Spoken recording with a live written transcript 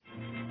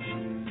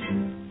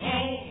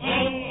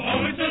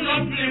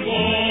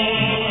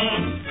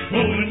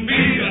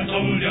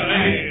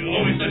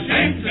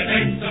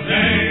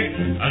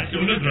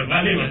the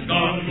valley was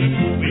gone.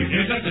 We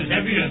feel just as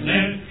heavy as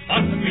lead,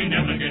 but we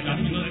never get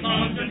up to the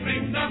stars and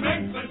bring the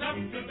breakfast up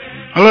to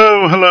bed.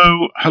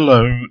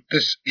 Hello.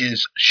 This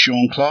is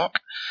Sean Clark,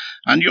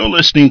 and you're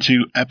listening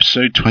to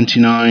episode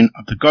 29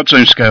 of the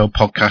Godzone Scale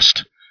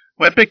podcast,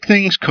 where big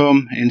things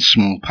come in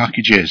small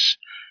packages.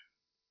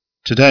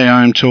 Today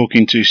I'm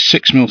talking to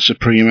 6mm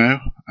Supremo,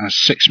 a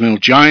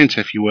 6mm giant,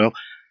 if you will,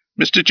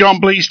 Mr.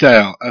 John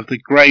Bleasdale of the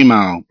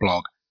Greymal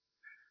blog.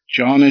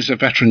 John is a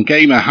veteran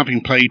gamer,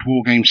 having played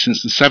wargames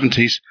since the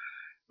 70s,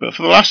 but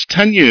for the last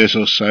 10 years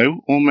or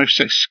so, almost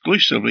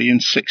exclusively in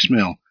 6mm,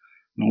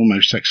 and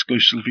almost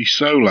exclusively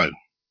solo.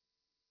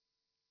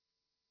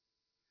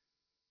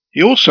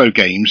 He also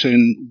games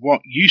in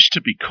what used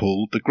to be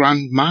called the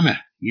Grand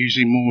Manner,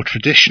 using more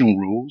traditional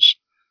rules,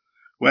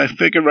 where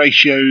figure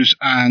ratios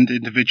and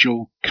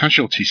individual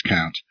casualties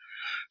count.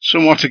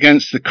 Somewhat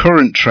against the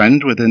current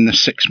trend within the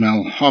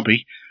 6mm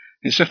hobby,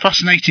 it's a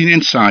fascinating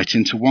insight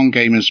into one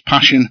gamer's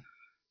passion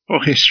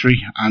for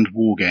history and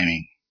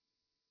wargaming.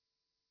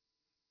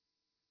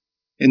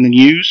 In the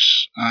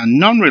news, a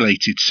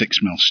non-related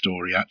 6mm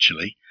story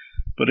actually,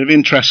 but of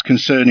interest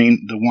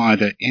concerning the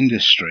wider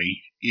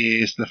industry,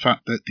 is the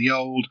fact that the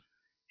old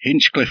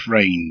Hinchcliffe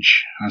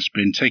range has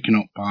been taken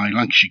up by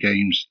Lancashire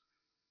Games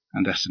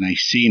and S&A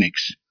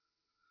Scenics.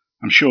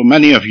 I'm sure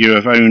many of you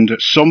have owned at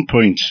some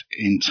point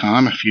in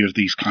time a few of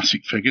these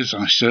classic figures.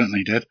 I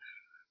certainly did.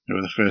 They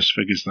were the first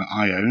figures that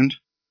I owned.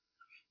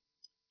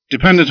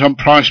 Dependent on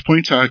price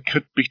point, I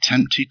could be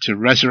tempted to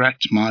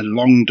resurrect my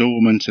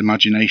long-dormant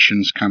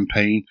Imaginations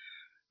campaign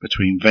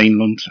between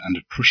Vaneland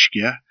and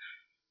Prushkia.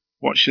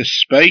 Watch this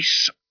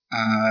space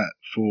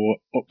for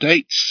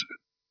updates,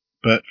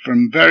 but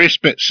from various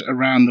bits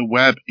around the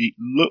web, it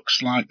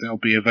looks like they'll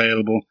be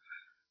available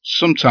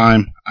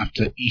sometime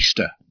after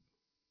Easter.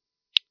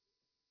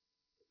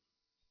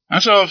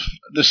 As of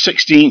the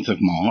 16th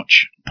of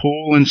March,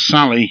 Paul and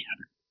Sally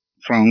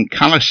from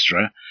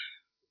Callistra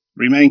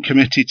remain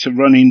committed to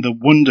running the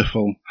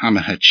wonderful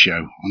Hammerhead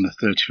show on the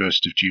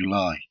 31st of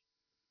July.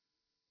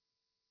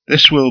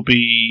 This will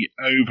be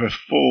over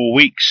 4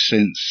 weeks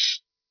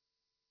since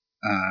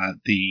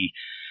the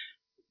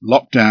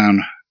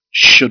lockdown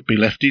should be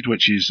lifted,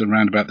 which is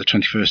around about the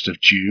 21st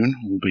of June,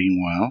 all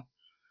being well.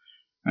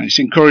 And it's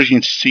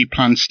encouraging to see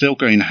plans still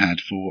going ahead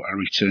for a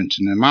return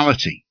to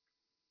normality.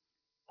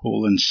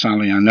 Paul and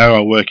Sally, I know,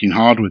 are working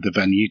hard with the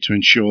venue to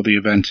ensure the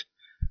event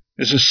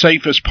is as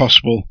safe as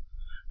possible,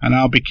 and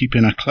I'll be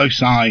keeping a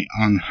close eye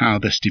on how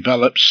this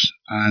develops,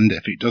 and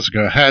if it does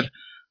go ahead,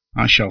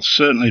 I shall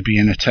certainly be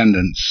in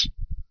attendance,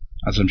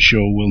 as I'm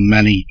sure will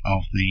many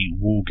of the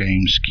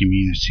Wargames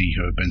community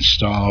who have been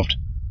starved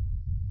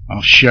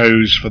of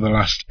shows for the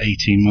last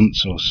 18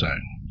 months or so.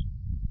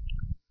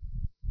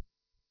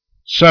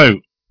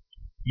 So,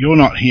 you're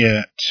not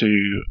here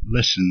to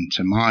listen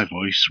to my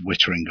voice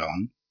wittering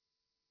on.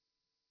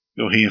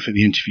 You're here for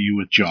the interview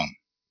with John.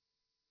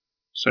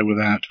 So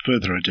without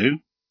further ado,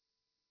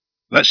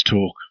 let's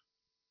talk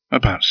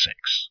about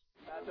 6.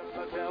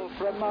 Mademoiselle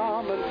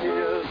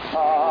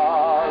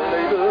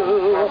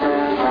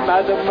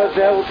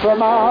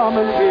from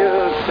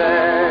Armentia,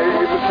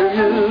 save to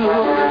you.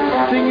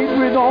 Sing it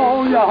with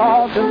all your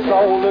heart and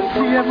soul and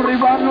see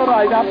everyone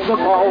right up the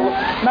pole.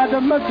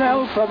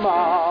 Mademoiselle from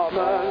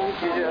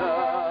Armentia.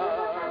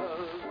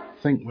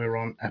 I think we're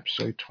on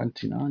episode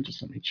 29.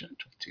 Just let me check.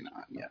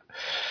 29, yeah.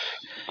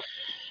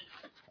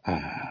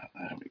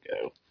 There we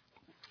go.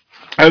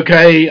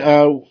 Okay,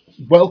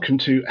 welcome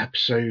to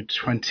episode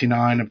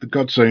 29 of the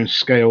Godzone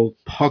Scale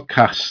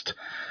podcast.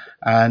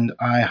 And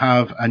I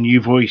have a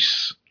new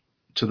voice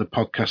to the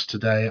podcast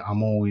today.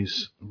 I'm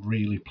always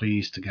really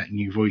pleased to get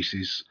new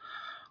voices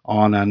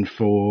on, and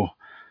for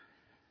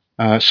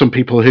some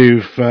people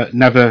who've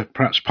never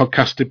perhaps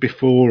podcasted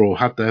before or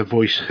had their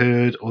voice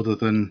heard other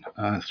than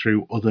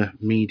through other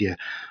media.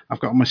 I've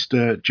got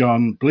Mr.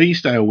 John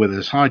Bleasdale with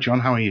us. Hi,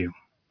 John. How are you?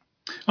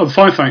 I'm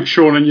fine, thanks.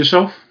 Sean, and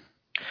yourself?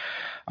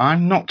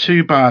 I'm not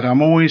too bad.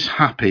 I'm always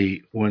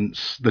happy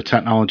once the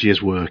technology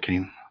is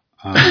working.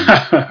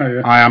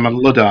 Yeah. I am a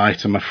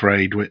Luddite, I'm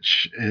afraid,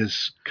 which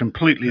is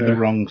completely the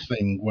wrong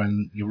thing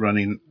when you're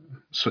running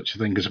such a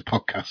thing as a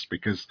podcast,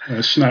 because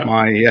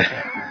my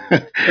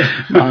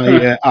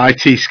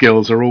IT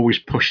skills are always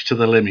pushed to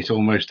the limit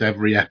almost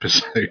every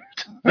episode.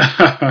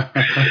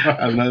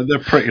 And they're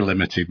pretty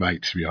limited,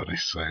 mate, to be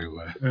honest. So,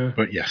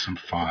 but yes, I'm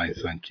fine,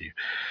 thank you.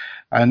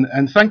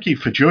 And thank you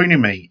for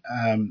joining me.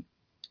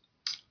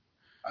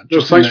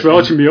 Thanks for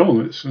letting me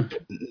on.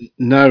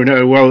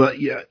 No. Well,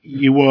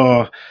 you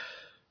are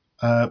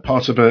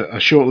part of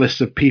a short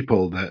list of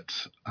people that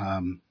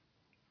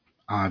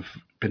I've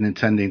been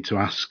intending to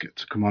ask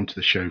to come onto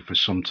the show for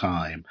some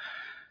time,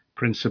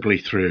 principally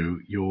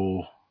through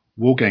your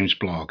Wargames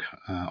blog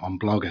on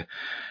Blogger.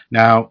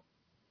 Now,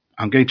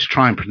 I'm going to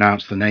try and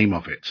pronounce the name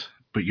of it,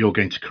 but you're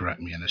going to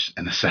correct me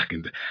in a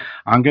second.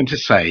 I'm going to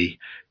say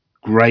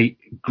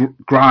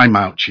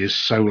Grimouch's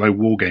solo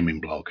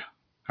wargaming blog.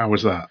 How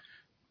was that?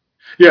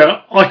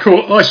 Yeah,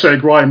 I say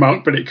grey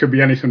mark, but it could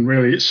be anything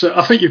really. It's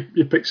I think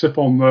you picked up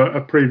on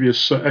a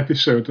previous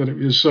episode that it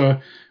was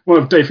one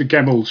of David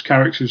Gemmell's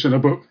characters in a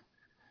book,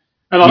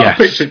 and I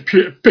picked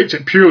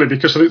it purely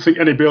because I didn't think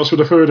anybody else would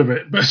have heard of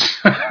it. But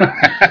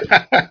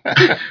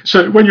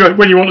so when you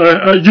want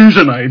a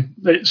username,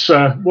 it's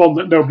one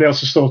that nobody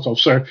else has thought of.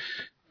 So,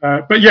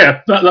 but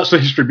yeah, that's the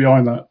history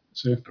behind that.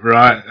 So.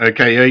 Right.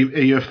 Okay. Are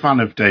you a fan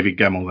of David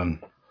Gemmell then?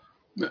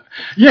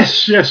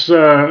 Yes. It's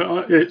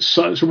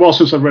a while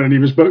since I've read any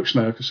of his books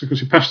now because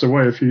he passed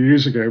away a few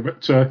years ago.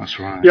 But that's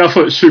right. Yeah, I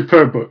thought it's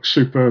superb book.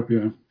 Superb.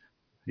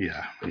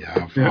 Yeah.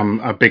 I'm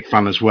a big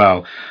fan as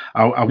well.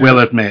 I will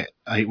admit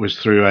it was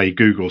through a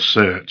Google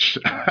search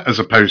as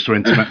opposed to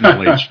intimate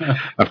knowledge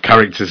of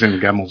characters in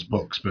Gemmell's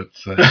books. But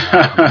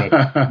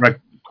I've read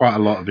quite a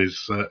lot of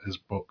his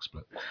books.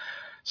 But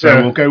so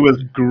we'll go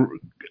with.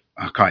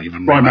 I can't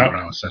even remember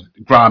how I said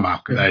it.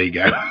 Grymark. Yeah. There you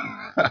go.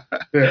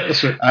 Yeah,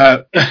 that's it.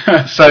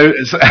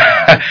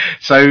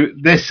 So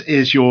this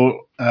is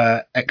your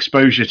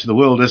exposure to the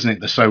world, isn't it?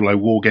 The solo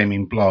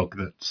wargaming blog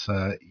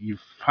that you've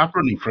had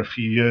running for a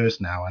few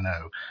years now, I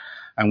know,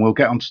 and we'll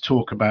get on to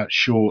talk about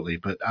shortly.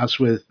 But as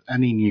with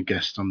any new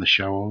guest on the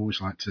show, I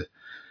always like to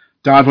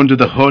dive under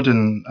the hood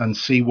and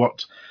see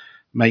what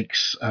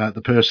makes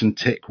the person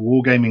tick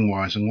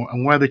wargaming-wise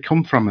and where they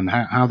come from and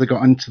how they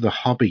got into the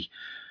hobby.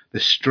 The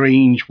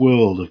strange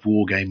world of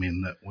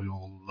wargaming that we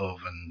all love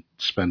and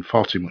spend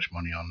far too much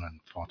money on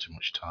and far too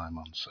much time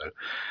on. So,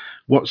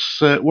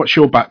 what's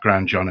your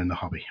background, John, in the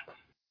hobby?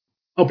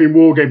 I've been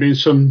wargaming in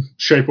some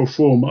shape or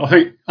form. I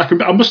think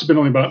I must have been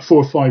only about 4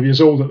 or 5 years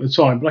old at the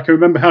time, but I can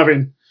remember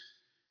having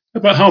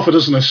about half a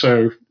dozen or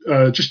so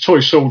just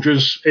toy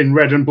soldiers in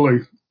red and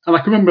blue, and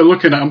I can remember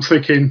looking at them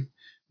thinking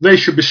they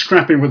should be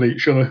scrapping with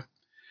each other.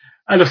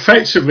 And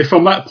effectively,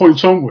 from that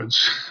point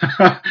onwards,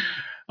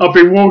 I've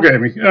been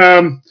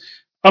wargaming.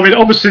 I mean,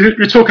 obviously,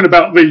 we're talking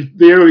about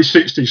the early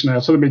 60s now,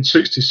 to the mid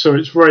 60s, so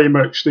it's very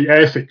much the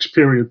Airfix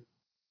period.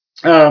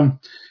 I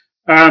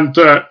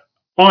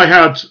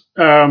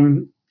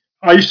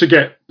used to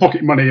get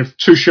pocket money of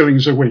 2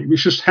 shillings a week,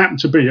 which just happened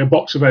to be a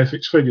box of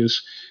Airfix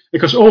figures,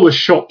 because all the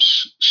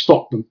shops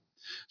stocked them.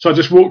 So I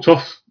just walked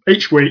off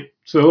each week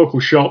to the local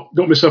shop,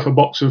 got myself a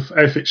box of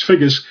Airfix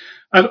figures,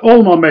 and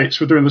all my mates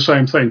were doing the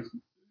same thing.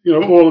 You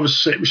know, all of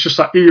us, it was just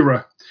that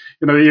era.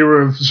 You know, the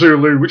era of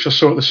Zulu, which I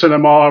saw at the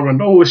cinema,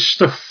 and all this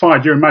stuff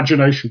fired your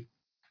imagination.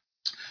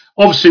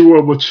 Obviously,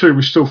 World War II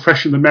was still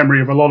fresh in the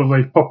memory of a lot of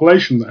the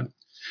population then.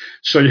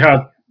 So you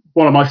had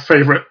one of my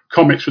favourite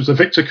comics was the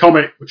Victor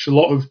comic, which a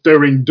lot of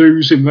daring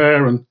do's in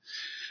there, and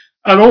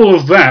all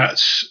of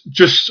that,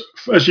 just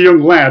as a young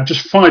lad,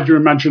 just fired your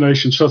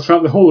imagination. So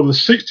throughout the whole of the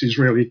 60s,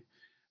 really,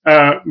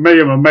 me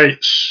and my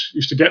mates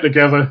used to get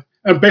together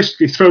and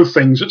basically throw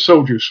things at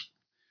soldiers.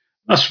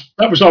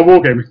 That was our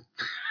wargaming.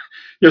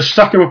 You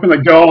stack them up in the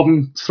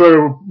garden,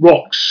 throw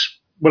rocks,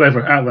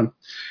 whatever, at them.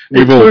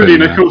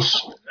 Including, of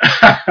course,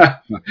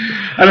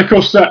 and of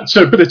course that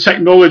bit of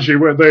technology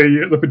where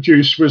they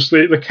produced was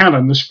the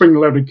cannon, the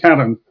spring-loaded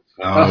cannon.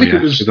 Oh, I think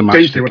it was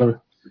Dainty, whatever.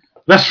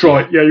 That's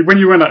right. Yeah, when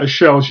you ran out of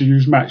shells, you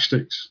used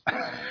matchsticks,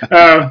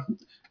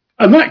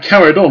 and that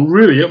carried on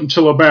really up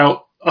until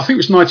about I think it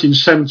was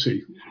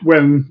 1970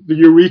 when the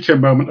Eureka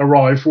moment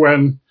arrived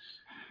when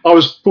I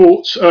was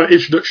bought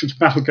Introduction to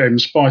Battle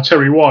Games by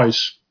Terry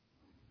Wise.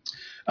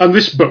 And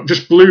this book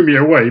just blew me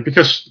away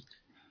because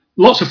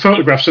lots of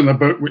photographs in the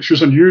book, which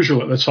was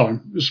unusual at the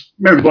time. It was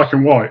mainly black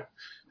and white,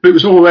 but it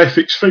was all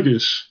Airfix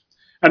figures,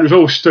 and it was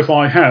all stuff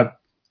I had.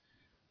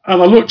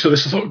 And I looked at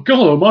this, I thought, God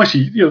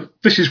almighty,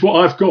 this is what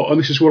I've got, and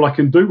this is what I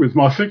can do with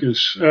my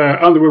figures.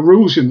 And there were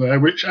rules in there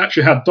which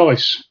actually had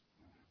dice.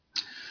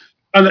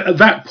 And at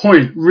that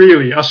point,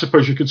 really, I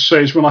suppose you could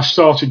say, is when I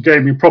started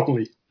gaming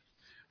properly,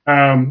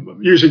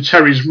 using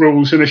Terry's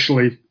rules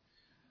initially.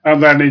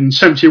 And then in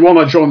 71,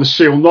 I joined the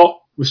Seal Knot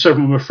with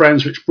several of my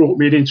friends, which brought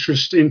me an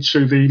interest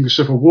into the English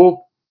Civil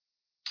War.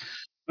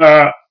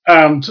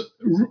 And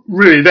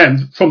really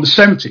then, from the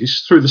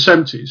 70s, through the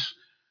 70s,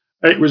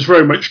 it was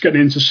very much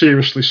getting into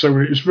seriously. So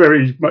it was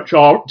very much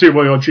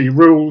DYRG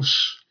rules,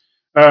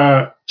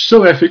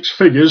 still Airfix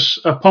figures,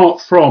 apart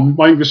from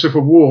my English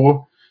Civil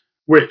War,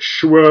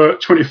 which were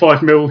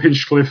 25mm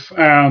Hinchcliffe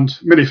and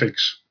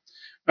minifigs.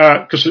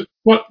 Because it's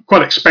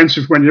quite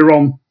expensive when you're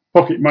on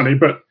pocket money,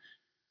 but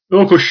the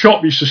local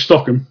shop used to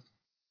stock them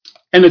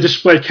in a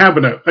display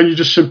cabinet, and you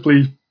just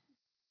simply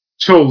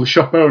told the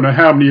shop owner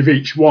how many of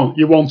each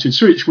you wanted.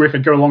 So each week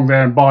I'd go along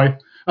there and buy,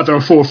 4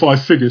 or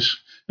 5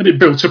 figures, and it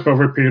built up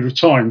over a period of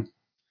time.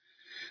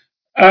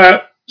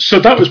 So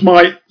that was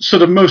my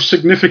sort of most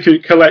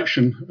significant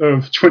collection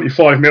of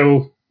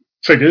 25mm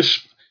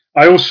figures.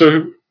 I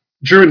also,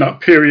 during that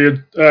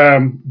period,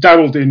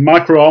 dabbled in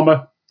micro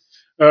armour,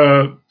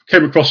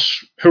 came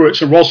across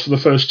Hurwitz and Ross for the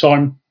first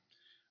time.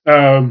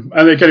 And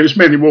again, it was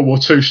mainly World War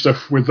II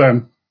stuff with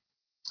them.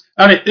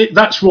 And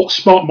that's what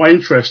sparked my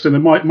interest in the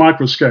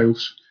micro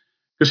scales,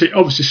 because it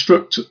obviously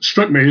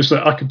struck me as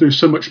that I could do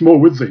so much more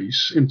with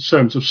these in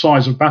terms of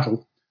size of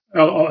battle,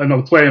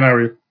 another playing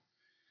area.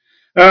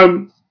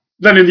 Then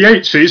in the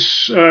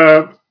 80s,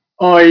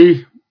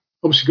 I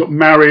obviously got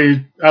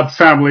married, had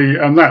family,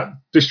 and that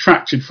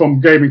distracted from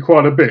gaming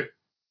quite a bit.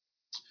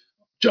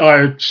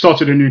 I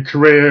started a new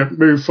career,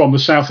 moved from the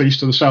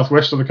southeast to the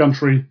southwest of the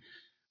country,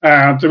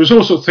 and there was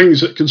also things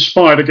that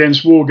conspired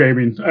against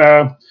wargaming.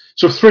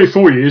 So 3 or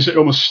 4 years, it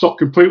almost stopped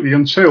completely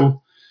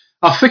until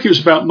I think it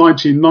was about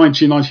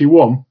 1990,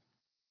 91.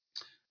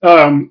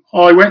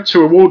 I went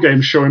to a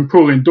wargame show in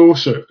Poole in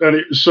Dorset, and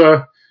it was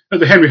at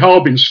the Henry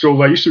Harbin School.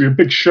 There used to be a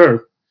big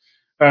show.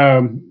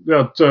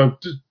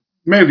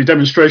 Mainly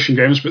demonstration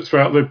games, but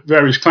throughout the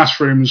various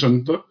classrooms,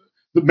 and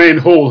the main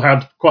hall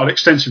had quite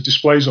extensive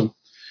displays on.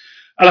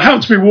 And I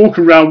happened to be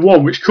walking around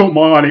one which caught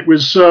my eye, and it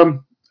was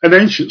an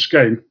Ancients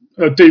game,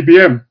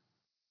 DBM.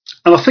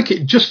 And I think it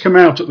had just come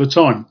out at the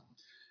time.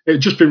 It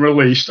had just been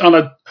released, and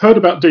I'd heard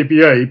about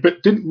DBA,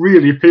 but didn't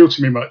really appeal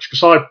to me much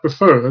because I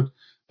preferred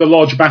the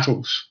large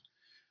battles.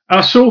 And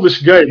I saw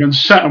this game and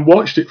sat and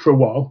watched it for a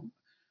while.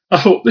 I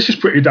thought, this is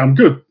pretty damn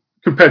good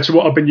compared to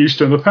what I've been used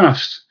to in the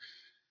past.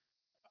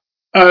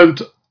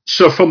 And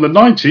so from the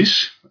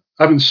 90s,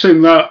 having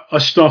seen that, I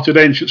started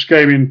Ancients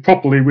gaming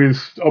properly with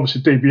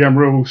obviously DBM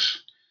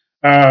rules,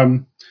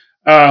 and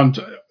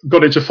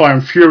got into Fire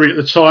and Fury at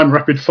the time,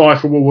 Rapid Fire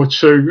for World War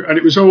II, and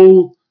it was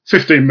all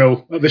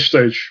 15mm at this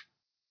stage,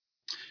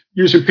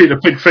 using Peter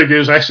Pig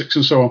figures, Essex,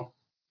 and so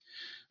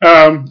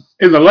on.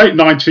 In the late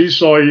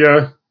 90s,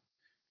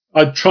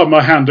 I tried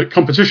my hand at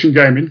competition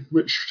gaming,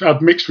 which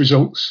had mixed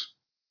results.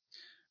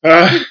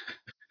 I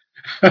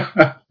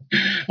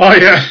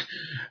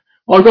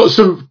got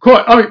some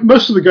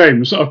most of the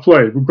games that I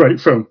played were great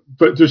fun,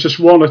 but there's just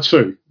 1 or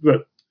 2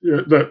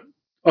 that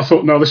I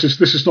thought, no, this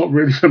is not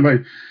really for me.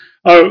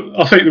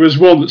 I think there was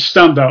one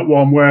standout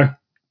one where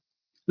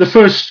the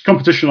first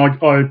competition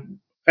I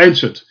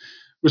entered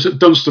was at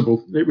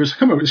Dunstable. It was, I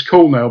can't remember what it's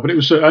called now, but it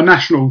was on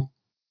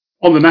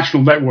the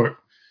national network.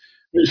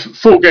 It was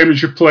 4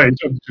 games you played.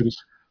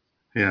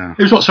 Yeah.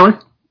 It was what, sorry?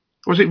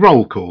 Was it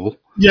Roll Call?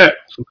 Yeah.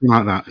 Something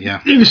like that,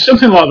 yeah. It was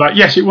something like that.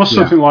 Yes, it was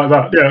something like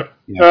that, yeah.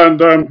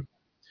 And it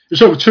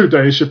was over 2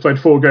 days, you played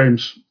 4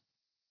 games.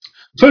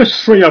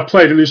 First 3 I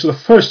played, and these are the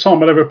first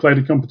time I'd ever played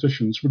in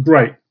competitions, were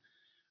great.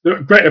 They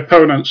were great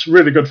opponents,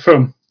 really good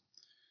fun.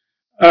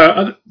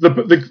 And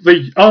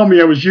the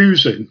army I was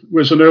using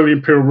was an early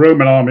Imperial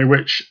Roman army,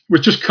 which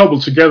was just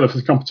cobbled together for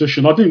the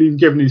competition. I didn't even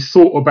give any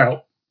thought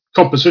about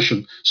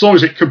composition. As long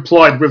as it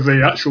complied with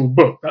the actual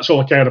book, that's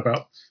all I cared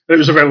about. It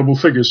was available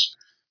figures.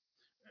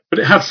 But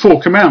it had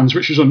 4 commands,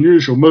 which is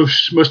unusual.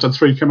 Most had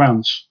 3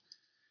 commands.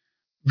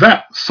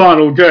 That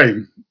final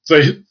game,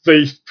 the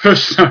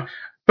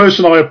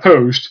person I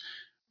opposed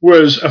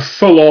was a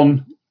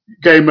full-on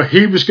gamer.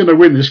 He was going to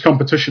win this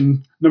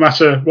competition no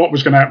matter what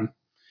was going to happen.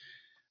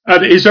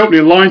 And his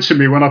opening line to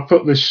me when I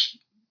put this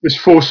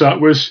force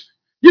out was,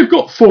 "You've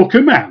got 4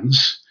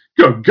 commands?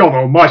 Good God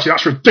almighty,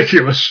 that's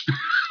ridiculous."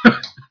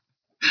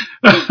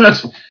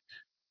 And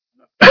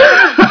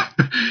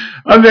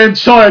the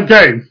entire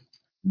game,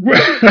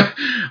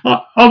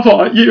 I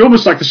thought,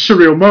 almost like a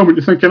surreal moment.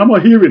 You're thinking, am I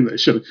hearing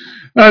this? And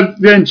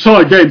the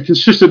entire game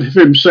consisted of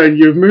him saying,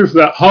 "You've moved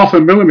that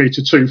 0.5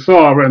 millimeter too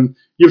far, and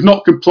you've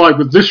not complied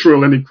with this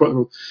rule any quite."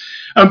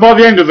 And by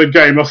the end of the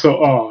game, I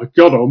thought, oh,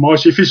 God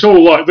almighty, if it's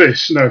all like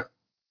this, no.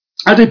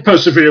 I did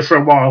persevere for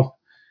a while,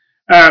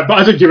 but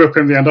I did give up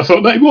in the end. I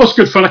thought, no, it was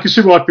good fun. I can see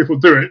why people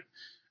do it.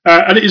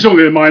 And it is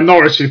only a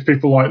minority of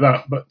people like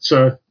that.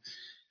 So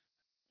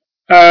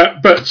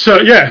at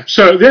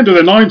the end of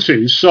the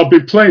 90s, I've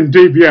been playing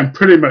DBM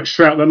pretty much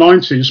throughout the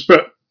 90s,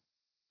 but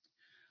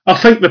I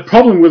think the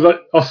problem with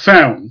it I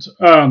found,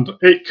 and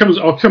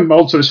I'll come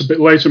on to this a bit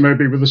later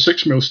maybe with the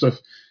 6mm stuff,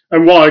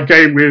 and why I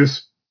game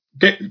with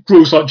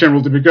rules like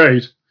General de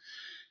Brigade,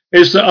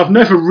 is that I've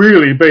never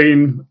really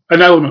been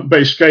an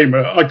element-based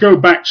gamer. I go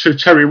back to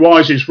Terry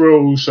Wise's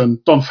rules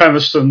and Don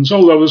Featherston's,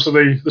 all those are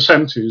the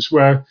 70s,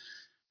 where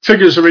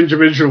figures are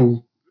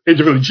individually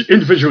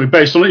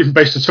based, or not even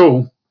based at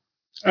all,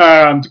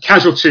 and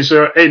casualties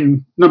are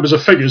in numbers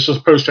of figures as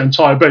opposed to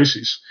entire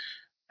bases.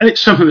 And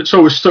it's something that's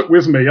always stuck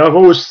with me. I've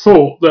always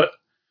thought that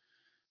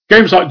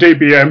games like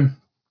DBM,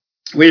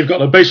 where you've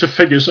got a base of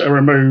figures that are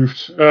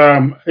removed,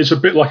 is a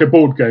bit like a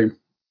board game.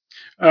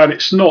 And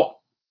it's not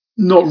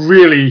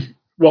really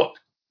what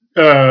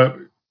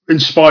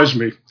inspires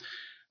me.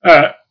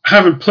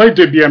 Having played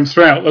DBM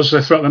throughout the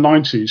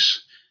 90s,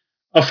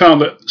 I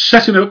found that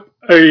setting up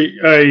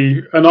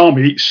an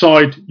army each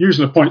side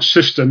using a point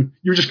system,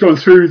 you're just going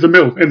through the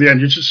mill in the end.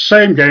 You're just the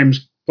same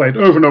games played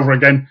over and over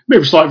again,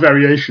 maybe slight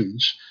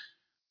variations.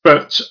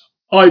 But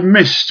I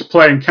missed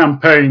playing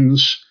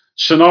campaigns,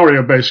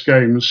 scenario-based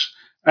games,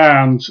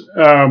 and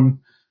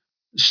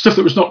stuff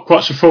that was not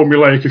quite so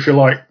formulaic, if you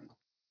like.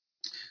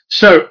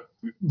 So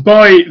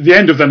by the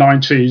end of the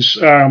 90s,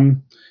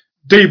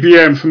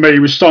 DBM for me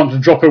was starting to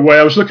drop away.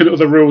 I was looking at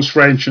other rules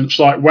for Ancients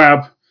like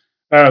WAB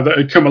that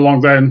had come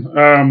along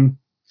then.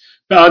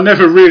 But I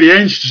never really,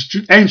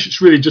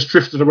 Ancients really just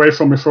drifted away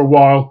from me for a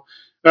while.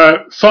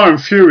 Fire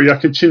and Fury I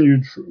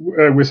continued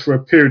with for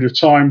a period of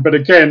time, but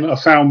again I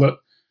found that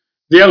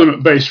the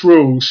element-based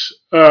rules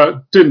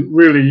didn't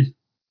really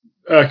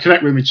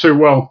connect with me too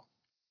well.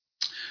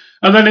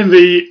 And then in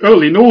the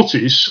early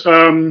noughties,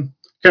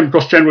 came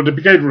across General de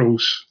Brigade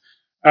rules.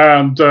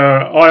 And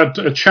I had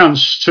a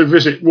chance to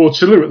visit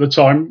Waterloo at the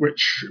time,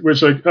 which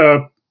was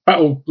a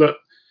battle that,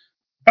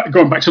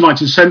 going back to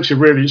 1970,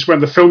 really, is when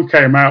the film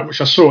came out,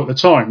 which I saw at the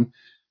time,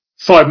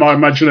 fired my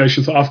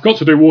imagination. Thought, I've got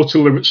to do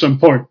Waterloo at some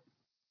point.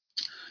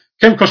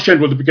 Came across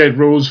General de Brigade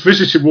rules,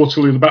 visited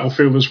Waterloo, the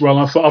battlefield as well.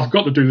 And I thought, I've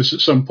got to do this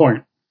at some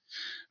point.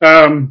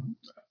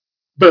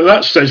 But at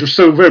that stage, I was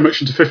still very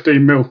much into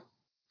 15mm.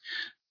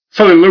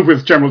 Fell in love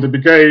with General de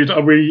Brigade. I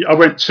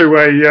went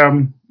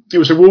to it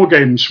was a War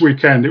Games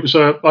weekend. It was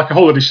like a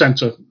holiday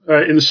centre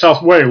in the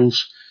South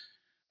Wales.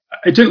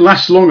 It didn't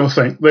last long, I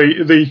think.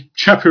 The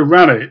chap who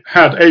ran it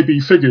had AB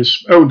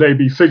figures, owned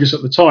AB figures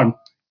at the time.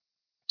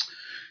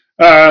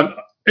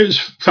 It was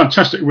a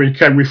fantastic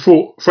weekend. We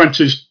fought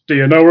Francis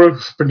Dianoro,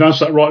 if I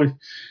pronounced that rightly,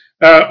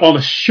 on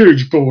a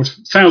huge board,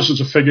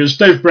 thousands of figures.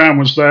 Dave Brown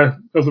was there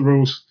of the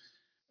rules,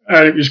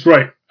 and it was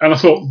great. And I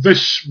thought,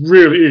 this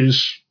really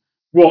is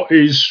what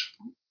is,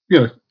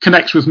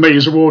 connects with me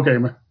as a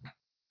wargamer.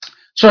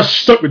 So I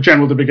stuck with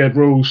General de Brigade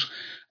rules,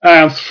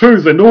 and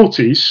through the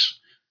noughties,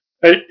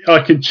 I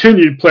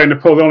continued playing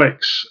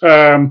Napoleonics.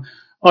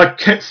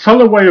 I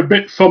fell away a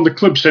bit from the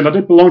club scene. I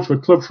did belong to a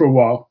club for a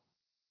while,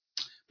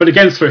 but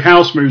again, through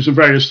house moves and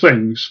various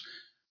things,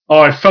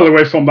 I fell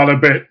away from that a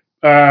bit.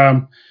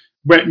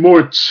 Went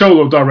more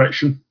solo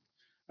direction,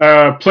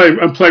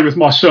 play with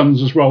my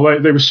sons as well.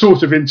 They were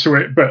sort of into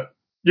it, but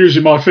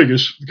using my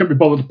figures, they couldn't be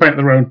bothered to paint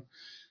their own.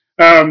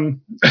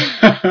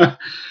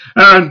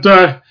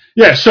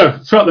 So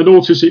throughout the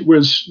noughties, it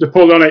was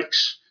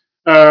Napoleonics,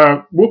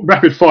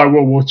 rapid fire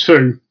World War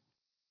II,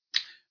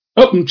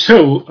 up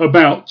until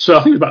about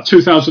I think it was about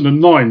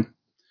 2009.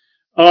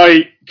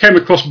 I came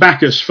across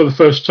Bacchus for the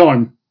first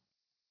time,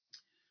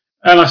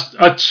 and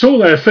I saw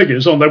their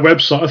figures on their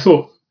website. I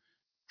thought,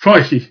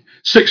 crikey,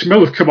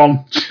 6mm have come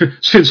on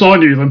since I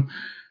knew them,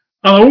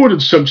 and I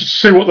ordered some just to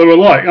see what they were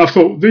like. I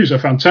thought, these are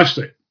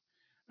fantastic.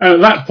 And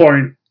at that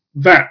point,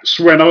 that's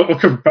when I'll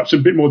cover perhaps a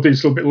bit more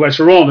detail a bit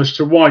later on as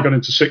to why I got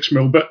into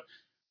 6mm. But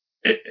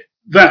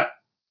that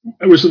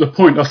was at the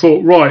point I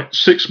thought, right,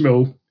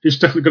 6mm is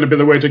definitely going to be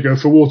the way to go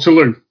for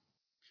Waterloo.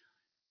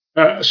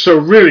 So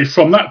really,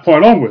 from that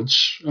point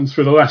onwards, and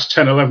through the last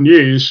 10, 11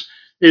 years,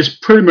 is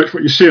pretty much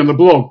what you see on the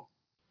blog.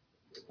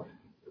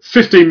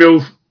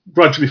 15mm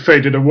gradually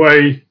faded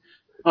away.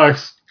 I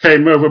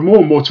came over more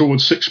and more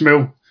towards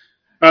 6mm.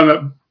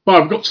 And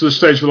I've got to the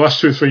stage for the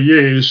last 2 or 3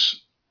 years,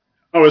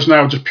 I was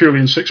now just purely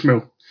in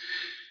 6mm.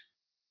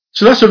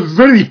 So that's a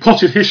really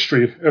potted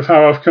history of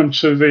how I've come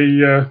to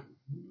the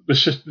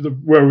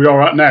where we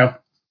are at now.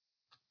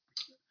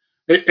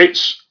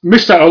 It's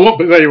missed out a lot,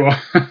 but there you are.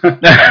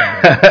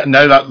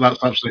 No,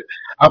 that's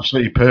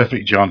absolutely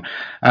perfect, John.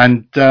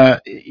 And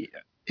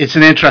it's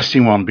an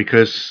interesting one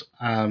because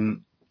I've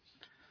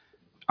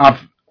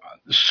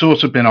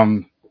sort of been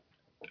on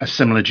a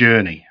similar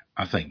journey,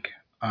 I think,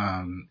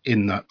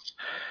 in that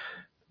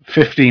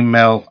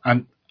 15mm,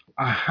 and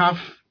I have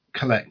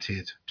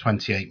collected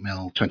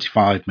 28mm,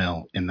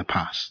 25mm in the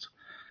past,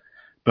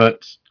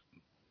 but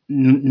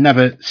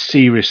never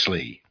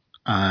seriously.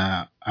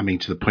 To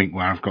the point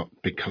where I've got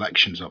big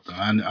collections of them.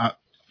 And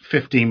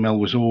 15mm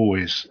was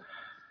always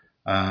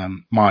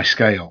my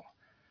scale,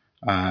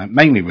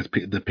 mainly with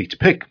the Peter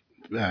Pig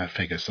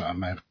figures that I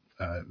may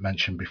have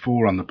mentioned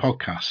before on the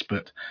podcast.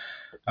 But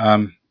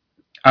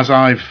as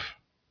I've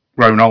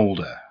grown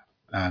older,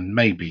 and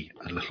maybe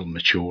a little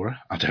maturer,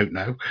 I don't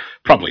know,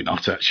 probably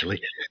not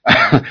actually,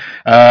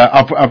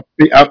 I've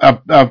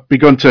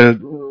begun to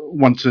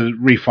want to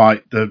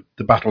refight the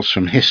battles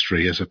from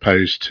history as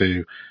opposed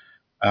to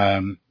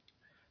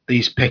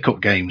these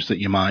pickup games that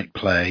you might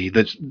play,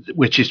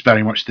 which is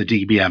very much the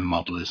DBM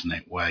model, isn't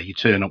it? Where you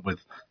turn up with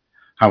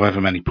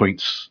however many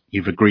points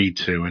you've agreed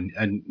to,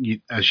 and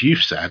you, as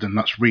you've said, and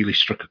that's really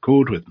struck a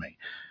chord with me,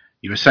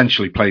 you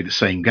essentially play the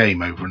same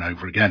game over and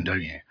over again,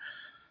 don't you?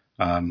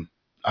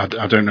 I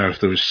don't know if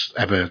there was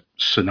ever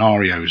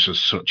scenarios as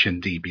such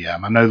in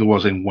DBM. I know there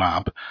was in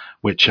WAB,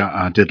 which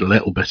I did a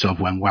little bit of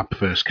when WAB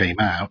first came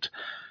out.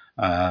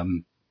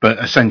 But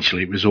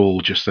essentially it was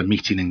all just a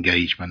meeting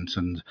engagement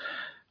and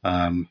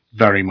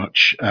very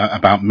much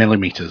about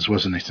millimetres,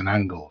 wasn't it, and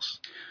angles.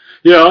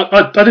 Yeah,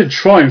 I did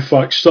try, in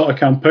fact, start a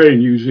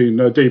campaign using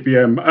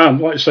DBM and,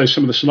 like I say,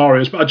 some of the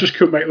scenarios, but I just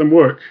couldn't make them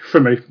work for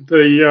me.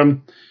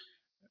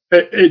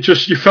 It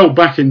just, you fell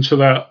back into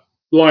that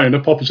line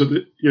up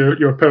opposite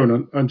your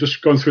opponent and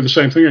just going through the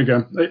same thing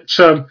again. It's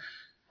I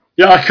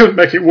couldn't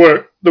make it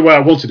work the way I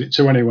wanted it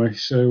to anyway.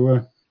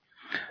 So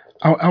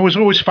I was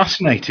always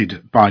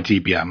fascinated by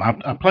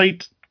DBM. I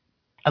played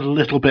a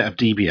little bit of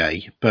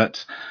DBA,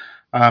 but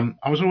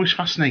I was always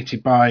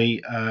fascinated by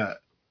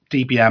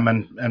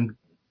DBM and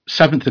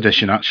 7th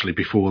edition actually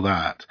before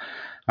that.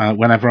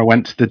 Whenever I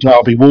went to the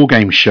Derby War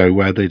Games show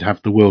where they'd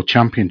have the World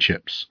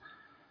Championships.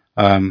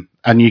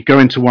 And you go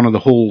into one of the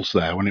halls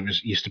there when it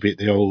used to be at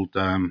the old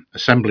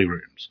assembly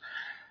rooms,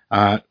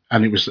 and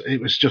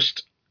it was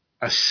just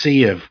a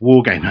sea of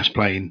wargamers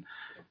playing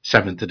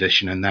 7th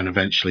edition, and then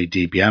eventually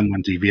DBM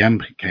when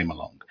DBM came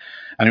along.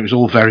 and it was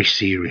all very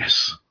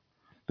serious.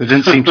 There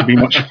didn't seem to be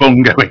much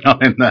fun going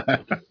on in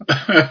there.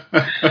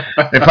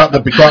 In fact,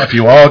 there'd be quite a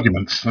few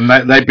arguments, and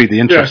they'd be the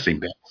interesting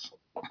bits.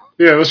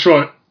 Yeah, that's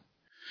right.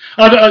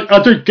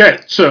 I did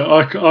get.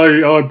 I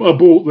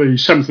bought the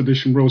 7th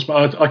edition rules, but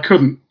I just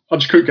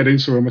couldn't get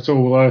into them at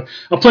all. I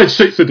played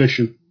 6th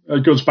edition.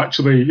 It goes back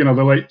to the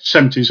late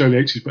 70s, early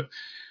 80s, but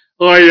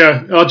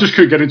I just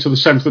couldn't get into the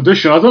 7th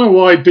edition. I don't know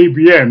why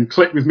DBM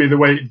clicked with me the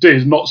way it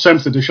did, not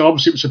 7th edition.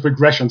 Obviously, it was a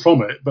progression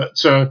from it,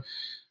 but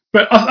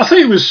I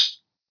think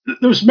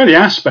there was many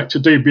aspects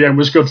of DBM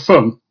was good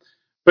fun,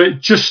 but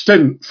it just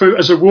didn't.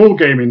 As a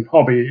wargaming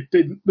hobby,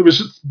 there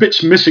was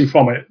bits missing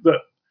from it that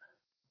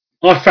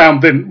I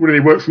found didn't really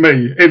work for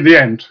me in the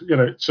end.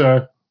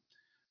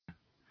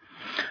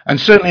 And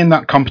certainly in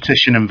that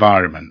competition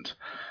environment,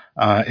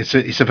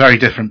 it's a very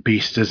different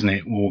beast, isn't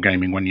it?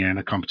 Wargaming when you're in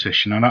a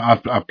competition. And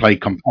I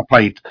played 2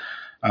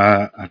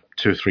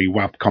 or 3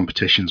 WAB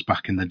competitions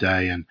back in the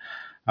day, and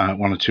 1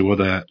 or 2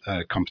 other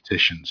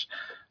competitions.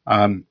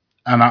 And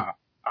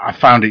I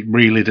found it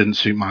really didn't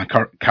suit my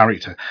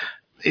character.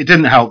 It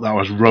didn't help that I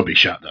was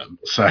rubbish at them,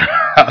 so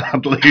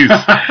I'd lose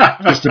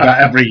just about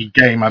every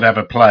game I'd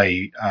ever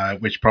play,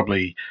 which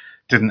probably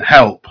didn't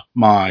help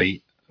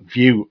my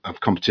view of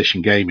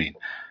competition gaming.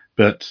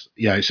 But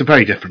yeah, it's a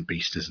very different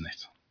beast, isn't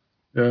it?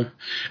 Yeah,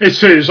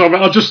 it is.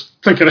 I'm just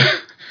thinking.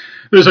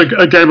 There's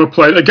a game I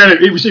played. Again,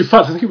 it was, in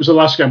fact, I think it was the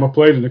last game I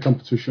played in the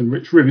competition,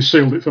 which really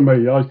sealed it for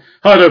me. I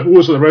had a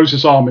Wars of the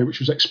Roses army, which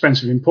was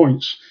expensive in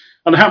points,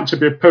 and I happened to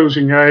be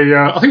opposing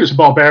I think it was a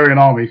barbarian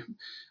army.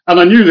 And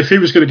I knew that if he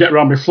was going to get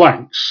around my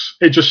flanks,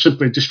 he'd just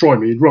simply destroy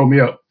me. He'd roll me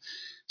up.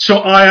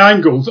 So my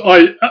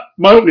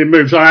opening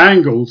moves, I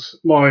angled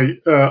my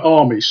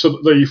army so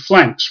that the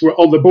flanks were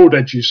on the board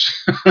edges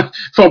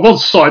from one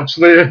side to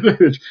the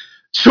edge.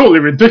 Totally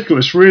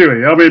ridiculous,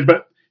 really. I mean,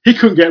 but he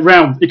couldn't get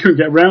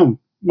round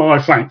my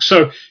flanks.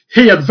 So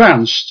he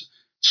advanced,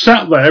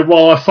 sat there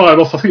while I fired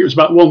off, I think it was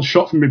about 1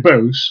 shot from my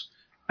bows,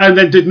 and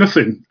then did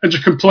nothing and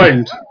just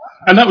complained.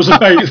 And that was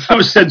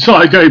the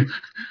entire game.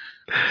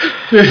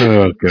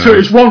 Oh, so it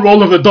was 1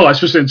 roll of the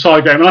dice was the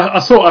entire game. And I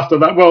thought after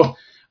that, well,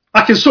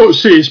 I can sort of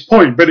see his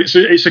point, but it's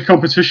a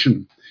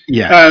competition.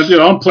 Yeah. And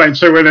I'm playing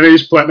to win and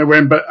he's playing to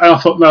win, but I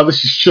thought, no,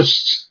 this is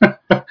just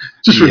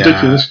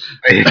ridiculous.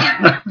 It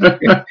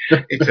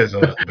is a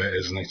little bit,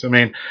 isn't it? I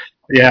mean,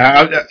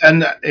 yeah,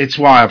 and it's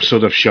why I've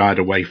sort of shied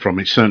away from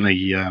it,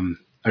 certainly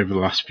over the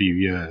last few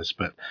years.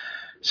 But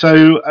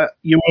so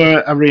you were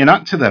a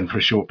reenactor then for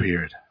a short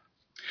period?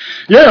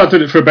 Yeah, I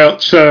did it for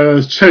about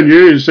 10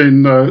 years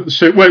in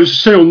it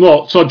was SEAL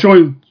Not. So I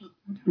joined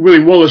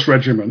William Wallace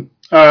Regiment,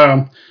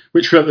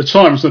 which at the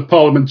time was the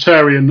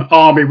parliamentarian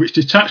army which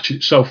detached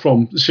itself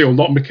from the SEAL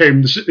Not and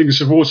became the English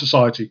Civil War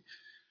Society.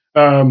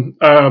 But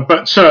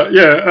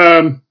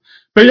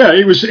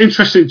it was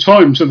interesting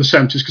times in the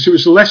 70s because it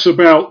was less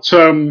about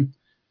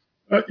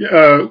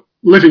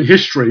living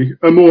history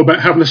and more about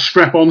having a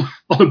scrap on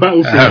the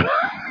battlefield.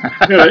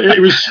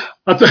 It was.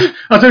 I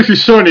don't know if you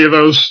saw any of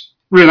those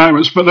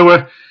reenactments, but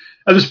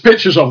there's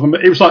pictures of them.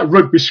 It was like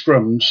rugby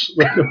scrums,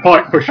 the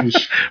pike pushes.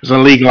 It was a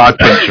legalised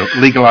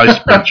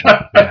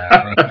punch-up.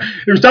 Yeah, right.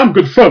 It was damn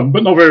good fun,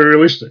 but not very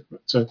realistic.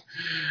 But,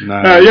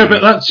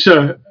 but that's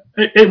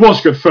it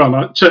was good fun.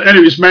 And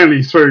it was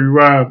mainly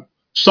through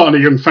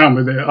starting a young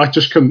family that I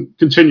just couldn't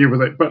continue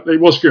with it, but it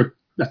was good.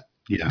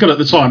 Yeah. Good at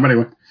the time,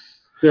 anyway.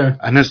 Yeah.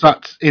 And has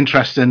that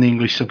interest in the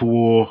English Civil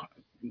War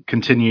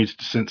continued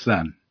since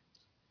then?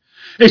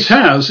 It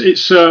has.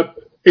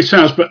 It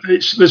has, but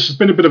there's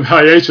been a bit of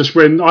hiatus.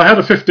 When I had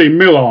a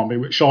 15mm army,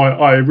 which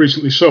I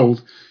recently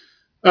sold,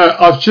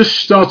 I've just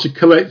started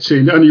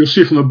collecting, and you'll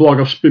see from the blog,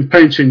 I've been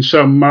painting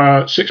some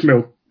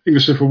 6mm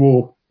English Civil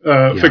War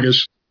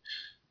figures.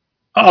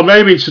 I'm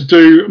aiming to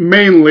do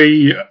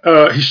mainly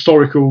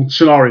historical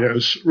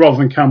scenarios rather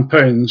than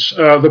campaigns.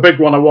 The big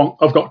one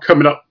I've got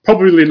coming up,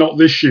 probably not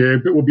this year,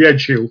 but will be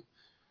Edgehill.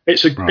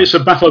 It's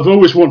a battle I've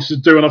always wanted to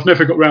do, and I've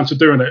never got around to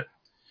doing it.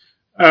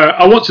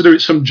 I want to do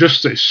it some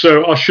justice,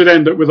 so I should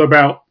end up with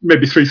about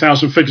maybe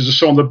 3,000 figures or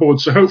so on the board,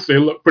 so hopefully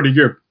it'll look pretty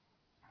good.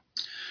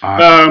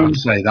 I'd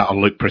say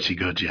that'll look pretty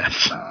good,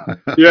 yes.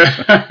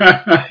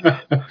 Yeah.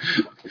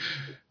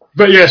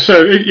 But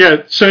so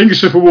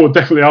English Civil War,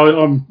 definitely,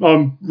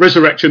 I'm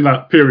resurrecting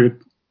that period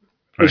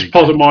as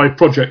part of my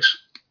projects.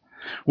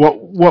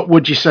 What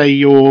would you say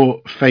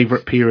your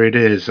favourite period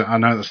is? I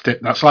know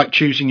that's like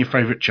choosing your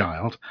favourite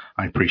child.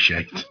 I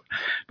appreciate,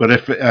 but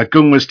if a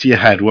gun was to your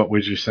head, what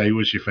would you say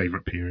was your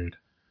favourite period?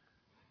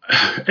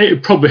 It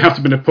would probably have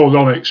to be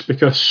Napoleonics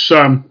because,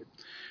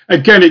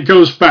 again, it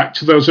goes back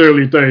to those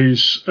early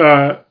days.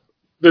 The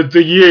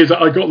year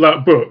that I got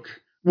that book,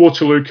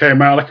 Waterloo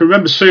came out. I can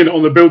remember seeing it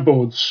on the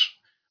billboards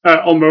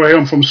on my way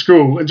home from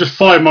school and just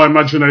fired my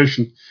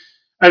imagination.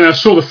 And I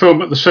saw the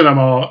film at the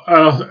cinema,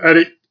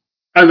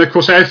 and of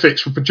course,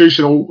 Airfix were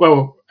producing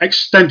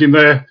extending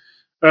their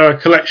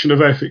collection of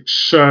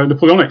Airfix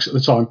Napoleonics at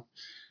the time.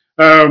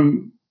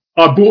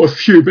 I bought a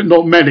few, but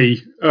not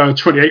many,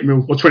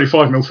 28mm or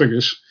 25mm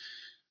figures.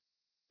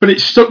 but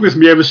it's stuck with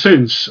me ever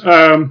since.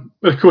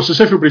 Of course, as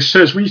everybody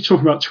says, when you're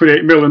talking about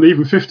 28mm and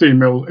even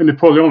 15mm in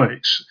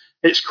Napoleonics,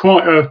 it's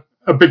quite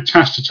a big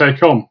task to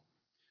take on.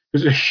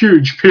 It's a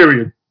huge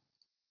period.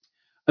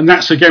 And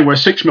that's, again, where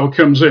 6mm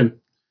comes in.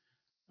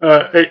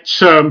 It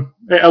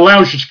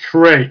allows you to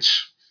create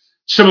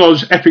some of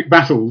those epic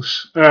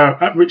battles,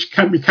 which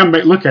we can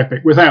make look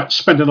epic without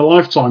spending a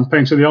lifetime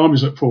painting the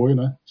armies up for,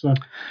 So.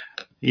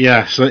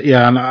 Yeah,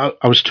 and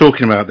I was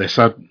talking about this.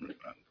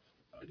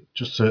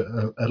 Just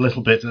a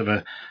little bit of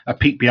a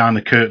peek behind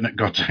the curtain at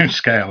God's Own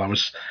Scale. I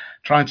was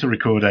trying to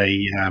record a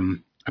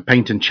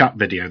paint and chat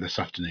video this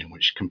afternoon,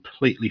 which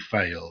completely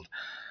failed,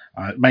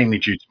 mainly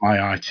due to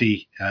my IT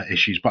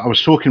issues. But I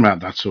was talking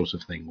about that sort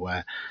of thing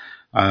where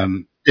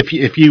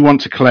if you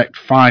want to collect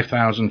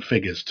 5,000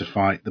 figures to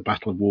fight the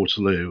Battle of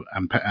Waterloo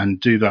and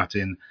do that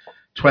in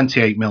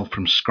 28mm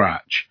from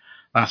scratch,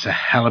 that's a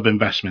hell of an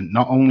investment,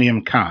 not only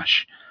in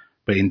cash,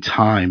 but in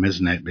time,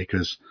 isn't it?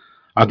 Because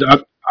I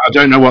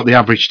don't know what the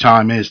average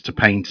time is to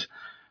paint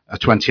a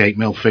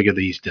 28mm figure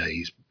these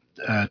days,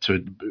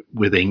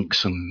 with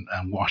inks and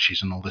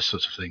washes and all this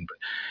sort of thing. But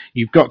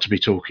you've got to be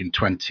talking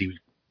 20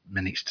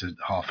 minutes to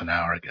half an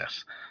hour, I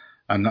guess.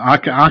 And I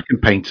can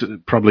paint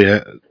probably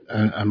an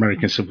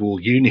American Civil War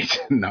unit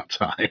in that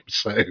time.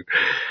 So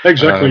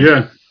exactly,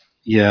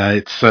 yeah,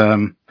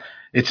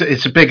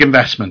 it's a big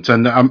investment,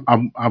 and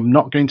I'm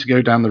not going to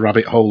go down the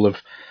rabbit hole of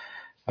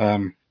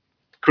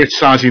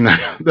criticising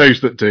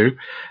those that do.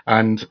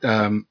 And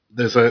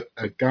there's a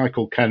guy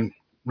called Ken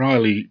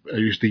Riley,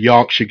 who's the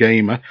Yorkshire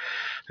Gamer,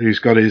 who's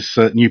got his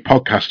new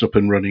podcast up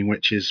and running,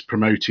 which is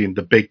promoting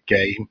the big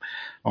game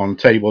on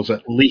tables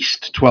at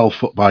least 12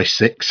 foot by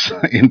 6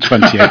 in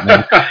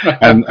 28mm,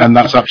 and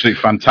that's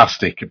absolutely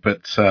fantastic,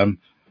 but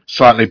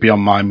slightly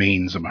beyond my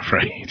means, I'm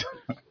afraid.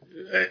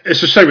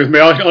 It's the same with me.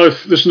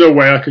 There's no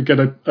way I could get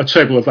a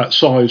table of that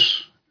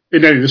size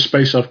in any of the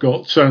space I've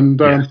got, and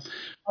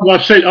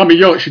I've seen. I mean,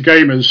 Yorkshire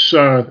Gamers,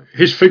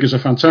 his figures are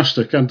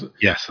fantastic, and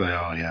yes, they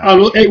are.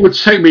 Yeah, it would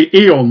take me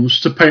eons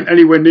to paint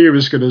anywhere near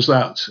as good as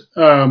that.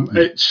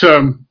 It's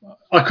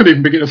I couldn't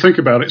even begin to think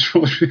about it.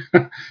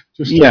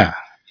 Yeah.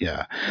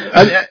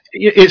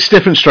 It's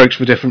different strokes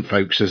for different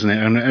folks, isn't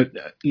it? And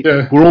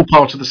we're all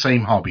part of the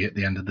same hobby at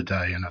the end of the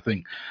day, and I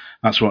think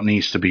that's what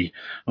needs to be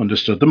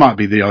understood. There might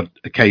be the odd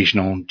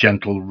occasional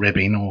gentle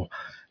ribbing or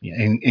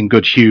in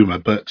good humour,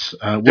 but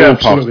we're all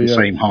part of the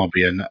same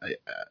hobby, and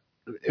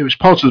it was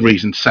part of the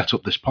reason to set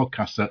up this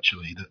podcast,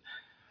 actually, that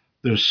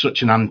there was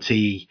such an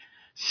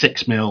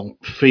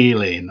anti-6mm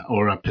feeling,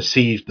 or I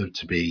perceived there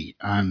to be,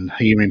 and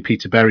hearing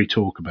Peter Berry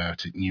talk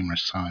about it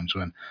numerous times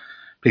when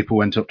people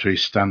went up to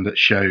his stand at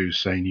shows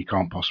saying you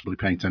can't possibly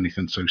paint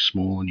anything so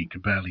small and you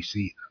can barely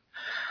see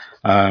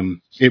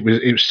them. It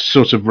was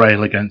sort of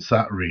rail against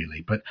that,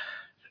 really. But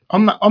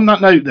on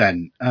that note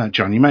then,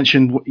 John, you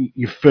mentioned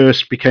you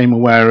first became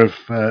aware of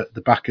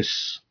the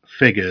Bacchus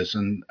figures,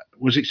 and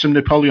was it some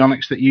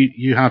Napoleonics that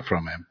you had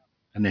from him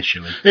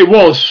initially? It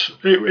was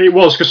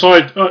because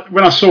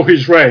when I saw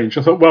his range,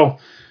 I thought, well,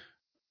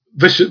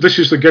 this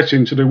is the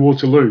getting to do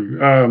Waterloo,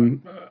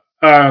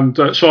 so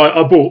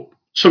I bought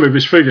some of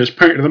his figures,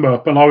 painted them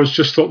up, and I was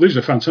just thought these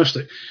are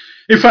fantastic.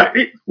 In fact,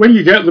 when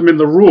you get them in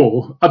the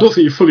raw, I don't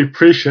think you fully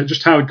appreciate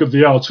just how good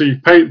they are until you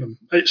paint them.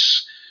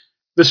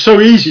 They're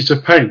so easy to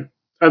paint,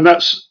 and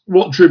that's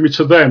what drew me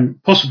to them,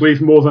 possibly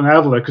even more than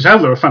Adler, because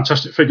Adler are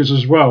fantastic figures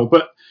as well.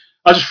 But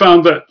I just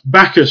found that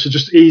Bacchus are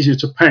just easier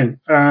to paint,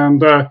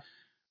 and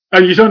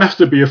you don't have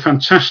to be a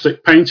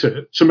fantastic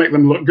painter to make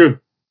them look good.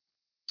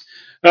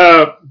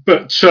 That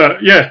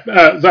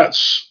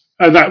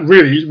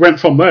really went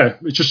from there.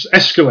 It just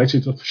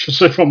escalated, I should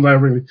say, from there,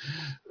 really.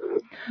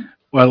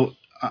 Well,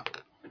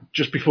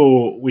 just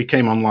before we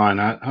came online,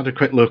 I had a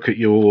quick look at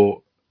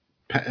your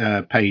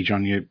page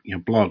on your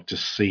blog to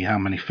see how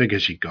many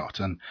figures you got,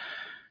 and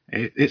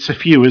it's a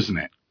few, isn't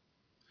it?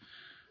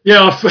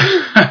 Yeah,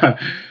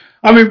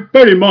 I mean,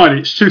 bear in mind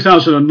it's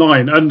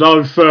 2009, and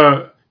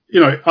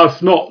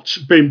I've not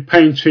been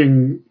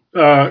painting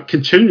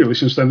continually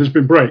since then. There's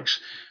been breaks,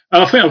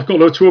 and I think I've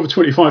got to over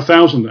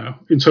 25,000 now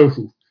in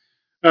total.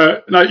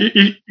 Now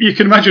you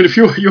can imagine if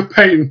you're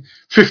painting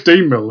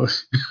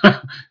 15mm.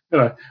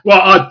 Well,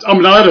 I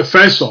had a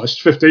fair-sized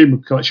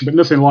 15mm collection, but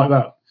nothing like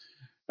that.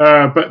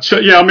 I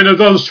mean, of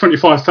those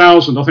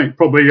 25,000, I think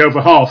probably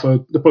over half are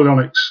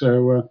Napoleonics.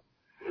 So.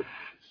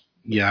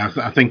 Yeah,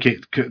 I think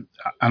it could,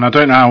 and I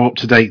don't know how up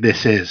to date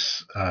this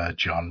is,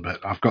 John,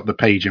 but I've got the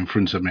page in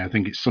front of me. I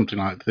think it's something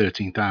like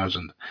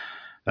 13,000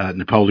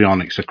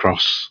 Napoleonics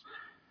across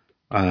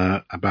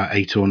about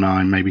 8 or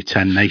 9, maybe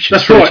 10 nations.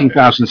 That's right.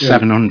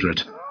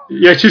 13,700.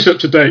 Yeah, it is up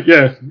to date.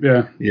 Yeah.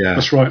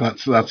 That's right.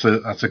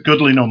 That's a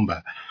goodly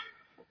number,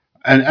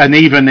 and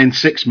even in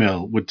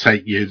 6mm would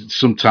take you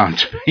some time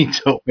to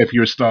paint up if you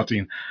were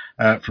starting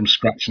from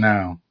scratch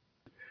now.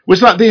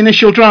 Was that the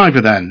initial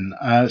driver then?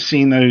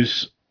 Seeing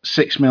those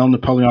 6mm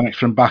Napoleonics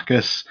from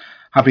Bacchus,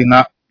 having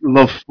that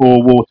love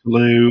for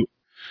Waterloo?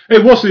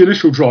 It was the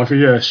initial driver,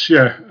 yes.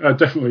 Yeah,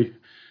 definitely.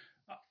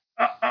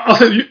 I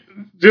think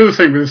the other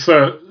thing with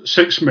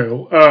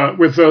 6mm,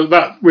 with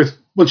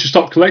once you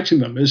start collecting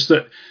them is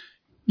that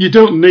you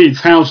don't need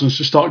thousands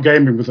to start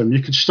gaming with them.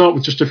 You can start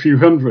with just a few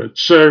hundred.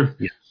 So,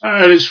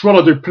 and it's what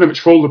I do pretty much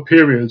for all the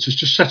periods, is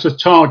just set a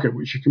target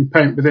which you can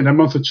paint within a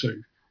month or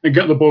two and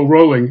get the ball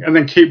rolling, and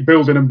then keep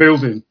building and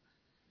building.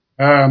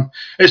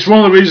 It's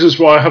one of the reasons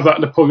why I have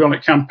that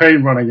Napoleonic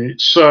campaign running.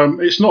 It's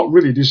not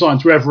really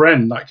designed to ever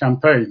end, that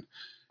campaign.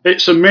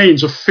 It's a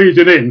means of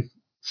feeding in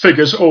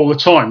figures all the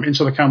time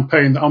into the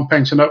campaign that I'm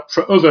painting up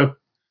for other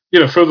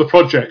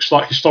projects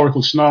like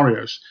historical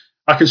scenarios.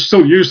 I can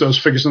still use those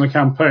figures in the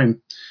campaign.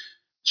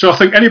 So I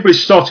think anybody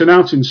starting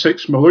out in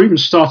 6mm or even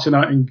starting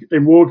out in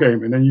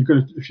wargaming, and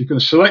if you're going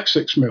to select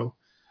 6mm,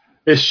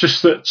 it's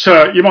just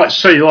that you might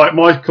see, like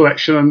my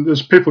collection, and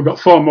there's people who've got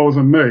far more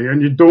than me,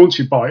 and you're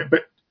daunted by it,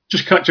 but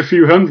just collect a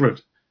few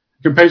hundred.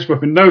 You can paint them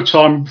up in no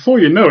time. Before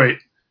you know it,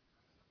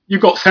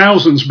 you've got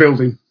thousands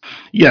building.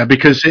 Yeah,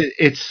 because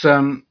it's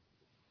the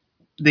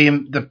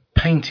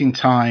painting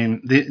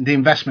time, the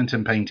investment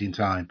in painting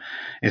time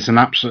is an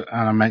absolute,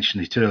 and I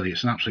mentioned it earlier,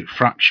 it's an absolute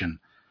fraction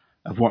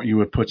of what you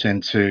would put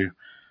into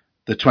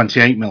the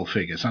 28mm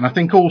figures. And I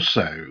think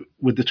also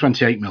with the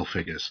 28mm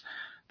figures,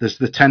 there's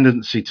the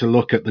tendency to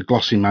look at the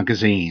glossy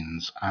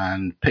magazines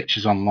and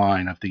pictures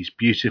online of these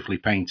beautifully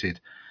painted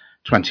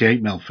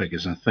 28mm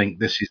figures and think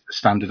this is the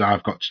standard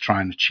I've got to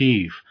try and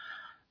achieve.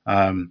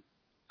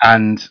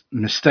 And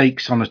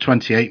mistakes on a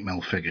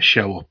 28mm figure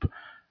show up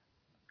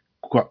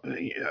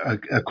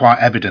quite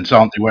evident,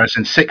 aren't they? Whereas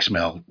in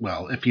 6mm,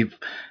 well, if you've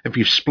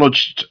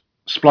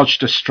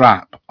splodged a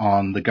strap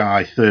on the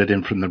guy third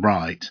in from the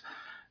right,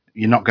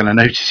 you're not going to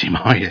notice him,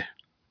 are you?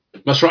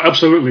 That's right,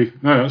 absolutely.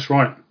 No, that's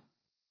right.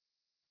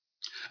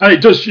 And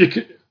it does. You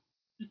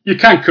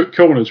can cut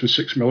corners with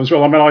 6mm as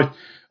well. I mean,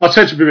 I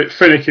tend to be a bit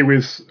finicky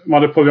with my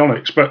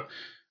Napoleonics, but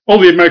all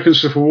the American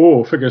Civil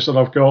War figures that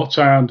I've got,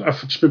 and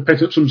I've just been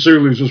painting up some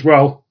Zulus as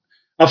well.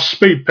 I've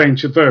speed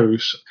painted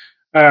those.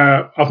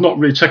 I've not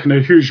really taken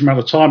a huge amount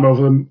of time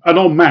over them, and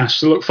en masse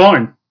they look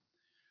fine.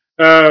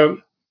 I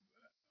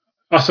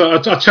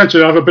tend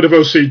to have a bit of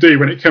OCD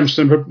when it comes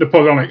to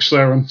Napoleonics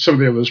there and some of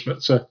the others,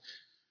 but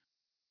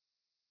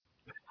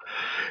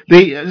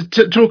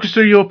talk us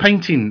through your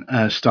painting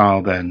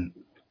style then,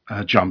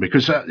 John,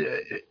 because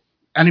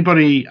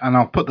anybody, and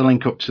I'll put the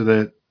link up to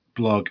the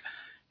blog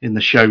in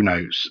the show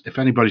notes. If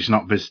anybody's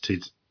not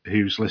visited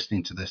who's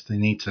listening to this, they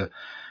need to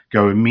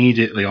go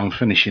immediately on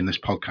finishing this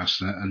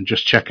podcast and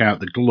just check out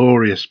the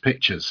glorious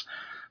pictures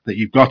that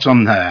you've got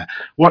on there.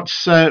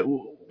 What's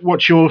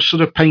your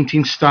sort of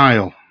painting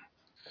style?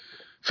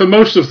 For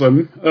most of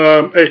them,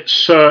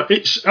 it's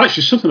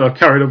actually something I've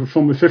carried over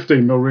from the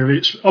 15mm, really.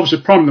 It's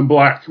obviously primed in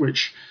black,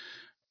 which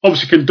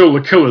obviously can dull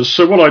the colours.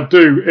 So what I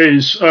do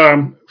is,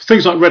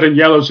 things like red and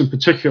yellows in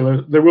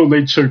particular, they will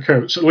need two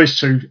coats, at least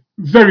two.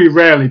 Very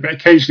rarely, but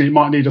occasionally it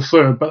might need a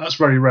third, but that's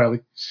very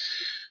rarely.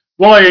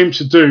 What I aim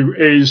to do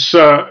is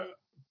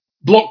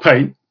block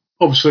paint,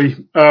 obviously.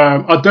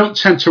 I don't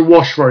tend to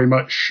wash very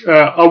much.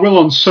 I will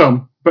on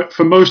some, but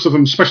for most of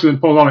them, especially in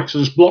Napoleonics,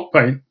 it's block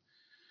paint.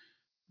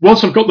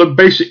 Once I've got the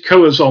basic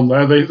colours on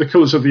there, the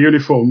colours of the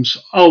uniforms,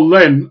 I'll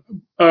then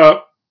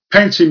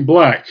paint in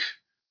black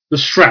the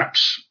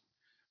straps.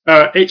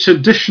 It's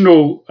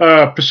additional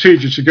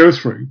procedure to go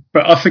through,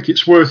 but I think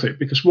it's worth it,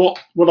 because what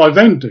I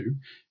then do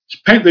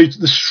is paint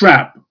the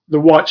strap, the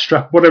white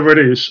strap, whatever it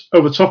is,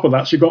 over top of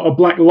that. So you've got a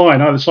black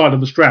line either side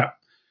of the strap.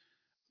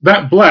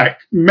 That black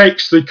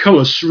makes the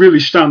colours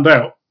really stand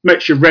out,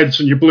 makes your reds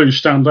and your blues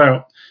stand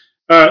out.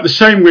 The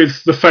same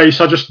with the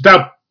face. I just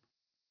dab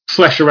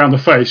flesh around the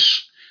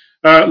face,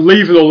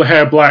 leaving all the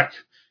hair black.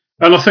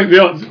 And I think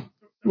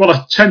what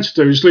I tend to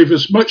do is leave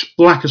as much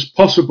black as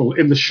possible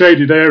in the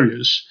shaded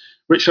areas,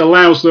 which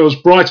allows those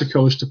brighter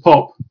colours to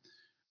pop.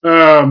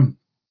 And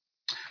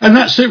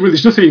that's it, really.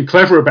 There's nothing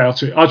clever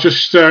about it. I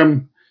just,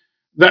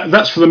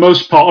 that's for the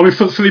most part. I mean,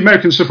 for the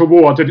American Civil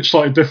War, I did it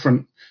slightly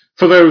different.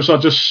 For those, I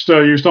just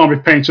used Army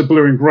Painter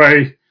blue and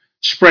grey,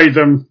 sprayed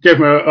them, gave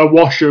them a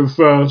wash of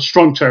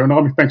strong tone,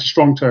 Army Painter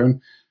strong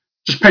tone,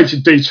 just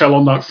painted detail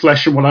on that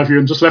flesh and what have you,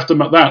 and just left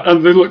them at that.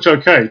 And they looked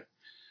okay.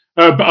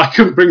 But I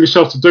couldn't bring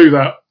myself to do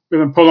that with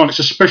Napoleonics,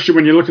 especially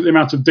when you look at the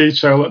amount of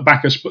detail that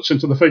Bacchus puts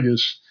into the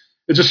figures.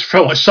 It just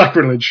felt like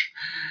sacrilege.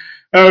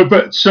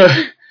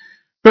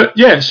 But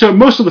yeah, so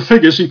most of the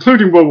figures,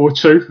 including World War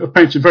II, are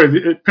painted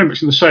pretty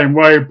much in the same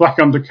way. Black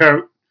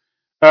undercoat,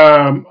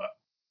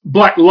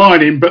 black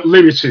lining, but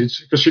limited,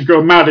 because you'd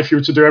go mad if you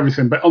were to do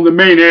everything. But on the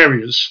main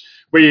areas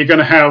where you're going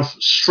to have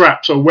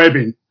straps or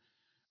webbing,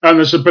 and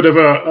there's a bit of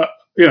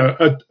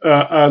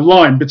a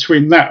line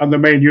between that and the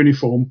main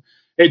uniform,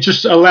 it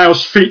just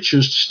allows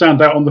features to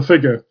stand out on the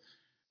figure.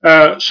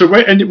 So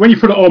when you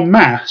put it en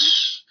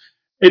masse,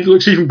 it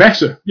looks even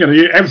better.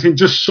 Everything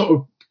just sort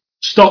of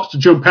starts to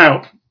jump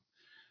out.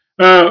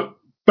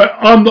 But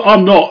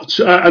I'm not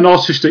an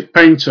artistic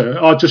painter.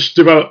 I just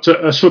developed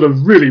a sort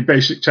of really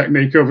basic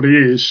technique over the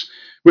years,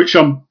 which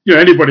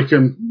anybody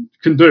can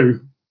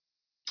do.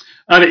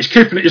 And it's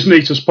keeping it as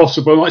neat as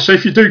possible. Like I say,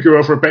 if you do go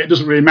over a bit, it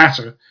doesn't really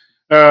matter.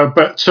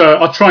 But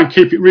I try and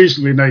keep it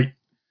reasonably neat.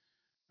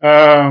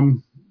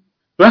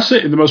 That's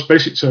it in the most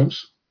basic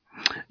terms.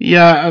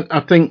 Yeah,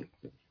 I think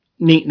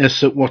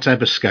neatness at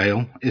whatever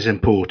scale is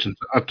important.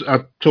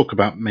 I'd talk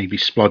about maybe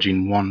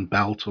splodging one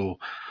belt,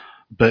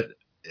 but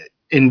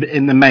in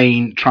the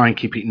main, try and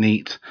keep it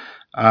neat.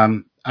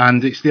 And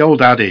it's the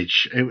old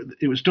adage.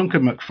 It was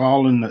Duncan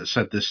McFarlane that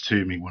said this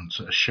to me once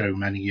at a show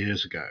many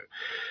years ago.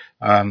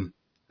 And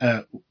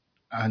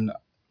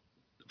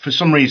for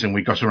some reason,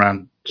 we got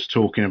around to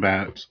talking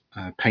about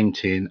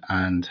painting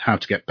and how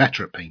to get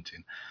better at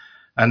painting.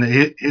 And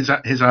his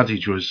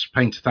adage was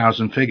paint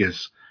 1,000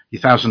 figures.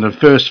 Your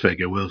 1,001st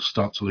figure will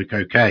start to look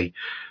okay.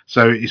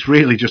 So it's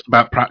really just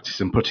about practice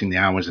and putting the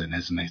hours in,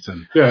 isn't it?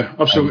 And yeah,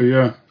 absolutely,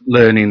 yeah.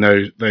 Learning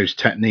those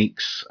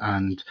techniques,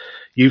 and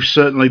you've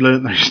certainly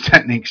learned those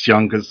techniques,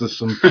 John, because there's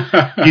some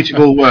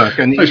beautiful work.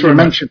 And you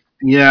mentioned,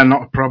 yeah,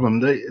 not a problem.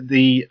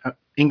 The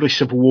English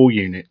Civil War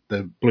unit,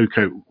 the Blue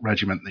Coat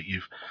Regiment that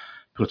you've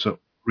put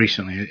up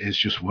recently, is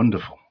just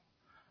wonderful.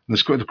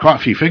 There's quite a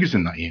few figures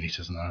in that unit,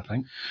 isn't there, I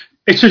think?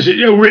 It is.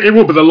 It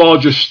will be the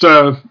largest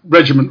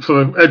regiment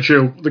for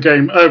Edgehill, the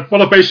game.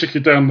 What I've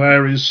basically done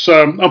there is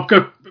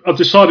I've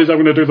decided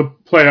I'm going to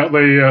play out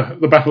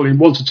the battle in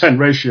 1 to 10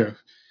 ratio.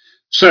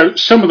 So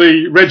some of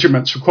the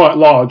regiments are quite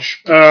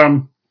large.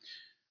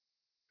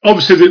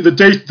 Obviously,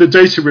 the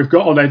data we've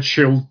got on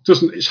Edgehill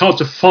it's hard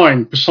to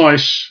find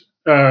precise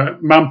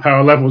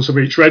manpower levels of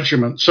each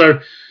regiment.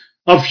 So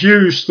I've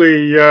used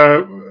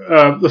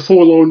the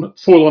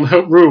forlorn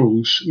hope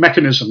rules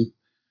mechanism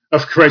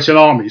of creating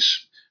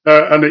armies,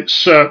 and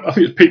it's I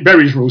think it's Pete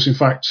Berry's rules, in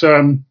fact.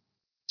 And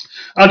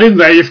in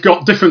there, you've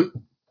got different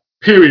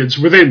periods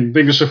within the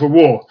English Civil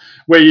War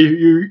where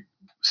you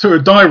through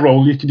a die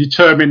roll you can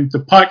determine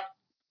the pike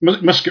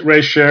musket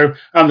ratio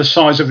and the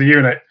size of the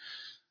unit.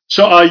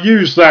 So I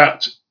use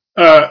that.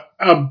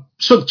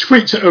 Sort of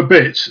tweaked it a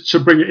bit to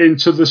bring it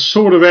into the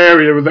sort of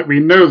area that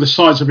we know the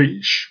size of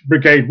each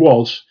brigade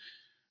was.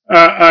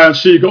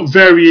 So you've got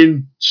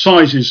varying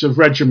sizes of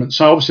regiments.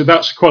 So obviously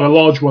that's quite a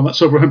large one.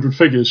 That's over 100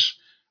 figures.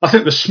 I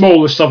think the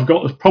smallest I've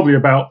got is probably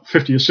about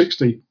 50 or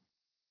 60.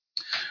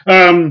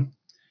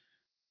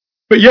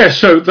 But yeah,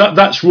 so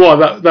that's why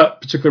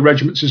that particular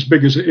regiment's as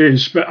big as it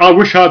is. But I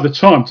wish I had the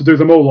time to do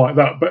them all like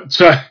that.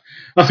 But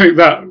I think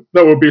that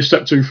would be a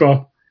step too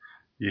far.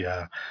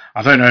 Yeah,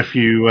 I don't know if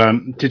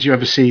you did you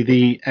ever see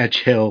the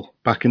Edgehill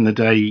back in the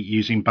day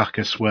using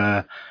Bacchus,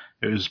 where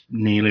it was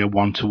nearly a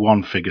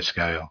 1-to-1 figure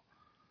scale.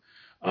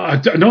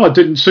 No, I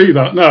didn't see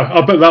that. No, I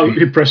bet that would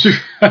be impressive.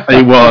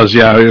 It was,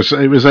 yeah.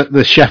 It was at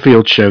the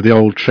Sheffield show, the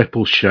old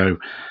Triple show.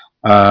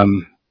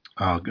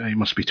 It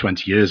must be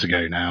 20 years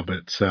ago now,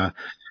 but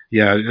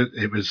yeah,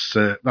 it was.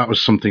 That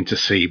was something to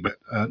see, but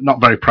not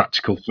very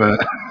practical for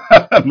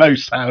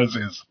most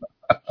houses.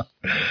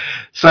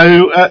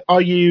 So,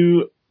 are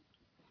you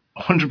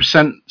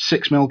 100%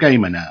 6mm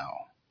gamer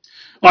now?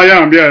 I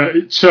am, yeah.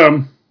 It's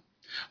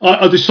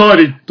I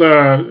decided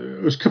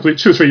it was 2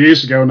 or 3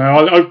 years ago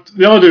now.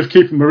 The idea of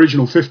keeping my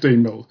original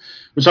 15mm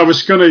was I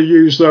was going to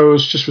use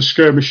those just for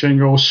skirmishing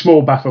or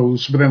small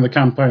battles within the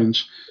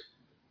campaigns.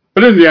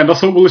 But in the end, I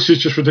thought, well, this is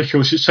just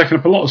ridiculous. It's taking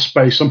up a lot of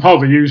space. I'm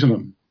hardly using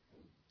them.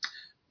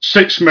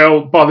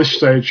 6mm by this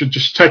stage had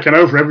just taken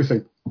over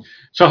everything.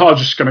 So I'm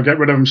just going to get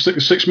rid of them, stick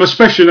with 6mm,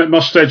 especially at my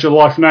stage of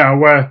life now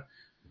where,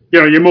 you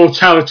know, your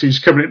mortality is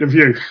coming into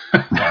view.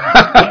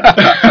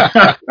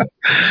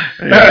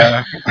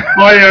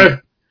 Yeah.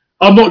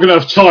 I'm not going to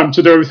have time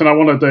to do everything I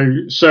want to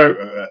do. So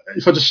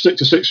if I just stick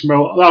to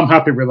 6mm, I'm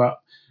happy with that.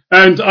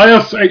 And I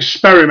have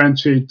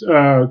experimented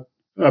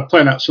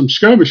playing out some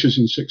skirmishes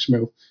in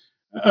 6mm.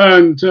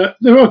 And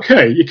they're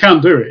okay. You can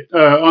do it.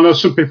 I know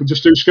some people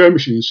just do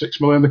skirmishing in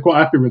 6mm and they're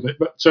quite happy with it.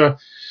 But so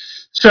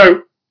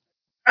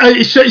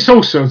it's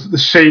also the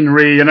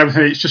scenery and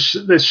everything. It's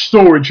just there's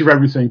storage of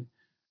everything.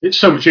 It's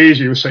so much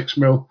easier with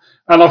 6mm.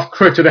 And I've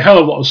created a hell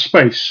of a lot of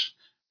space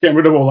getting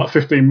rid of all that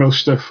 15mm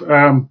stuff.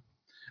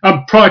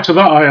 And prior to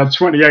that, I had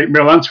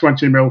 28mm and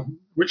 20mm,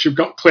 which have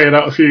got cleared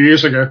out a few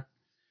years ago.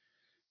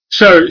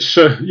 So it's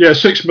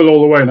 6mm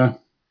all the way now.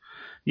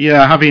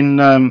 Yeah, having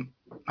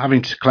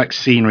to collect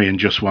scenery in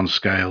just one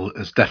scale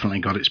has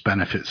definitely got its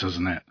benefits,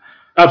 hasn't it?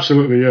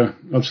 Absolutely, yeah,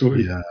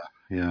 absolutely.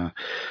 Yeah.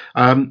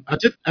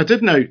 I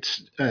did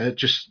note,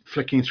 just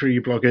flicking through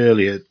your blog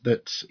earlier,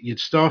 that you'd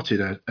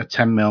started a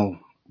 10mm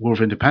War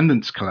of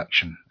Independence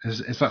collection.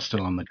 Is that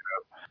still on the go?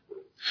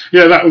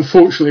 Yeah, that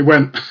unfortunately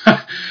went.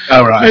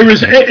 Oh, right. It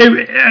was.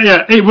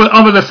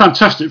 I mean, they're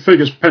fantastic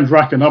figures,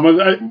 Pendraken. I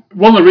mean,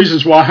 one of the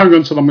reasons why I hung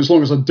on to them as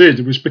long as I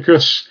did was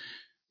because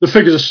the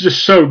figures are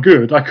just so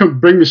good. I couldn't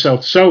bring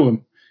myself to sell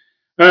them.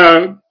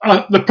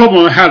 The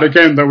problem I had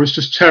again though was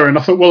just Terran.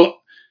 I thought,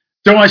 well,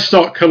 do I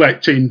start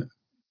collecting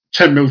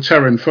 10mm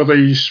Terran for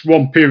these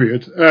one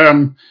period?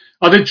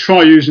 I did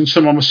try using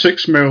some on my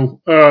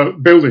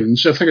 6mm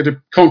buildings. I think I did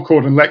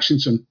Concord and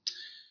Lexington,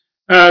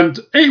 and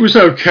it was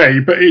okay,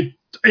 but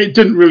it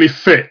didn't really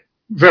fit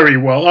very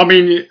well. I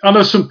mean, I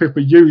know some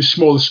people use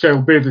smaller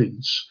scale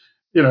buildings,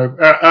 you know,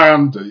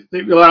 and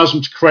it allows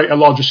them to create a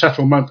larger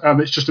settlement, and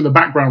it's just in the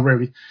background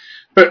really.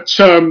 But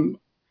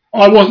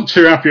I wasn't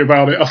too happy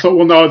about it. I thought,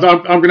 well, no,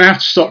 I'm going to have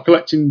to start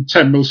collecting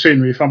 10mm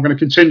scenery if I'm going to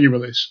continue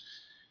with this.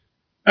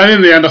 And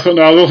in the end, I thought,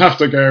 no, they'll have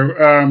to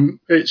go.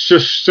 It's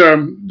just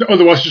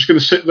otherwise, it's just going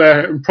to sit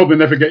there and probably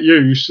never get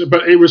used.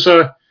 But it was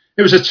a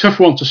tough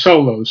one to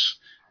sell those.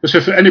 Because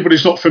if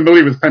anybody's not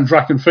familiar with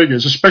Pendragon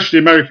figures, especially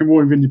American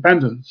War of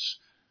Independence,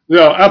 they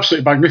are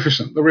absolutely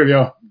magnificent. They really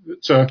are.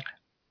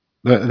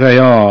 They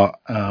are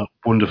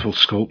wonderful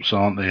sculpts,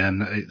 aren't they?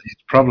 And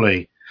it's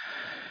probably,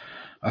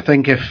 I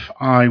think if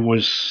I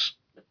was,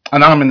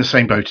 and I'm in the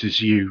same boat as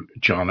you,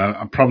 John,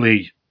 I'm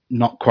probably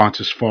not quite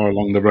as far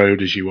along the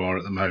road as you are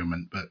at the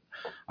moment, but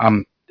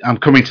I'm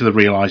coming to the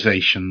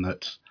realization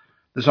that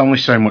there's only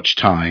so much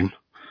time,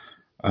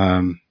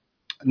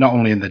 not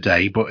only in the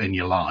day but in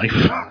your life,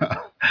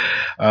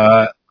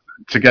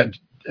 to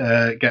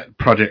get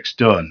projects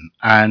done,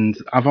 and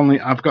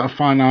I've got a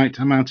finite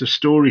amount of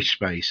storage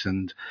space,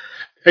 and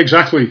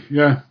exactly,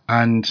 yeah.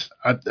 And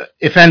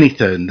if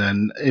anything,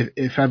 then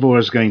if ever I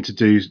was going to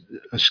do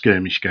a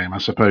skirmish game, I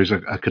suppose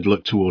I could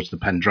look towards the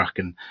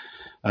Pendragon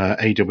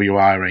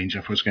AWI range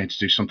if I was going to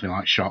do something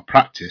like Sharp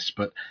Practice.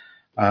 But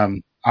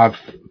I've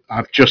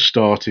just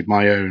started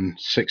my own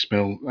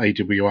 6mm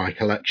AWI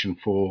collection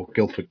for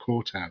Guildford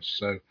Courthouse.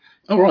 So,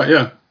 oh right,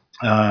 yeah.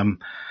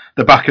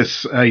 The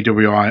Bacchus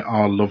AWI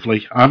are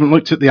lovely. I haven't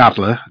looked at the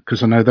Adler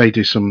because I know they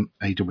do some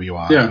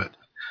AWI, yeah.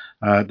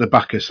 But the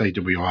Bacchus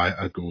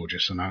AWI are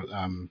gorgeous, and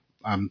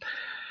I'm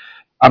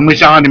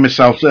resigning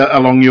myself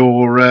along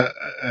your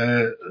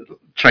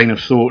train of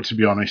thought, to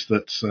be honest,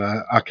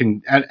 that I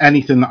can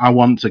anything that I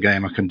want to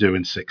game I can do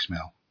in 6mm.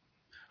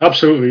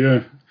 Absolutely,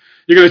 yeah.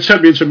 You're going to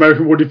take me into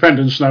American War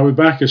Independence now with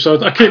Bacchus, so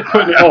I keep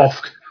putting it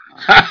off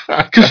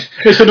because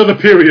it's another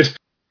period.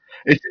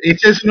 It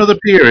is another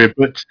period,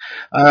 but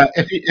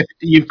if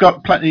you've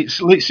got plenty,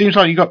 it seems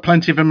like you've got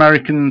plenty of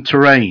American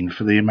terrain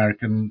for the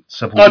American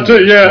Civil War. I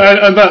do,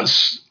 yeah, and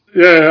that's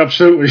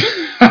absolutely.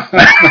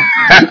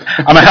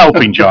 I'm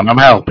helping, John. I'm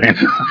helping.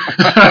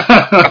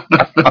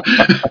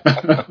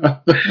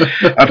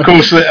 Of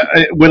course,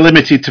 we're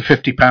limited to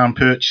 £50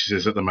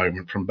 purchases at the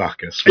moment from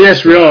Bacchus.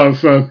 Yes, we are.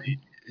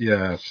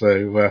 Yeah,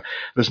 so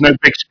there's no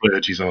big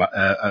splurges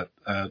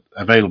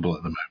available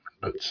at the moment,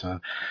 but.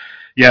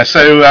 Yeah,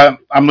 so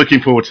I'm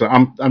looking forward to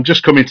that. I'm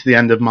just coming to the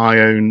end of my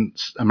own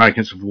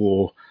American Civil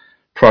War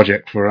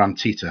project for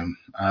Antietam.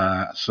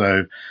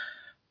 So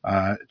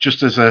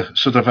just as a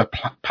sort of a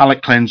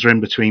palette cleanser in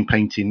between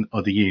painting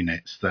other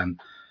units, then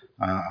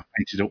I've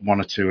painted up one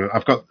or two.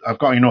 I've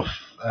got enough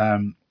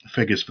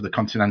figures for the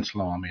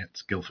Continental Army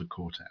at Guildford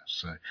Courthouse,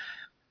 so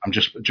I'm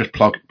just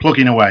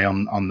plugging away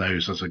on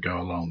those as I go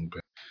along.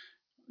 But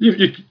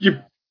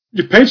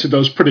You painted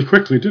those pretty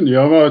quickly, didn't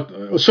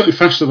you? Certainly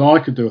faster than I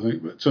could do, I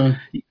think. But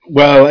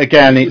well,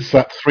 again, it's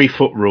that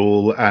 3-foot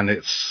rule, and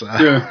it's.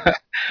 Yeah.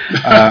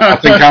 I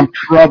think I'm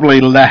probably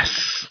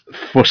less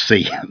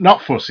fussy.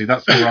 Not fussy.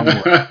 That's the wrong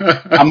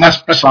word. I'm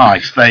less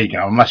precise. There you go.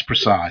 I'm less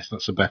precise.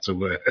 That's a better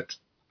word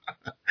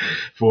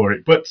for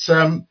it. But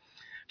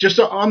just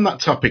on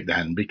that topic,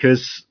 then,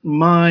 because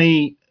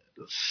my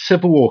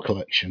Civil War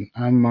collection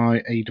and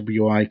my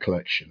AWI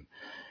collection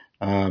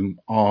are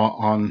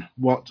on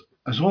what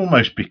has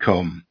almost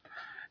become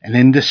an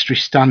industry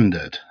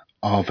standard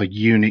of a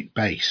unit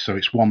base, so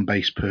it's one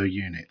base per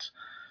unit.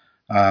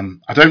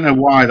 I don't know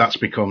why that's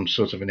become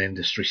sort of an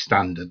industry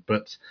standard,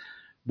 but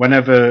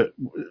whenever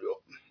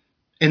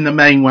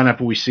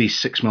we see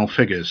 6mm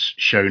figures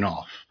shown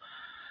off,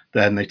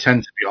 then they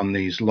tend to be on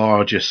these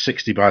larger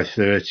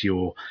 60x30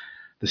 or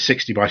the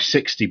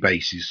 60x60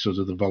 bases, sort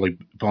of the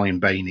volume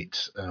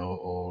bayonet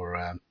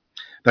or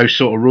those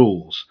sort of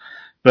rules.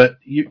 But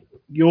you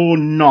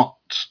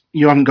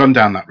haven't gone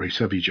down that route,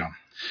 have you, John?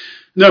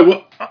 No,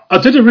 well, I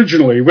did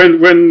originally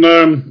when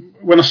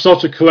I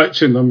started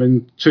collecting them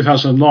in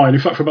 2009. In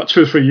fact, for about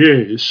 2 or 3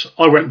 years,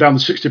 I went down the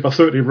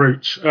 60x30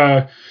 route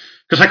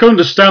because I could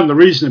understand the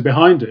reasoning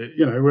behind it.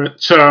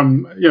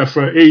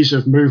 For ease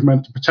of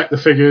movement, to protect the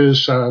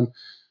figures, so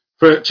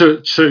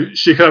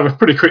you could have a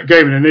pretty quick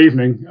game in an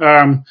evening.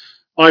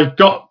 I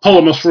got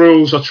Polemos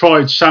rules. I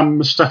tried Sam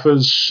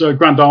Mustafa's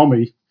Grand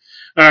Army,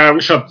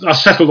 which I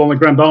settled on the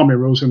Grand Army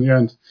rules in the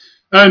end.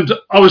 And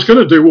I was going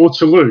to do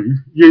Waterloo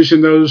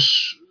using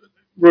those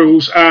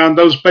rules and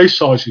those base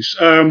sizes.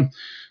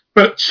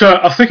 But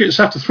I think it's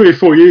after 3 or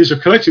 4 years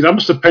of collecting, I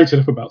must have painted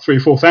up about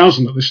 3,000 or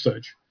 4,000 at this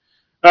stage.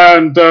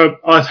 And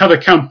I'd had a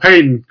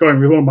campaign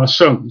going with one of my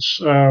sons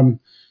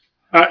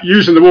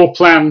using the War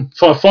Plan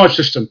 5.5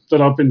 system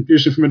that I've been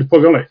using for my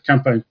Napoleonic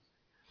campaign.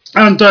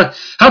 And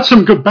had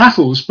some good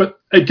battles, but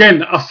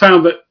again, I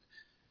found that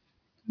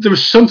there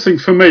was something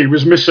for me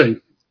was missing.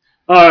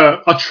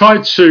 I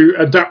tried to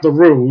adapt the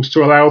rules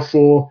to allow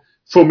for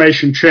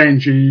formation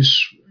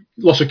changes,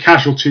 lots of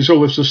casualties,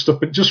 all this sort of stuff,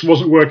 but it just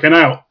wasn't working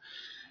out.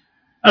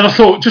 And I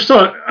thought, just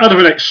out of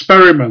an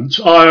experiment,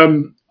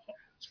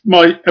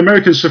 my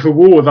American Civil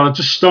War that I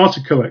just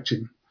started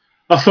collecting,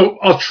 I thought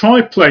I'll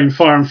try playing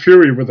Fire and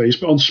Fury with these,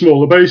 but on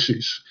smaller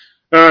bases.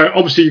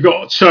 Obviously, you've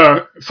got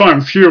Fire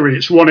and Fury,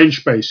 it's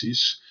 1-inch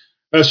bases.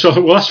 So I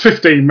thought, well, that's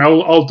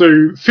 15mm. I'll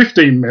do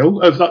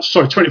 15mm.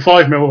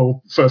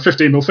 25mm for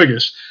 15mm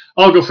figures.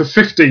 I'll go for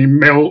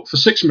 15mm for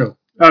 6mm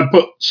and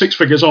put 6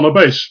 figures on a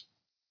base.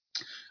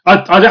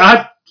 I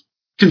had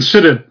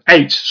considered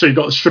 8, so you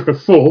got a strip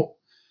of 4.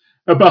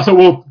 But I thought,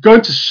 well,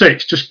 going to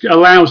 6 just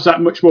allows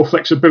that much more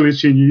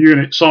flexibility in your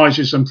unit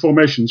sizes and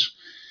formations.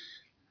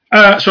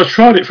 So I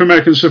tried it for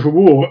American Civil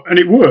War, and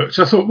it worked.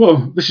 I thought,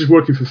 well, this is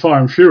working for Fire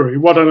and Fury.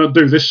 Why don't I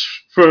do this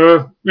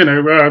for,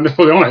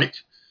 Napoleonic?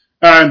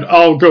 And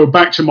I'll go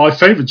back to my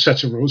favourite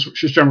set of rules,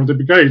 which is General de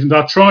Brigade. And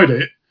I tried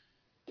it,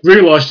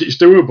 realised it's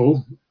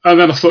doable, and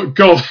then I thought,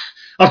 God,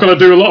 I've got to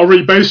do a lot of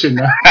rebasing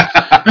now.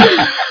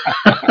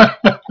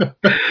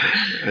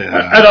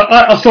 And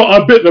I thought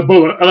I bit the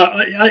bullet,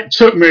 and it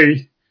took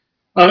me.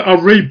 I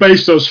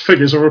rebased those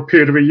figures over a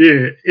period of a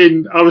year.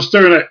 I was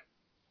doing it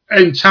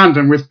in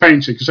tandem with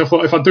painting, because I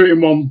thought if I do it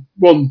in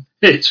one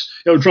hit,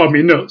 it'll drive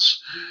me nuts.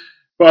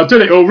 But I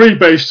did it all,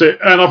 rebased it,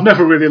 and I've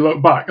never really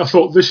looked back. I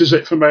thought, this is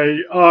it for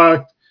me.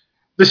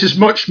 This is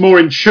much more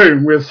in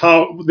tune with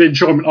how the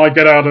enjoyment I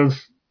get out of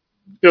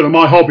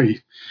my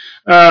hobby.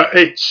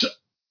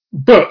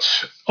 But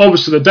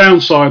obviously the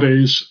downside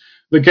is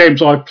the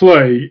games I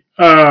play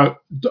are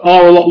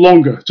a lot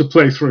longer to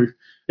play through.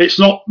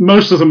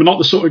 Most of them are not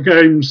the sort of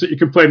games that you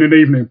can play in an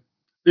evening.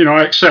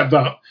 I accept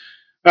that.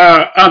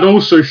 And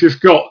also, if you've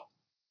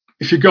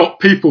got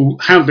people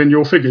handling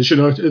your figures,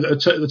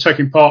 they're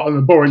taking part and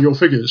they're borrowing your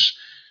figures,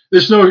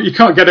 you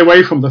can't get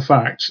away from the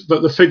fact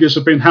that the figures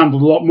have been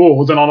handled a lot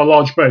more than on a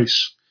large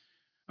base.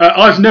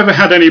 I've never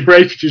had any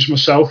breakages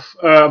myself.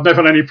 I've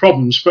never had any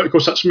problems, but of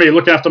course that's me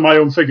looking after my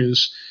own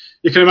figures.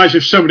 You can imagine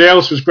if somebody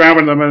else was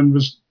grabbing them and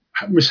was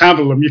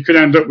mishandling them, you could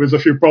end up with a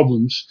few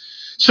problems.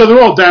 So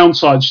there are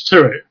downsides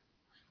to it,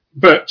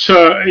 but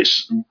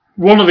it's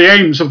one of the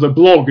aims of the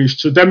blog is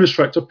to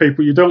demonstrate to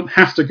people you don't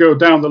have to go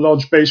down the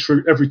large base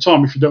route every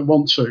time if you don't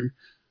want to.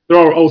 There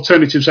are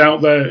alternatives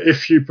out there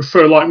if you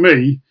prefer, like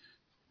me,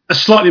 a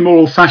slightly more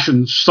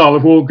old-fashioned style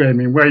of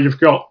wargaming where you've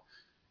got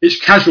its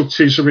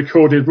casualties are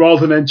recorded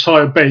rather than an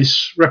entire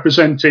base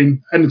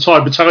representing an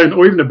entire battalion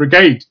or even a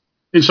brigade,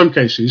 in some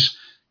cases,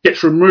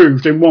 gets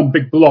removed in one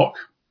big block.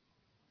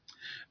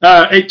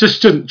 It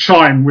just didn't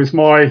chime with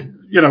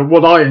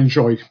what I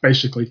enjoy,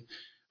 basically.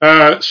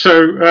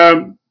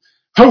 So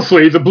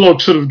hopefully the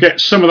blog sort of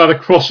gets some of that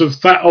across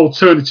of that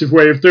alternative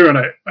way of doing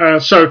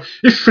it. So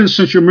if, for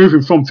instance, you're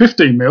moving from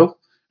 15mm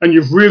and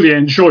you've really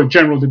enjoyed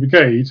General de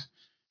Brigade,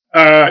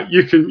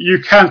 you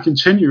can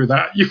continue with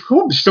that. You could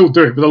probably still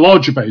do it with the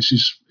larger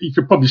bases. You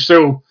could probably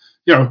still,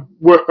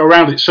 work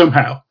around it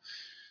somehow.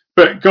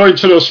 But going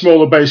to those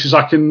smaller bases,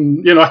 I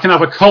can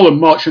have a column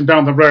marching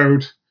down the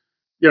road,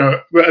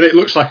 and it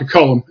looks like a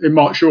column in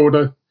march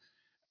order.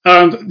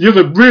 And the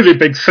other really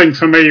big thing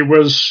for me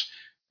was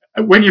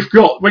when you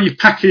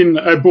pack in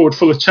a board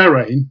full of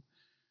terrain,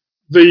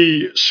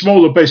 the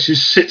smaller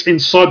bases sit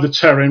inside the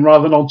terrain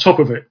rather than on top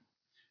of it.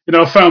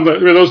 I found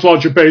that with those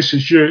larger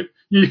bases,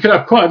 you can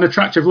have quite an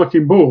attractive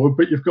looking board,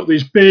 but you've got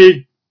these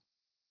big,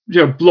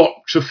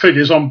 blocks of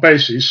figures on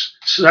bases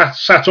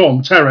sat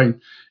on terrain.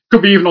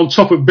 Could be even on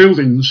top of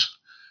buildings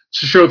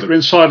to show that they're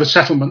inside a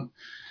settlement.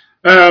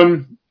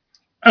 And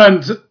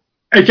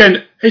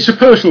again, it's a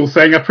personal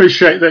thing. I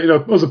appreciate that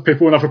other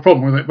people won't have a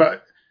problem with it,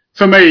 but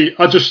for me,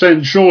 I just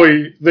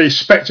enjoy the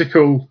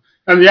spectacle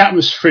and the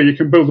atmosphere you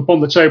can build up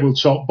on the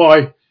tabletop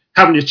by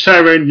having your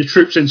terrain, your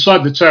troops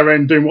inside the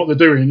terrain doing what they're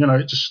doing.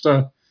 I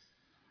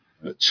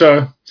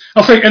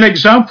think an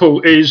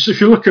example is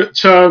if you look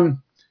at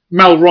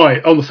Mal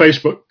Wright on the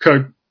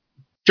Facebook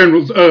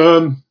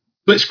General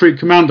Blitzkrieg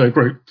Commando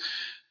group.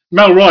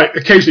 Mal Wright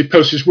occasionally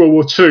posts his World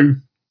War II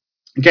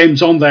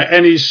games on there,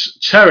 and his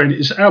terrain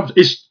his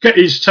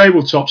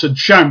tabletops are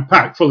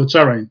jam-packed full of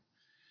terrain.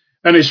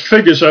 And his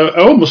figures are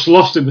almost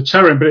lost in the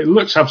terrain, but it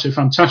looks absolutely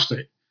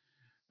fantastic.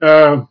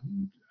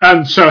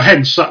 And so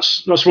hence,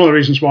 that's one of the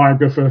reasons why I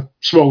go for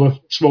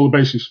smaller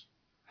bases.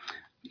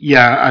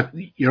 Yeah,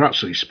 you're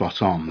absolutely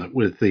spot on that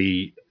with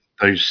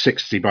those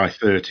 60 by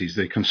 30s,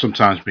 they can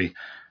sometimes be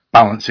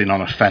balancing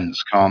on a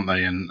fence, can't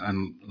they?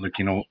 And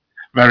looking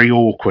very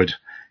awkward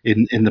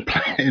in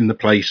the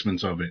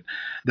placement of it.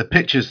 The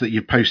pictures that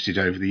you've posted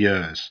over the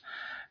years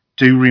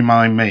do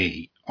remind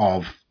me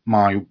of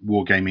my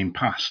wargaming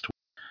past.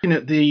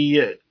 Looking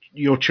at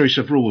your choice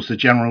of rules, the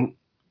General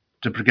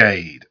de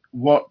Brigade,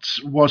 what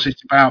was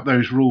it about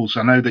those rules?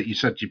 I know that you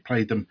said you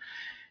played them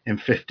in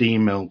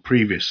 15mm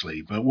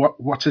previously, but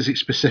what is it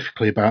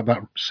specifically about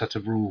that set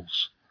of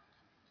rules?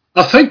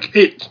 I think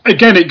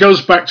it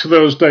goes back to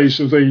those days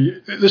of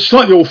they're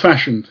slightly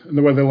old-fashioned in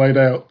the way they're laid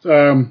out.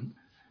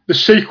 The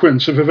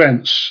sequence of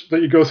events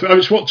that you go through,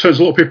 it's what turns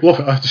a lot of people off,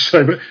 I have to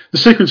say, but the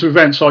sequence of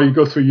events are you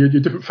go through your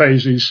different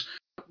phases,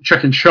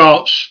 checking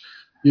charts,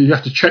 you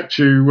have to check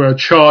to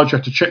charge, you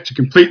have to check to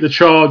complete the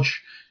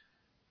charge.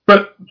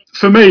 But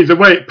for me, the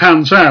way it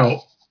pans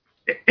out,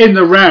 in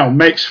the round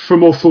makes for a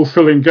more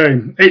fulfilling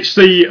game. It's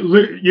you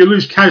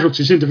lose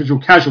casualties, individual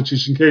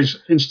casualties,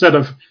 instead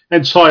of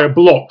entire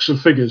blocks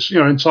of figures,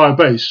 entire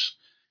base.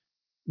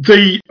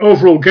 The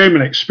overall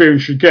gaming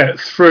experience you get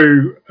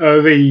through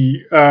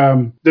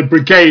the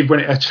brigade when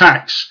it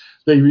attacks,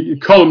 the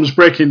columns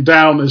breaking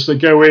down as they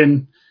go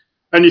in,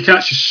 and you can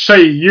actually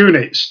see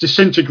units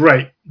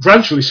disintegrate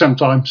gradually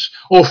sometimes,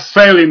 or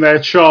failing their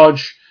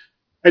charge.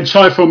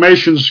 Entire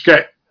formations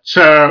get,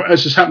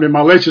 as has happened in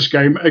my latest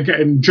game, are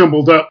getting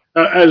jumbled up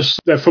as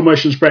their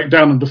formations break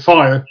down under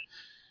fire.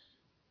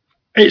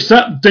 It's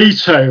that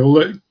detail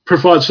that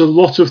provides a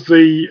lot of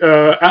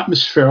the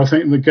atmosphere, I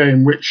think, in the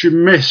game, which you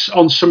miss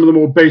on some of the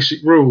more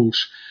basic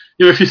rules.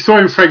 If you throw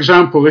in, for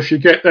example, if you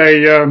get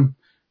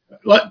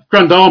like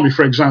Grand Army,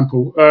 for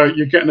example,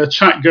 you get an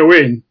attack go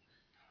in,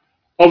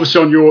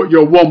 obviously on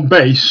your one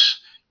base,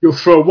 you'll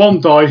throw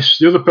one dice,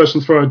 the other person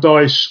throw a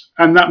dice,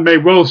 and that may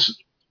well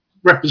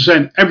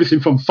represent everything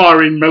from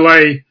firing,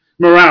 melee,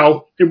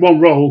 morale in one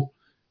roll,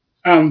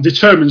 and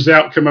determines the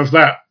outcome of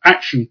that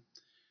action.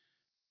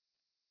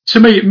 To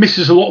me, it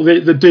misses a lot of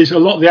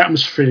the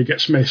atmosphere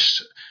gets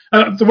missed.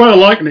 The way I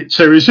liken it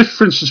to is if,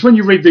 for instance, when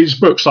you read these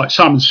books like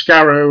Simon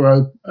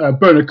Scarrow or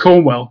Bernard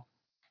Cornwell,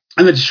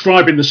 and they're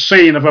describing the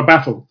scene of a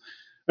battle,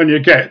 and you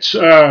get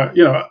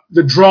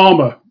the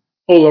drama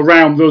all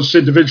around those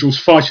individuals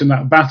fighting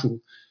that battle.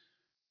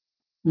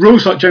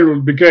 Rules like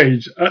General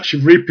Brigade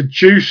actually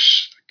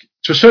reproduce,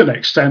 to a certain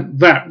extent,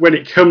 that when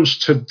it comes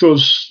to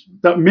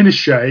that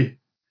minutiae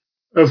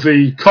of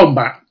the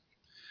combat.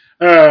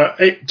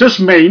 It does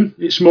mean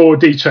it's more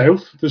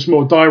detailed. There's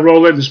more die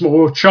rolling. There's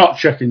more chart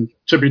checking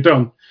to be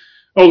done.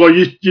 Although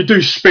you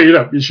do speed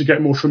up as you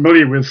get more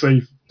familiar with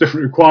the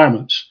different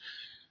requirements.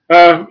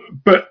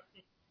 But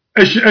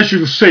as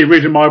you'll see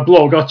reading my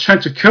blog, I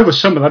tend to cover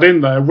some of that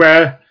in there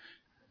where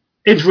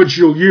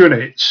individual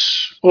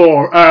units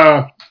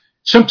or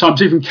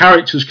sometimes even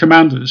characters,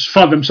 commanders,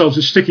 find themselves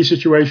in sticky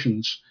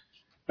situations.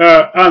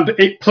 And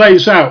it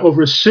plays out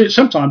over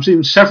sometimes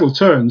even several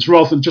turns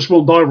rather than just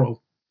one die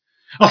roll.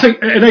 I think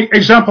an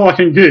example I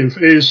can give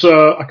is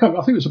I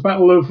think it was a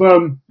battle of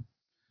not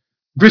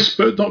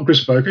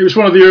Grisberg. It was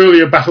one of the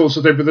earlier battles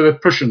that they did with the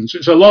Prussians.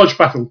 It's a large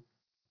battle,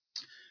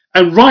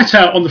 and right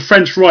out on the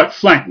French right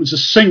flank was a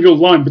single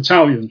line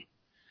battalion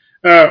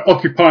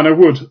occupying a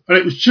wood, and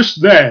it was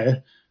just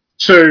there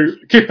to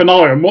keep an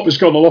eye on what was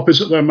going on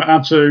opposite them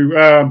and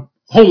to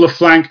hold the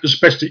flank as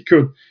best it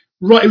could.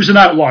 Right, it was an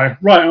outlier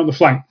right out on the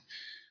flank.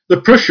 The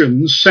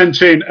Prussians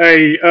sent in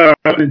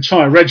an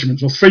entire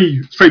regiment, or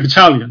three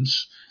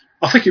battalions.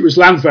 I think it was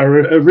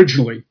Landwehr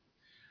originally,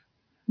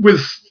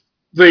 with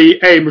the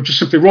aim of just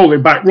simply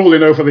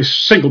rolling over this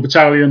single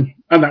battalion,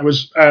 and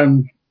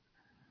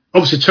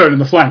obviously turning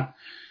the flank.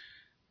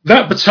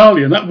 That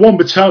one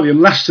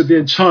battalion, lasted the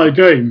entire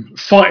game,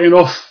 fighting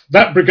off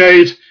that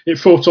brigade. It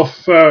fought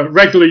off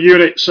regular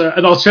units,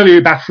 an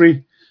artillery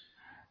battery.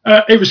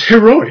 It was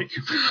heroic.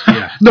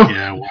 Yeah.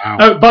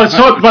 Wow. By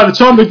the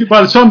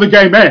time the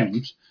game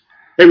ended,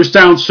 it was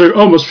down to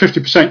almost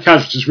 50%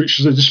 casualties, which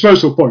is a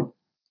disposal point.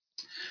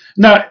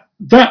 Now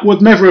that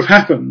would never have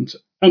happened,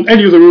 and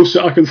any of the rules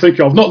that I can think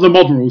of, not the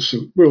modern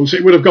rules,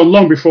 it would have gone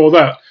long before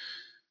that.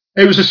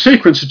 It was a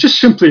sequence of just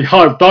simply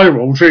high die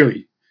rolls,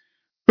 really,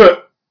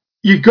 but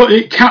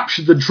it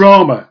captured the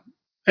drama,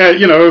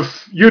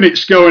 of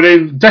units going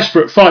in,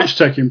 desperate fights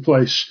taking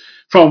place,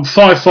 from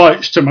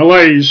firefights to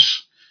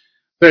melees.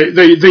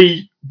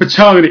 The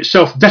battalion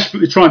itself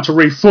desperately trying to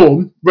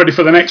reform, ready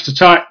for the next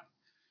attack.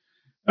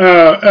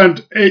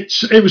 And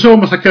it was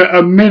almost like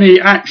a mini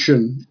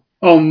action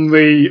on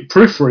the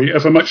periphery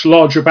of a much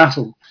larger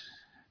battle.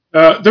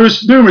 There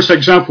is numerous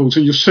examples,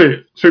 and you'll see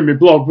it through my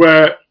blog,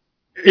 where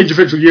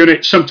individual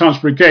units, sometimes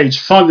brigades,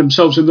 find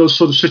themselves in those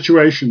sort of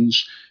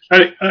situations.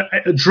 And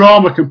a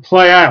drama can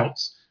play out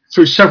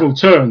through several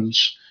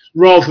turns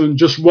rather than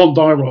just one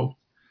die roll.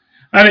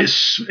 And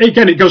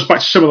it goes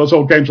back to some of those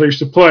old games I used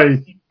to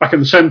play back in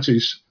the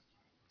 70s.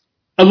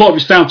 A lot of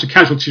it's down to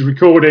casualty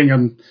recording,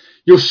 and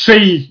you'll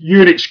see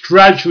units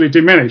gradually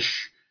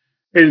diminish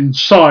in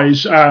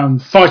size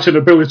and fighting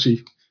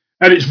ability.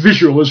 And it's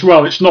visual as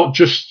well. It's not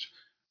just,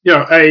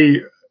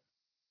 a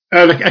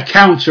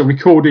counter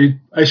recorded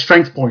a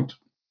strength point,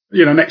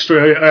 next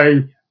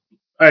to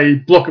a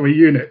block of a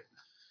unit.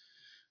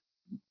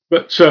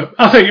 But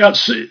I think I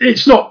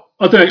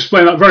didn't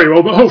explain that very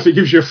well, but hopefully it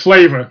gives you a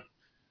flavour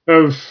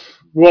of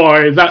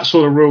why that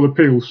sort of rule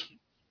appeals.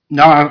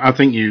 No, I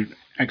think you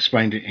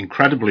explained it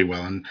incredibly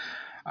well, and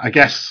I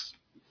guess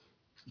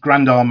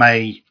Grand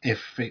Armée,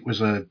 if it was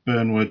a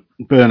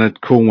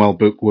Bernard Cornwell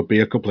book, would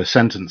be a couple of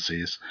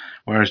sentences,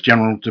 whereas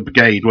General de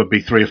Brigade would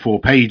be 3 or 4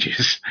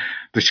 pages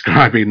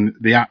describing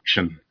the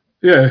action.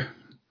 Yeah,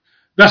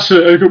 that's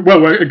a good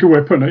way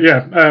of putting it.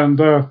 Yeah, and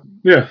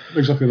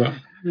exactly that.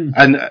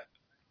 And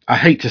I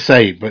hate to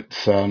say it, but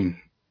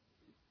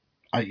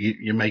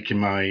you're making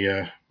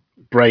my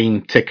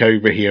brain tick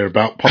over here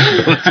about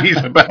possibilities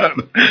about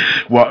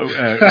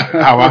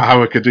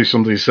how I could do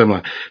something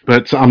similar,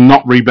 but I'm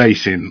not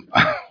rebasing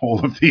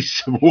all of these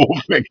Civil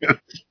War figures.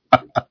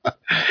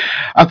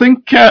 I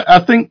think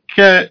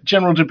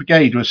General de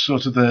Brigade was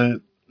sort of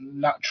the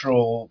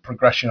natural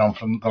progression on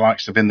from the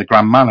likes of In the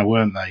Grand Manner,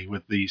 weren't they?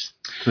 With these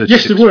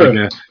 36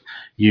 figure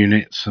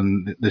units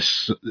and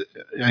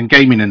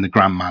gaming in the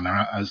Grand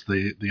Manner as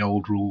the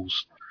old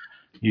rules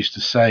used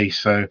to say.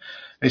 So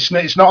it's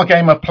not a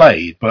game I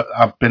played, but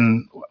I've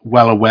been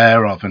well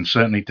aware of, and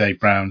certainly Dave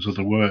Brown's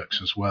other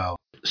works as well.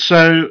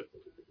 So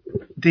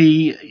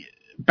the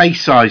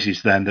base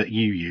sizes then that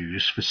you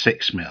use for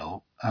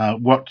 6mm,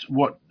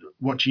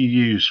 what do you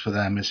use for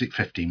them? Is it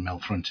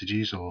 15mm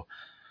frontages or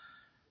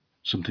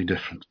something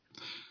different?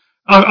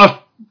 I've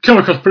come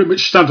across pretty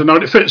much standard now.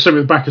 It fits in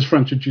with Bacchus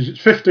frontages. It's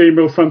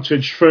 15mm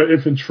frontage for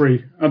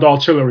infantry and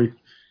artillery.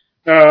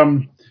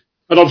 And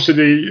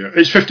obviously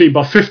it's 15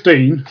 by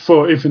 15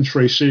 for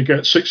infantry, so you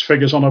get 6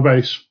 figures on a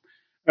base.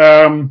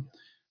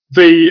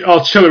 The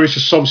artillery is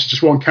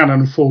just one cannon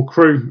and 4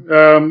 crew,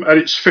 and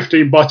it's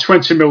 15 by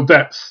 20mm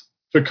depth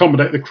to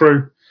accommodate the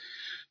crew.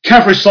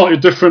 Cavalry is slightly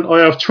different.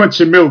 I have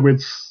 20mm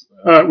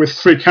with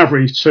 3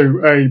 cavalry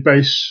to a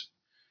base.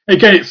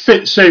 Again, it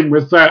fits in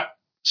with that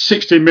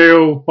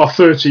 60mm by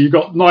 30. You've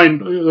got 9,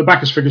 the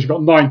Bacchus figures, you've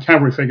got 9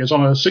 cavalry figures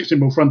on a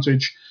 60mm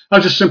frontage. I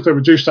just simply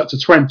reduced that to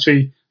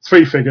 20,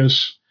 3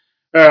 figures.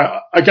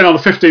 Again, on a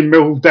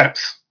 15mm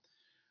depth.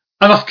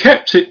 And I've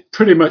kept it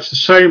pretty much the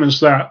same as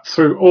that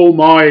through all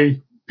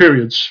my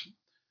periods.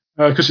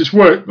 Because it's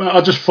worked.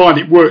 I just find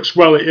it works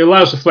well. It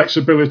allows the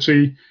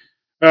flexibility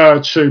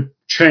to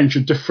change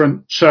the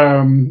different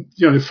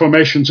the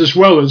formations, as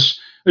well as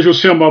you'll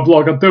see on my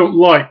blog, I don't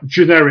like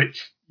generic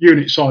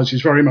unit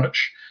sizes very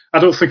much. I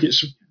don't think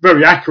it's a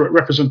very accurate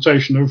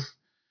representation of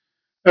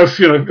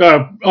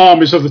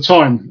armies of the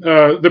time.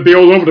 They'd be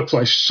all over the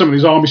place, some of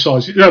these army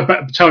sizes,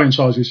 battalion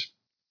sizes.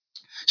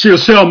 So you'll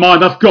see on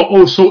mine, I've got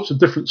all sorts of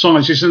different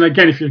sizes. And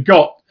again, if you've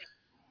got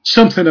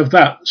something of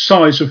that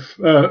size of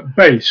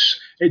base,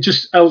 it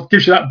just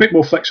gives you that bit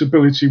more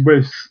flexibility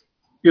with,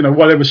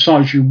 whatever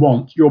size you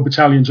want your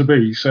battalion to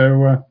be.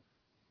 So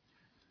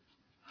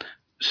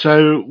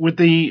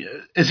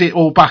is it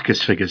all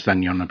Bacchus figures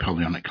then, your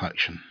Napoleonic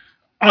collection?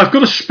 I've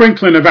got a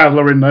sprinkling of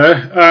Adler in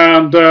there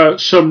and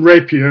some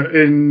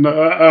Rapier in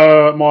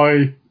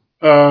my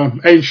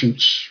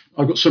Ancients.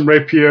 I've got some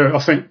Rapier, I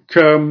think,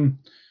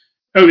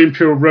 early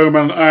Imperial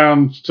Roman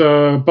and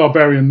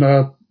barbarian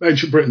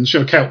ancient Britons,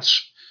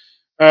 Celts.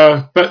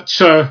 But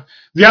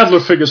the Adler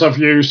figures I've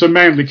used are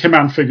mainly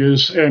command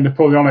figures in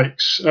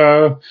Napoleonics.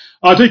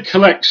 I did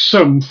collect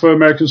some for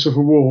American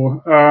Civil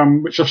War,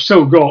 which I've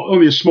still got,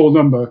 only a small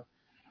number.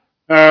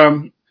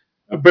 But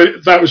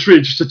that was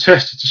really just to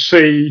test it to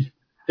see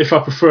if I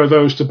prefer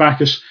those to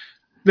Bacchus.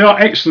 They are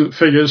excellent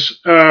figures.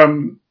 I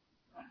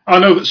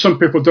know that some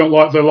people don't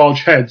like their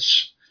large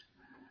heads.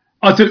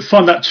 I didn't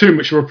find that too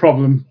much of a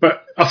problem,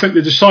 but I think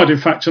the deciding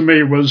factor to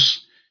me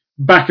was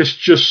Bacchus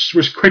just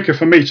was quicker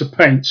for me to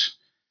paint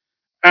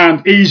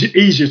and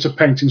easier to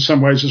paint in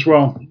some ways as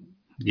well.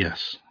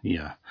 Yes,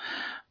 yeah.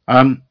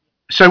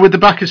 So with the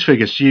Bacchus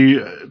figures,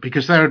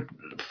 because there are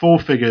 4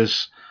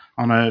 figures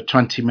on a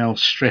 20mm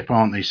strip,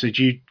 aren't they? So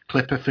do you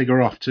clip a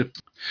figure off to?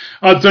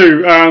 I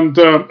do, and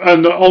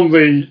on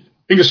the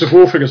English of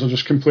War figures I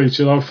just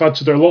completed, I've had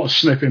to do a lot of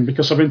snipping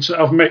because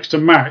I've mixed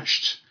and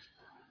matched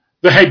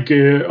the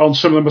headgear on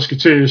some of the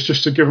musketeers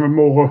just to give them a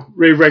more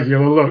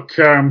irregular look.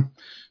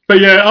 But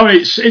yeah, I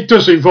mean, it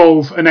does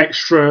involve an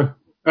extra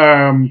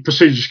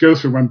procedure to go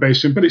through when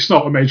basting, but it's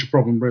not a major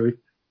problem really.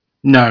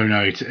 No,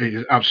 it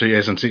absolutely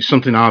isn't. It's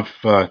something I've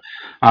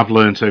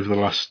learned over the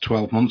last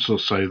 12 months or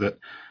so, that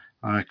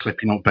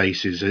clipping up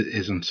bases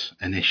isn't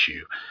an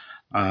issue.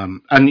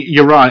 And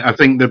you're right. I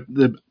think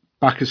the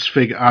Bacchus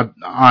figure,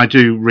 I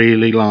do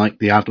really like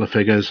the Adler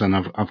figures, and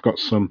I've got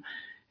some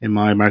in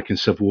my American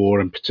Civil War,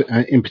 and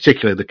in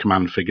particular the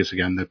command figures,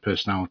 again, the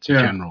personality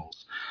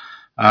generals.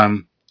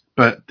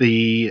 But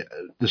the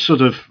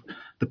sort of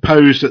the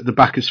pose that the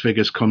Bacchus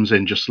figures comes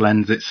in just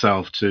lends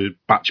itself to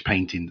batch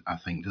painting, I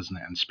think, doesn't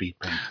it, and speed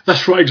paint.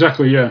 That's right,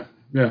 exactly. Yeah.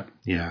 So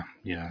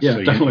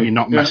definitely. You're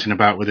not messing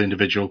about with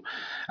individual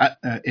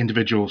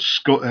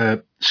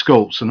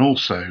sculpts, and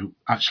also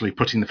actually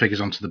putting the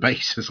figures onto the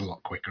base is a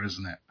lot quicker,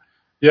 isn't it?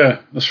 Yeah,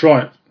 that's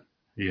right.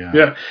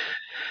 Yeah.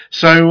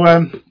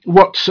 So,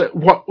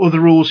 what other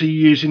rules are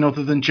you using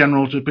other than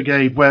General de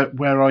Brigade?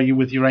 Where are you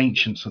with your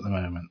Ancients at the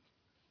moment?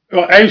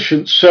 Well,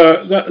 Ancients,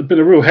 that had been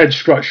a real head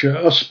scratcher.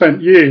 I've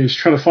spent years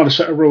trying to find a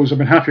set of rules I've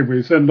been happy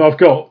with, and I've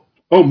got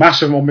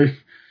massive on me.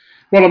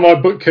 One of my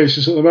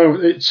bookcases at the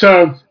moment. It's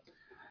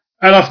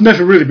and I've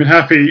never really been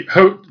happy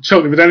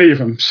totally with any of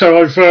them.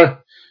 So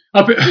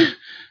I've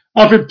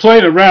been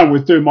playing around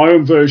with doing my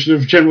own version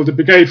of General de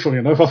Brigade. Funny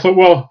enough, I thought,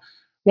 well,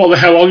 what the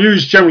hell? I'll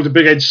use General de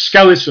Brigade's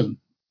skeleton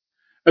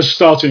as a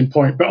starting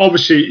point, but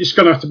obviously it's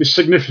going to have to be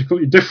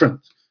significantly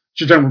different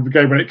to General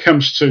Brigade when it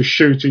comes to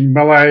shooting,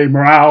 melee,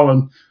 morale,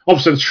 and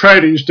obviously the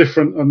training is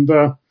different, and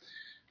the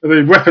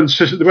weapons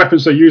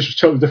they use was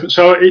totally different.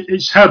 So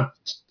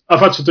I've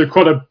had to do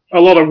quite a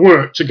lot of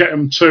work to get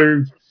them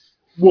to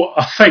what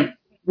I think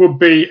would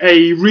be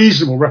a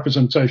reasonable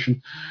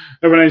representation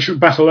of an ancient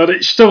battle. And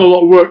it's still a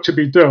lot of work to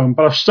be done,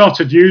 but I've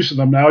started using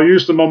them now. I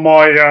used them on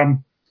my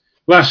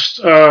last.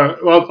 I've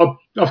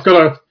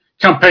got a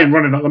campaign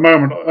running at the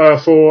moment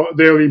for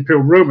the early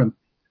Imperial Roman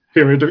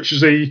period, which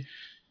is the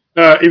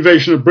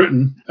invasion of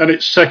Britain, and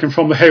it's taken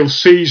from the Hail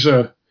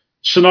Caesar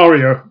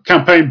scenario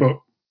campaign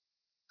book.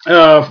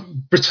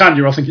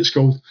 Britannia, I think it's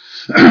called.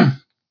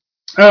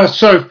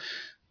 So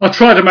I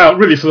tried them out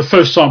really for the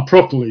first time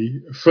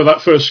properly for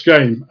that first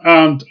game,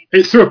 and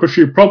it threw up a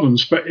few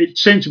problems, but it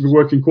seemed to be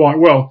working quite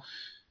well.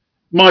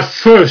 My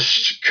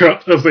first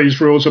cut of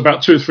these rules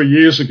about 2 or 3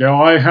 years ago,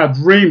 I had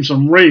reams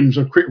and reams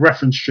of quick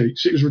reference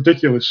sheets. It was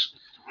ridiculous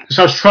because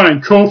I was trying to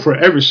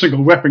incorporate every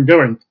single weapon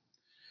going.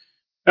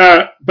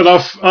 But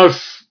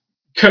I've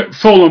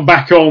fallen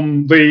back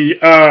on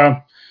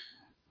the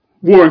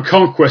War and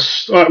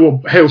Conquest,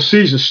 Hail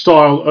Caesar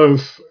style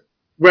of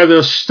where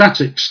there's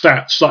static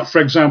stats, like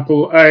for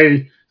example,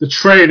 the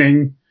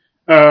training,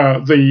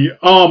 the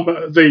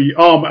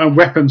arm and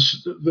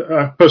weapons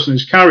the person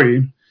is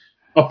carrying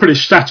are pretty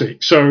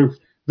static, so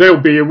they'll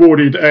be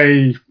awarded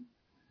a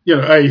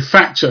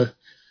factor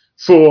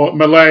for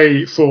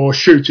melee, for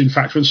shooting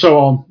factor, and so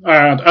on,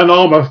 and an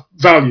armor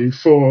value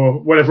for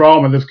whatever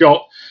armor they've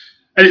got,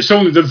 and it's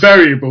only the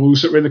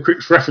variables that are in the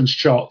quick reference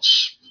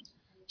charts.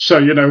 So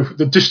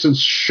the distance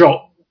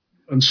shot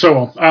and so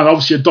on, and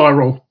obviously a die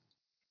roll.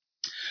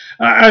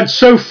 And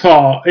so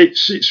far,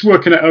 it's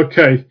working out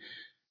okay,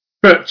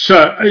 but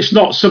it's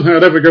not something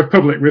I'd ever go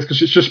public with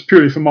because it's just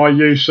purely for my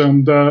use,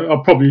 and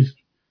I'll probably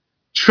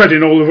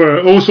treading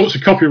all sorts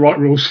of copyright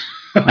rules.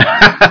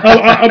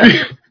 I'm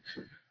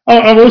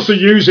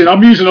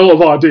using a lot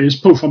of ideas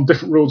pulled from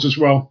different rules as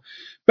well.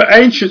 But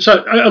ancients,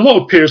 a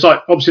lot of peers,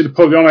 like obviously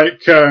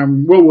Napoleonic,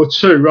 World War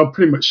II, are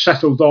pretty much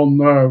settled on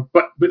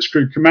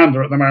Blitzkrieg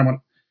Commander at the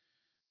moment.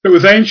 But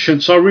with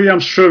ancients, I really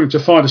am struggling to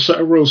find a set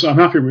of rules that I'm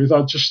happy with.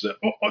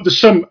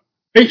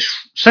 Each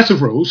set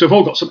of rules have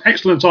all got some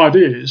excellent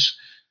ideas,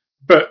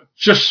 but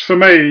just for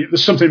me,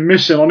 there's something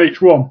missing on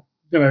each one.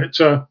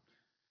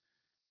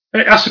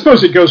 I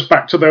suppose it goes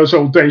back to those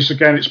old days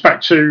again. It's back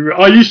to,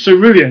 I used to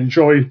really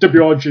enjoy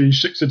WRG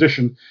 6th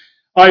edition.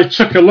 I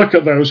took a look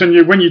at those,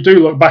 and when you do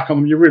look back on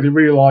them, you really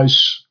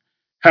realise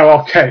how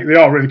archaic they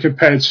are really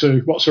compared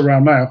to what's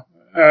around now.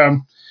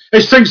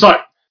 It's things like,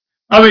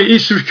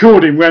 it's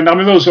recording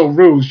those old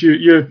rules,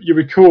 you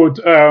record,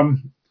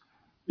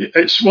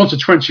 it's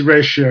 1-to-20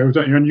 ratio,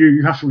 don't you? And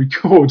you have to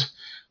record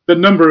the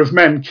number of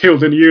men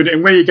killed in a unit,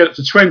 and when you get up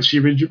to 20,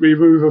 you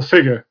remove a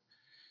figure.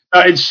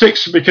 In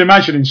 6, we can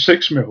imagine in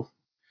 6 mil.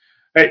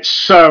 I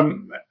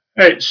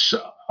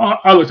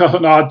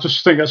thought, no, I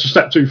just think that's a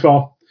step too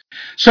far.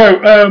 So,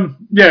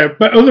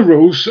 but other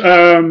rules,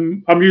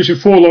 I'm using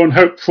Forlorn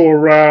Hope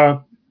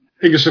for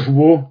English Civil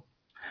War.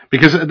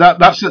 Because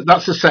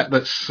that's a set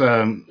that's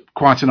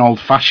quite an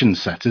old-fashioned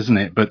set, isn't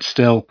it? But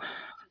still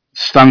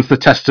stands the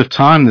test of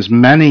time. There's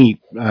many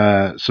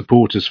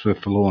supporters for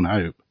Forlorn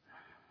Hope.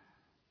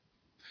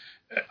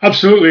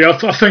 Absolutely. I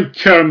think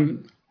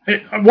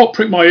what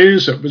pricked my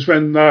ears up was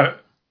when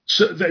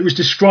it was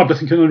described, I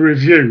think, in a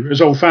review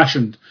as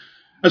old-fashioned.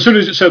 As soon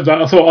as it said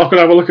that, I thought, I could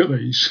have a look at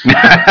these.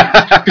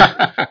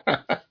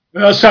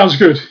 That sounds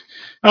good.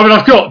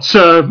 I've got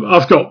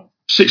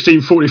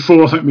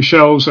 1644, I think,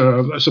 Michelle's.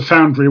 That's a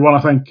Foundry one,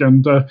 I think,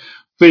 and the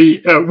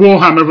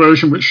Warhammer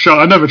version, which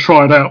I never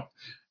tried out.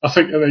 I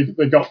think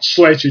they got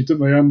slated,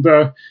 didn't they? And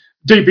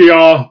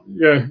DBR,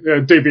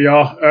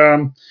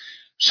 DBR.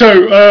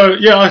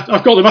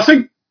 I've got them. I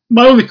think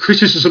my only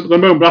criticism at the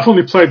moment, I've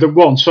only played them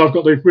once, so I've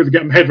got to really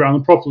get my head around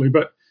them properly,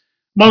 but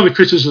my only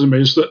criticism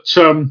is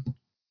that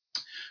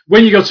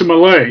when you go to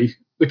melee,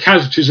 the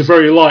casualties are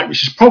very light,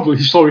 which is probably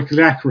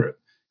historically accurate.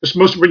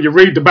 Because when you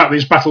read about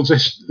these battles,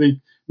 the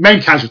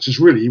main casualties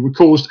really were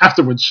caused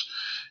afterwards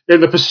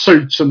in the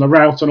pursuit and the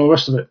rout and all the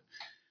rest of it.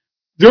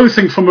 The only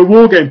thing from a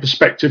war game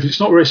perspective, it's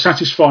not very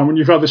satisfying when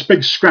you've had this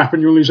big scrap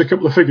and you lose a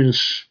couple of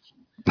figures.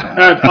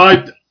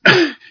 And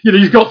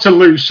you've got to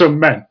lose some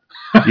men.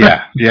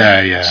 Yeah.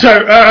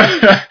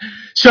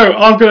 So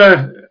I'm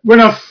gonna,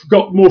 when I've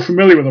got more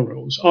familiar with the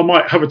rules, I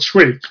might have a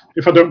tweak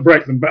if I don't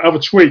break them, but have a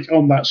tweak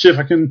on that, see if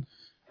I can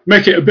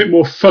make it a bit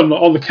more fun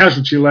on the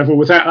casualty level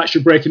without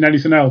actually breaking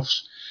anything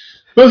else.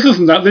 But other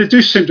than that, they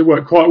do seem to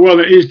work quite well.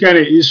 It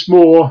is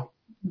more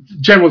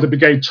General the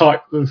Brigade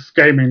type of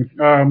gaming,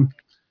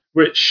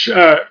 which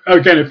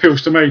again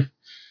appeals to me.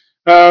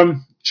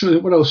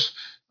 What else?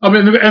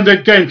 And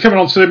again, coming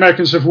on to the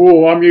American Civil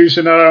War, I'm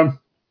using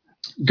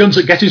Guns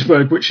at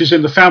Gettysburg, which is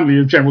in the family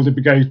of General the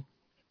Brigade.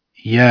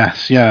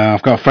 Yes, yeah,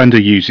 I've got a friend who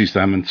uses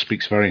them and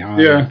speaks very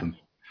highly of them.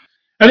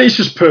 And it's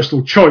just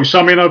personal choice.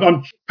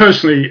 I'm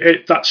personally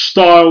that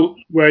style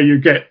where you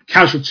get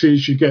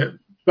casualties, you get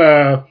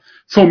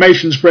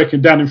formations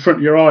breaking down in front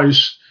of your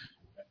eyes.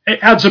 It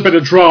adds a bit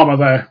of drama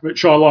there,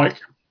 which I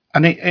like.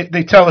 And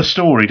they tell a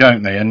story,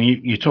 don't they? And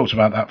you talked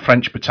about that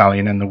French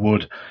battalion in the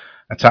wood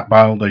attacked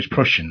by all those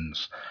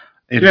Prussians.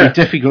 It'd be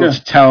difficult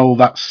to tell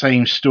that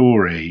same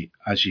story,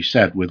 as you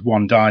said, with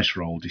one dice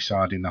roll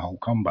deciding the whole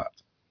combat.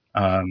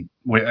 And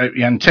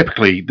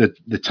typically,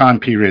 the time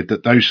period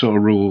that those sort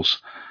of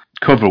rules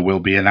cover will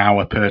be an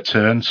hour per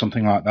turn,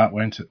 something like that,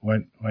 won't it?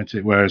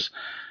 Whereas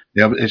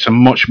it's a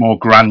much more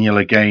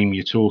granular game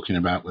you're talking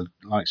about with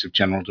the likes of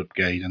General the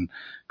Brigade and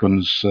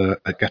Guns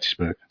at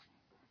Gettysburg.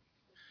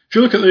 If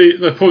you look at the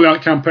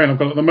Napoleonic campaign I've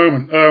got at the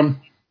moment,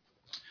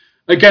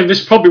 again,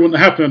 this probably wouldn't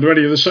happen under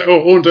any of the,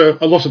 or under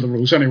a lot of the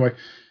rules anyway.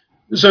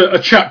 There's a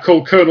chap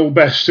called Colonel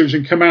Best who's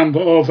in command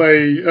of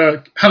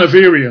a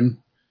Hanoverian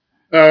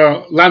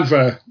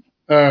Landwehr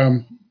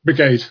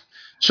brigade.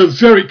 So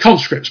very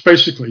conscripts,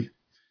 basically.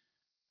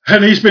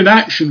 And he's been in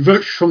action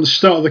virtually from the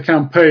start of the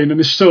campaign, and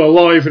is still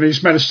alive, and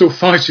his men are still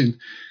fighting.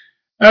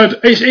 And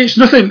it's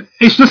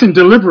nothing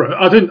deliberate.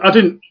 I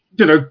didn't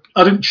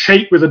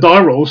cheat with the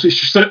die rolls. It's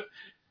just that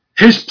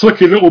his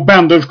plucky little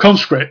band of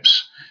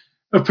conscripts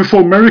have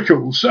performed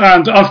miracles.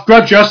 And I've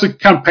gradually, as the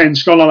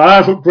campaign's gone on,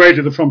 I've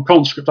upgraded them from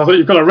conscript. I think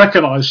you've got to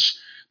recognise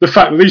the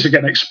fact that these are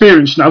getting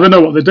experience now. They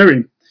know what they're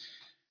doing.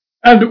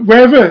 And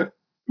wherever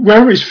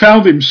he's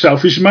found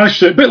himself, he's managed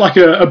to, a bit like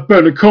a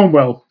Bernard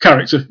Cornwell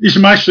character, he's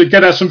managed to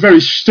get out some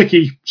very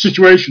sticky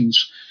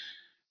situations.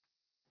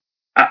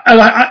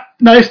 And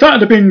now, if that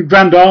had been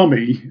Grand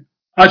Army,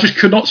 I just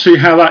could not see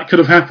how that could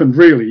have happened,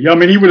 really. I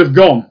mean, he would have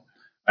gone.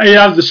 He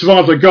had the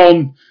survivor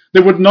gone.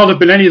 There would not have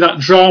been any of that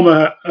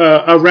drama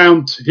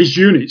around his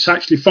units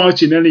actually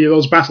fighting any of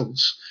those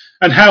battles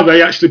and how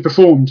they actually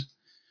performed.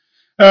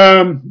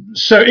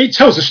 So it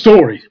tells a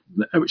story,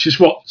 which is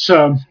what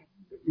I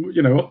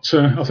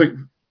think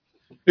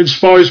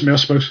inspires me, I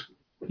suppose.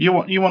 You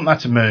want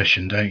that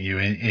immersion, don't you,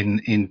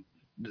 in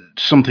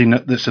something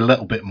that's a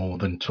little bit more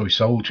than toy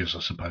soldiers,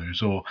 I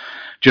suppose, or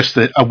just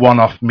a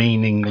one-off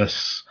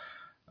meaningless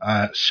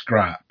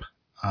scrap.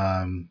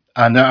 And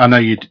I know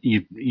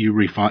you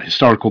refight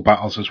historical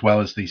battles as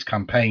well as these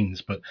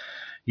campaigns, but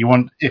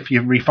if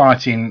you're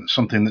refighting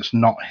something that's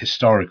not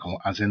historical,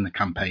 as in the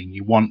campaign,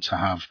 you want to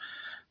have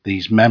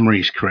these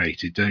memories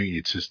created, don't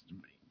you?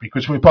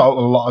 Because we put a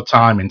lot of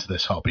time into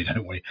this hobby,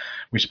 don't we?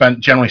 We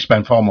generally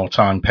spend far more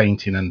time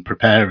painting and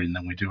preparing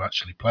than we do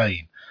actually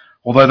playing.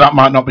 Although that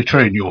might not be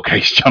true in your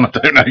case, John. I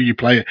don't know. You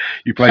play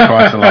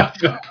quite a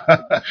lot.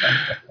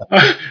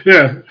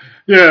 Yeah.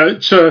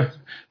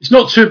 It's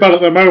not too bad at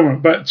the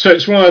moment, but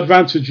it's one of the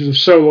advantages of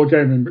solo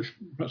gaming, which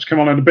let's come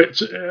on in a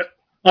bit.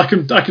 I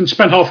can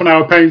spend half an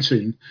hour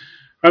painting,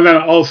 and then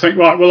I'll think,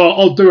 right, well,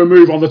 I'll do a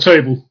move on the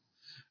table.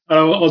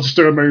 I'll just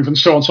do a move and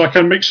so on, so I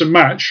can mix and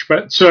match.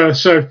 But so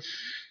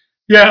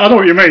yeah, I know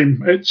what you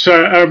mean. It's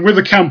with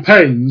the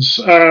campaigns.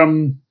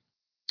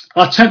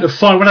 I tend to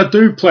find when I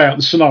do play out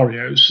the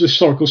scenarios, the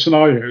historical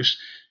scenarios,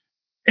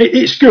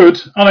 it's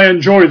good and I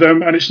enjoy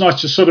them, and it's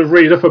nice to sort of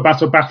read up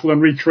about a battle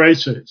and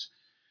recreate it.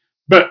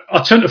 But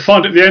I tend to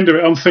find at the end of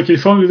it, I'm thinking,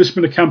 if only this had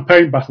been a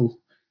campaign battle.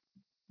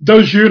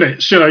 Those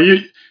units,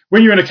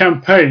 when you're in a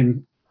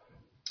campaign,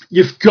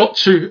 you've got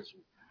to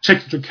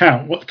take into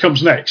account what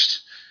comes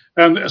next.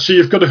 And so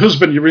you've got to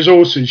husband your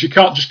resources. You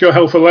can't just go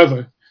hell for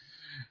leather.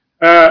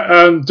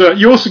 And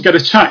you also get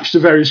attached to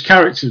various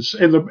characters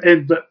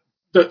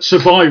that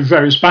survive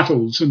various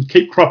battles and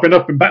keep cropping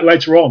up in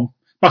battles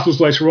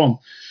later on.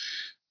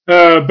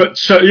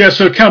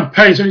 So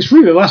campaigns, and it's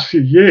really the last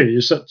few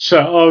years that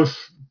I've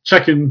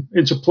taken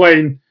into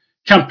playing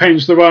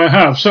campaigns the way I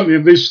have, certainly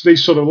in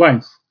these sort of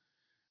length.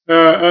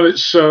 And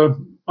it's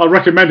I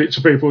recommend it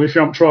to people if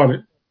you haven't tried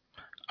it.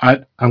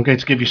 I'm going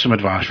to give you some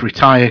advice.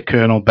 Retire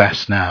Colonel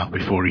Best now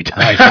before he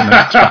dies in the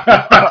next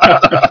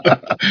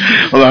battle.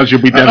 Otherwise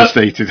you'll be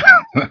devastated.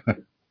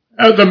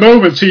 At the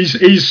moment,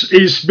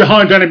 he's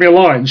behind enemy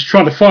lines,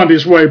 trying to find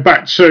his way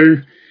back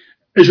to,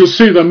 as you'll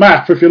see the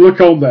map, if you look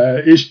on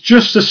there, he's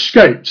just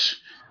escaped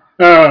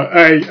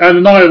an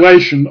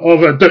annihilation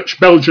of a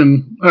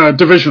Dutch-Belgian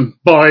division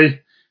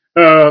by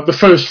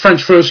the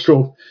French First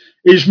Corps.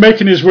 He's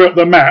making his way up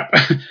the map.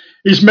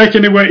 He's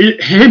making his way,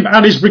 him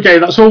and his brigade,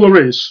 that's all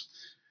there is.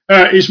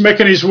 He's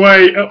making his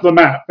way up the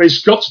map.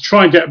 He's got to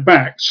try and get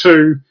back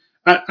to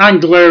an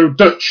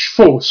Anglo-Dutch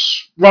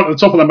force right at the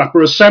top of the map.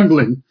 We're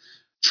assembling,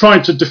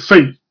 trying to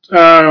defeat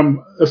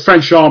the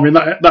French army in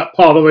that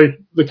part of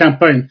the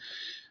campaign.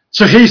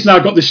 So he's now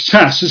got this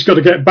task. He's got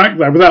to get back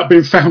there without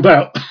being found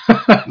out.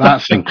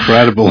 That's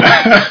incredible.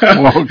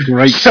 What a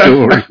great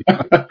story.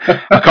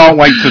 I can't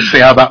wait to see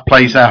how that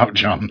plays out,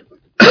 John.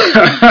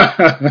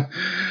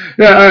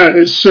 Yeah,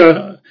 it's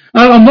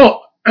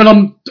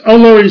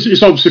although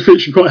he's obviously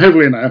featuring quite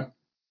heavily now,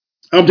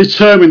 I'm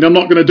determined I'm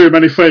not going to do him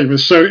any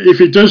favours. So if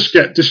he does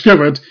get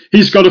discovered,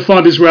 he's got to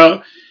find his way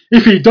out.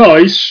 If he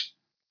dies,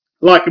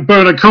 like the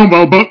Bernard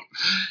Cornwell book,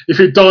 if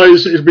he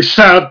dies, it'll be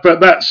sad, but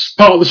that's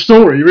part of the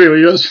story,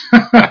 really is.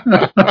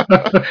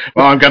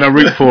 Well, I'm going to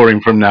root for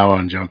him from now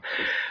on, John.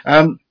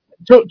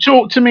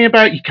 Talk to me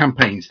about your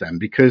campaigns then,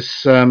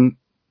 because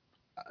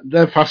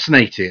they're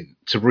fascinating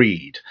to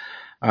read.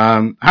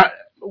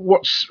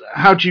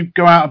 How do you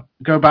go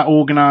about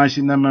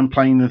organising them and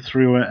playing them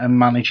through and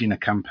managing a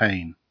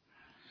campaign?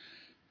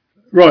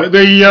 Right,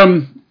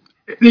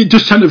 it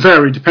does tend to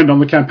vary depending on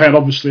the campaign,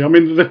 obviously. I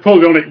mean, the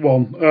Napoleonic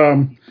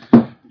one,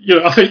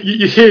 I think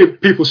you hear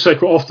people say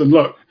quite often,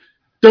 look,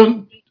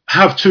 don't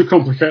have too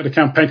complicated a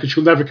campaign because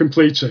you'll never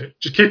complete it.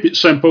 Just keep it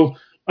simple.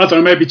 I don't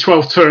know, maybe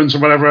 12 turns or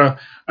whatever,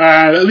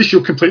 and at least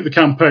you'll complete the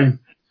campaign.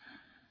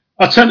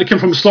 I tend to come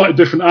from a slightly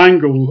different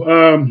angle.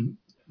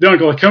 The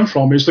angle I come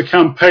from is the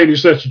campaign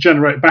is there to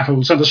generate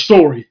battles and a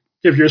story,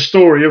 give you a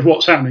story of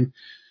what's happening.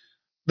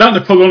 that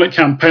Napoleonic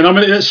campaign, I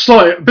mean, it's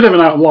a bit of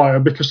an outlier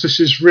because this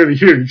is really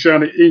huge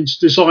and it's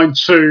designed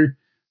to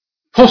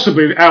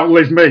possibly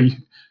outlive me.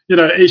 You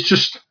know, it's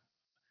just,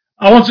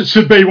 I want it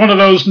to be one of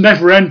those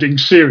never-ending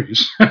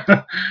series.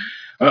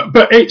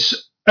 But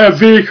it's a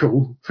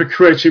vehicle for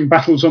creating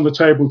battles on the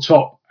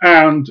tabletop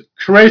and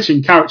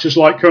creating characters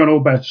like Colonel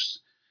Best.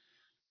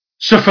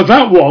 So for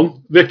that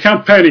one, the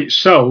campaign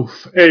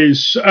itself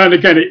is, and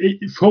again,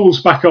 it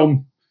falls back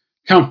on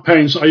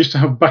campaigns I used to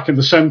have back in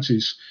the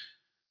 70s.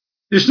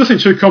 There's nothing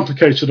too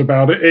complicated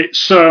about it.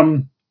 It's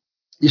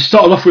you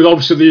start off with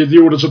obviously the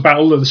orders of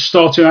battle, the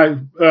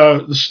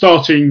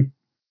starting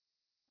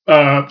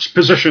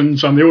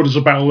positions and the orders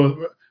of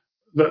battle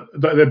that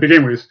they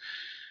begin with.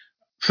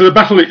 For the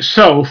battle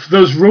itself,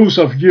 those rules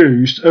I've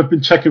used have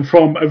been taken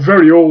from a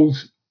very old,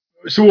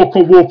 it's a war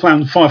called War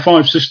Plan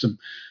 5.5 system.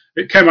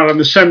 It came out in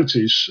the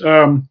 70s.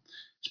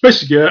 It's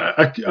basically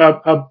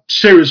a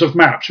series of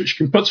maps which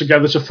you can put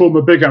together to form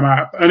a bigger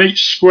map, and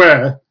each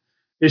square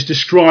is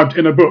described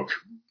in a book,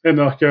 in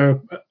like a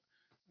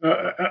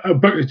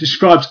book that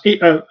describes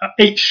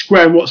each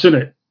square and what's in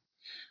it.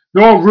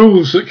 There are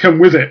rules that come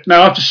with it.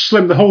 Now, I've just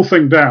slimmed the whole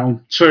thing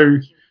down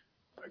to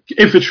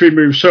infantry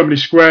moves so many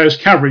squares,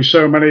 cavalry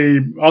so many,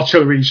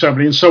 artillery so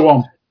many, and so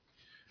on.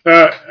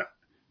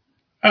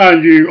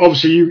 And you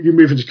obviously you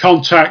move into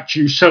contact,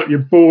 you set up your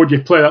board,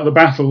 you play out the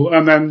battle,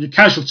 and then your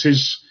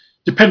casualties,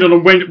 depending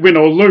on win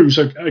or lose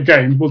a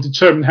game, will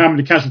determine how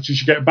many casualties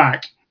you get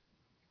back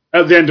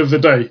at the end of the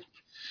day.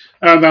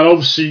 And then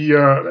obviously,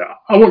 I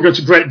won't go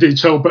into great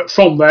detail, but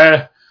from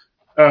there,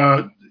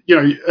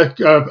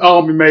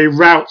 army may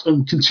rout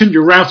and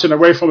continue routing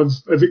away from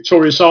a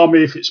victorious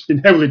army if it's been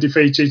heavily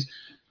defeated,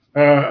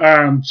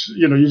 and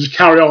you just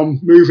carry on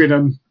moving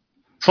and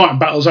fighting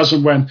battles as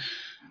and when.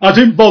 I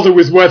didn't bother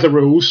with weather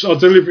rules. I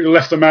deliberately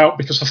left them out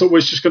because I thought, well,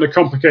 it's just going to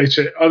complicate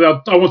it. I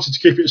wanted to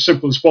keep it as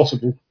simple as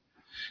possible.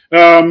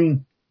 I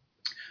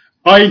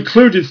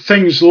included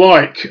things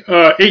like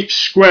each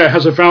square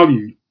has a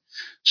value.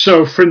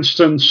 So, for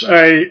instance,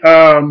 a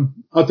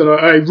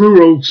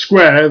rural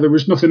square, there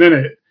was nothing in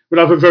it, would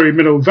have a very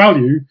minimal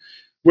value,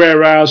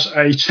 whereas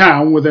a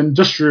town with an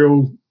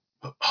industrial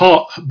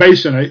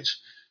base in it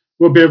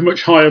will be of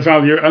much higher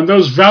value. And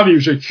those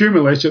values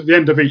accumulate at the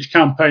end of each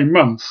campaign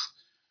month.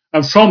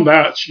 And from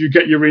that, you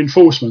get your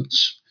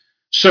reinforcements.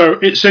 So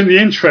it's in the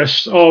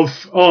interest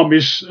of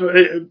armies,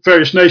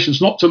 various nations,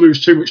 not to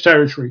lose too much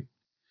territory.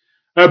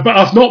 But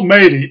I've not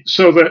made it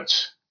so that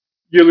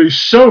you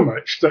lose so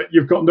much that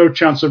you've got no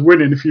chance of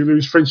winning if you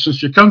lose, for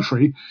instance, your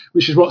country,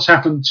 which is what's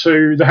happened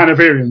to the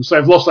Hanoverians.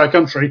 They've lost their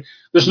country.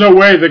 There's no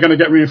way they're going to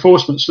get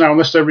reinforcements now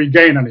unless they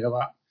regain any of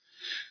that.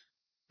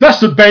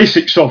 That's the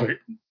basics of it.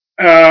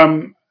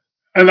 And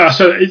that's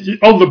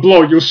on the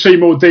blog, you'll see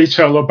more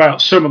detail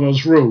about some of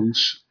those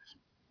rules.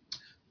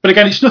 But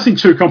again, it's nothing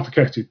too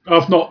complicated.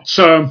 I've not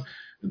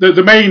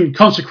the main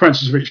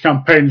consequences of each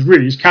campaign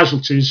really is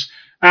casualties,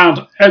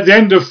 and at the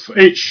end of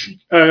each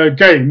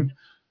game,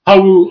 I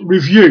will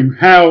review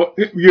how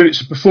units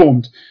have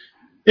performed.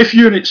 If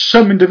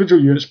some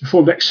individual units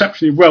performed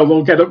exceptionally well,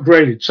 they'll get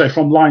upgraded, say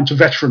from line to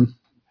veteran.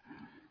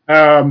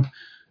 I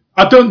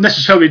don't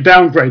necessarily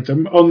downgrade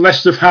them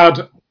unless they've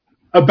had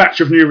a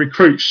batch of new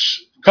recruits,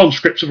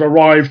 conscripts have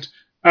arrived,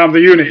 and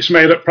the unit's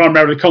made up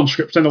primarily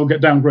conscripts, then they'll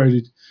get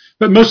downgraded.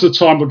 But most of the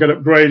time, they'll get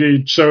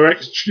upgraded. So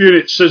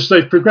units, as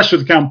they progress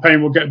with the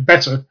campaign, will get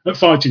better at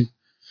fighting.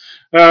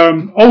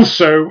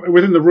 Also,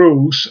 within the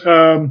rules,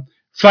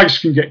 flags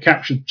can get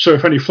captured. So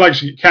if any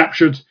flags get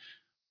captured,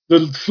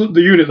 the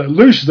unit that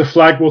loses the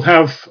flag will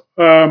have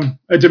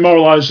a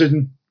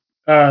demoralising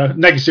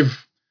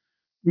negative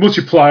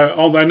multiplier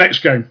on their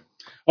next game.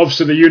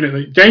 Obviously, the unit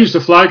that gains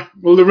the flag,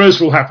 well, the reverse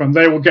will happen.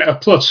 They will get a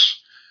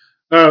plus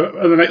at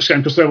the next game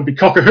because they will be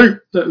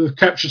cock-a-hoot that they've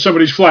captured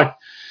somebody's flag.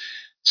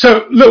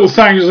 So little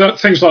things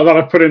like that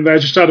I put in there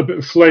just add a bit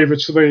of flavour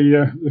to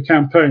the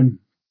campaign.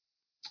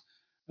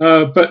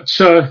 But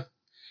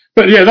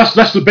yeah,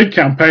 that's the big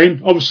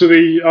campaign.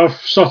 Obviously, I've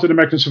started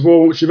American Civil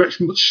War, which is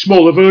a much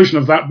smaller version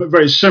of that, but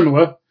very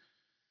similar.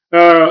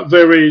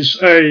 There is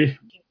a...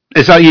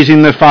 Is that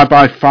using the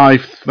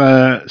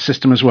 5x5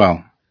 system as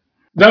well?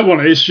 That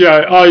one is,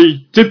 yeah.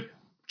 I did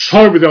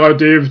toy with the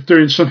idea of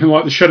doing something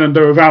like the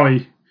Shenandoah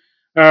Valley.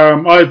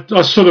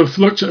 I sort of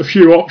looked at a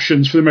few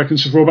options for the American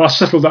Civil War, but I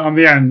settled that on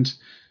the end,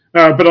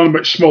 but on a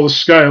much smaller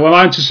scale. And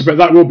I anticipate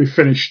that will be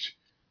finished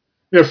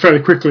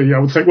fairly quickly, I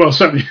would think. Well,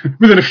 certainly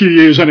within a few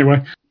years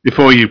anyway.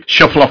 Before you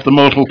shuffle off the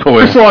mortal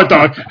coil. Before I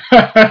die.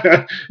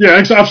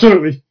 Yeah,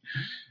 absolutely.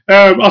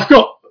 I've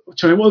got,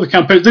 what are the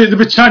campaigns? The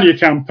Britannia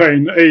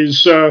campaign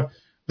is,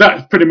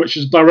 that pretty much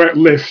is a direct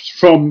lift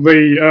from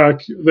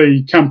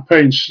the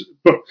campaigns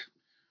book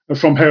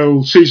from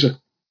Hail Caesar.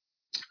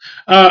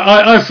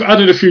 I've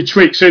added a few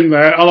tweaks in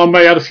there, and I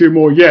may add a few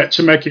more yet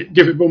to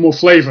give it a bit more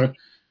flavour.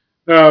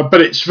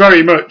 But it's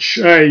very much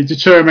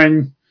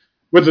determining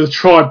whether the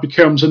tribe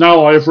becomes an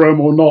ally of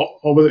Rome or not,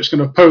 or whether it's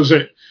going to oppose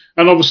it.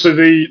 And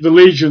obviously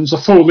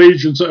the 4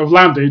 legions that have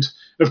landed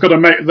have got to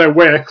make their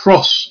way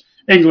across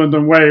England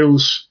and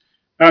Wales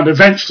and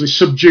eventually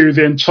subdue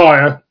the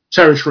entire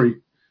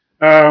territory.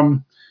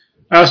 So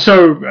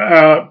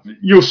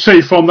you'll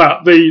see from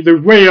that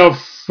the way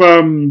of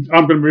I'm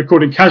going to be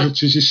recording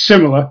casualties is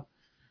similar,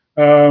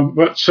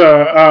 but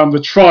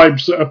the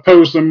tribes that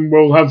oppose them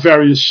will have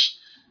various.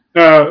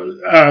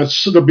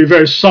 So there'll be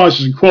various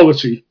sizes and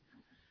quality,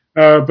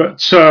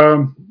 but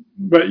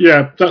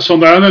yeah, that's on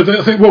there. And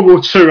I think World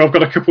War II, I've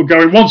got a couple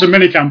going. One's a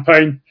mini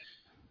campaign,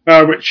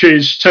 which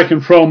is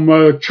taken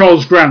from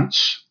Charles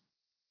Grant's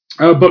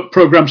book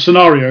program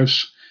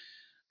Scenarios.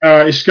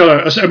 It's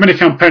got a mini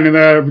campaign in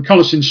there,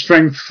 Reconnaissance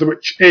Strength,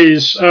 which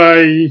is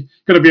going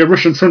to be a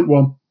Russian front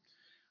one.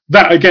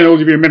 That again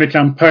will be a mini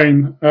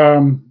campaign.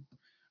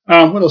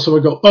 What else have I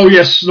got? Oh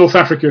yes, North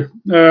Africa.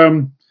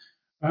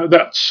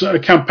 That's a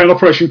campaign,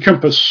 Operation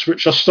Compass,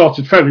 which I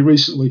started fairly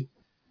recently.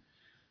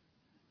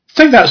 I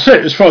think that's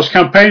it as far as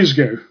campaigns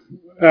go.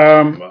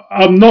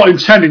 I'm not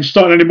intending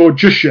starting any more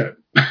just yet.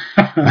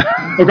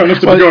 I've got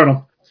enough to be going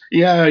on.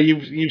 Yeah,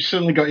 you've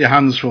certainly got your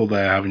hands full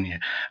there, haven't you?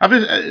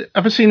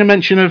 Have you seen a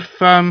mention of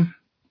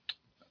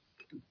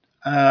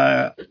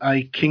a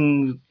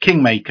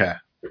Kingmaker?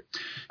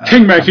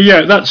 Kingmaker,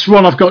 yeah, that's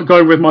one I've got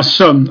going with my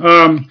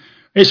son.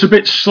 It's a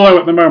bit slow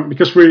at the moment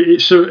because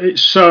it's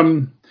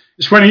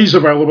when he's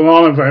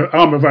available and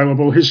I'm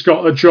available. He's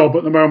got a job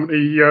at the moment.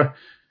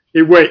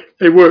 He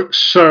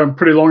works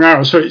pretty long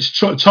hours, so it's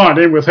sort of tied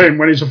in with him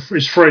when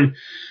he's free.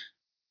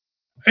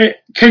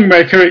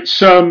 Kingmaker,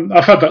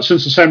 I've had that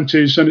since the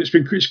 70s, and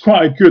it's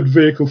quite a good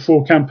vehicle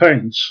for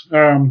campaigns,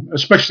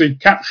 especially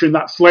capturing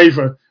that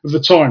flavour of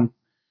the time.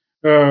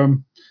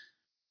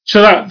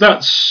 So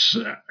that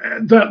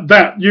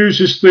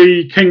uses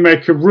the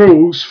Kingmaker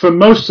rules for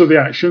most of the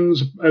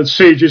actions and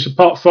sieges,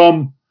 apart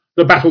from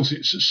the battles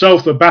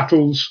itself. The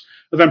battles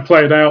are then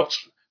played out.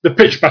 The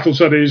pitch battles,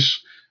 that is,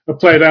 are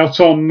played out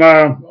on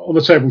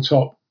the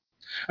tabletop.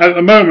 And at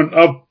the moment,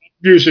 I'm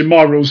using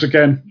my rules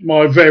again,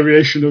 my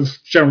variation of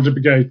General de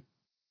Brigade.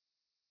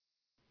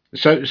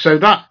 So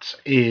that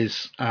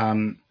is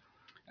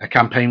a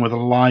campaign with a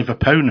live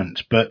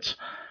opponent, but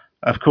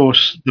of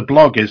course the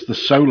blog is the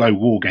solo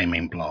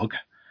wargaming blog.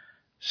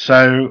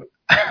 So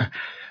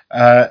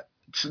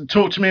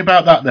talk to me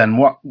about that then.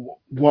 What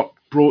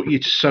brought you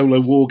to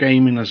solo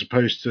wargaming as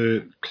opposed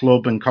to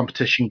club and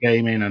competition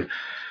gaming, and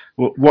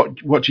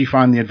what do you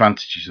find the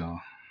advantages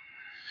are?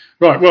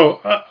 Right,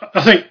 well,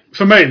 I think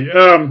for me,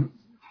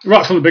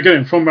 right from the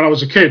beginning, from when I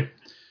was a kid,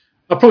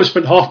 I probably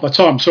spent half my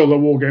time solo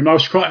wargaming. I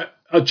was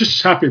just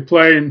as happy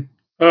playing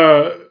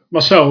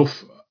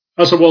myself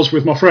as I was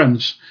with my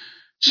friends.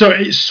 So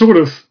it's sort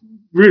of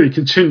really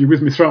continued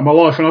with me throughout my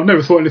life, and I've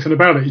never thought anything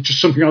about it. It's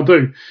just something I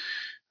do.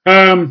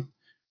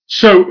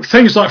 So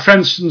things like, for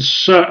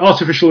instance,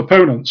 artificial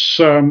intelligence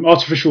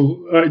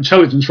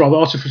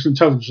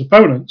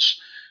opponents,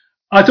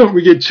 I don't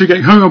really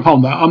get hung up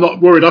on that. I'm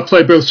not worried. I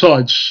play both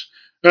sides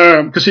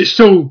because it's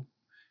still,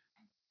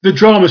 the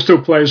drama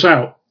still plays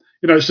out.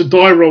 You know, it's the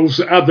die rolls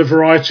that add the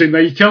variety in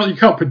there. You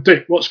can't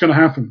predict what's going to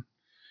happen.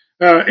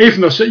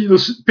 Even though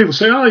people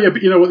say, oh yeah,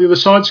 but you know what the other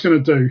side's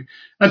going to do.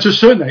 And to a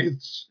certain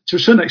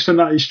extent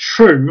that is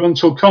true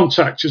until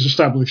contact is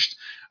established.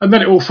 And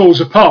then it all falls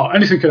apart.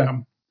 Anything can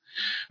happen.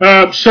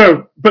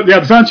 But the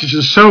advantage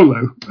of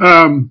solo,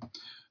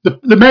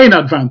 the main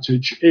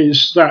advantage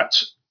is that,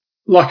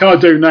 like I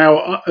do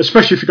now,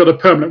 especially if you've got a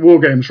permanent war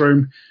games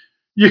room,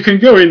 you can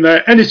go in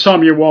there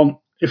anytime you want.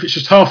 If it's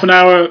just half an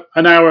hour,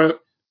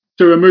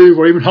 do a move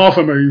or even half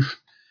a move,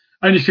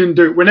 and you can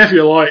do it whenever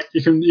you like.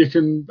 You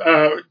can.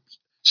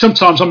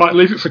 Sometimes I might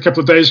leave it for a couple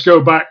of days, go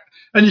back,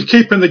 and you're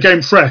keeping the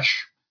game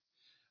fresh.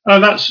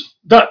 And that's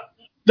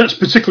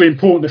particularly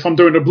important if I'm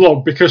doing a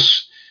blog,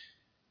 because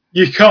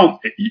you've got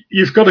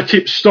to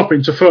keep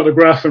stopping to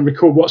photograph and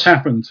record what's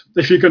happened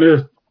if you're going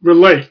to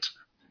relate,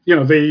 you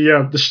know,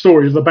 the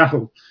story of the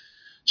battle.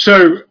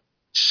 So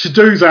to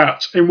do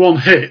that in one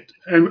hit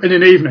and in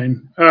an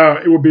evening,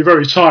 it would be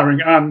very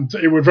tiring, and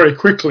it would very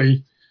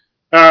quickly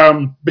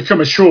become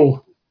a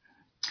chore.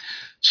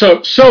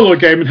 So solo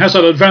gaming has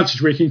that advantage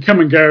where you can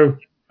come and go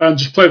and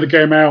just play the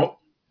game out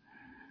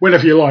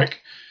whenever you like.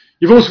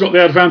 You've also got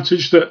the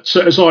advantage that,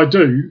 as I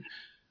do,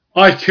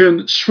 I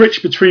can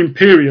switch between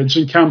periods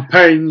and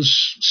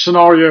campaigns,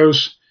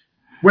 scenarios,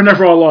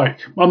 whenever I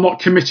like. I'm not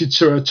committed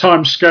to a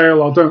time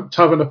scale. I don't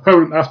have an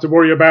opponent I have to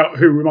worry about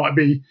who we might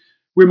be.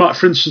 We might,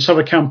 for instance, have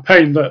a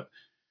campaign that,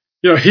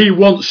 you know, he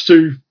wants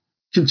to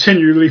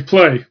continually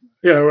play,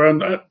 you know,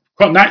 and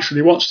quite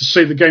naturally wants to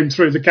see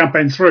the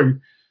campaign through.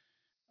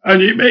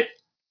 And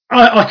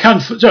I can.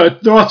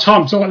 There are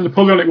times, like the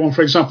Napoleonic one,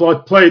 for example. I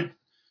played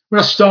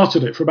when I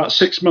started it for about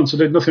 6 months. I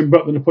did nothing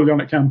but the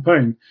Napoleonic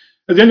campaign.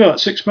 At the end of that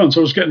 6 months, I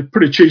was getting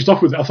pretty cheesed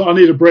off with it. I thought I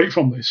need a break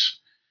from this.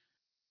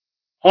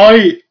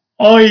 It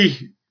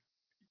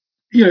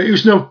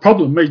was no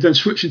problem me then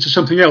switching to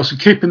something else and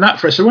keeping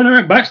that fresh. So when I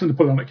went back to the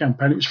Napoleonic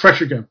campaign, it was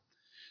fresh again.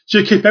 So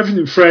you keep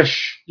everything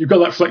fresh. You've got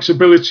that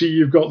flexibility.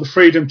 You've got the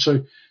freedom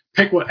to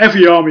pick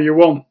whatever army you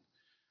want.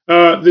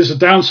 There's a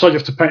downside. You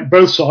have to paint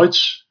both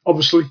sides,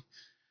 obviously.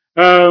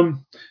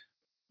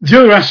 The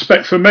other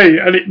aspect for me,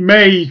 and it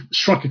may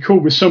strike a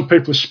chord with some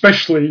people,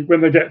 especially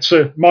when they get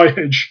to my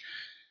age,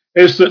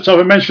 is that, as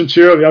I mentioned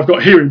to you earlier, I've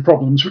got hearing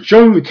problems, which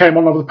only came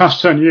on over the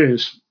past 10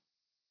 years.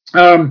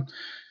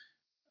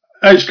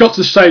 It's got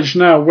to the stage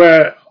now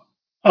where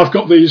I've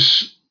got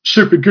these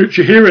super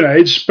Gucci hearing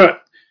aids,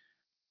 but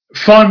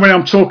fine when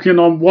I'm talking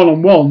on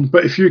one-on-one,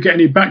 but if you get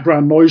any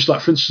background noise,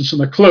 like for instance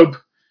in a club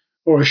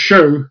or a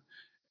show,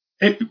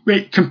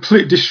 it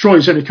completely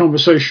destroys any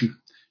conversation.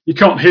 You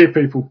can't hear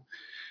people.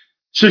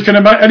 So you can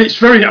imagine, and it's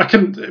very.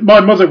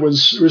 My mother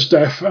was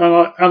deaf,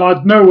 and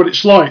I know what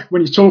it's like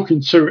when you're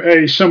talking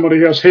to somebody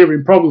who has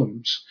hearing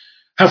problems.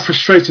 How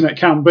frustrating it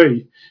can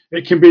be.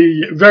 It can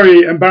be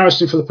very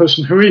embarrassing for the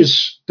person who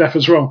is deaf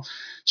as well.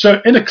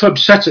 So in a club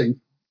setting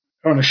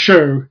or on a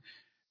show,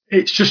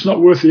 it's just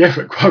not worth the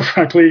effort. Quite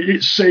frankly,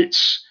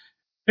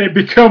 it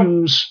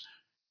becomes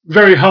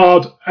very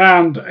hard,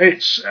 and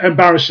it's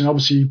embarrassing,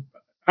 obviously,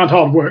 and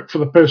hard work for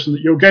the person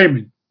that you're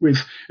gaming with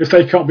if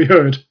they can't be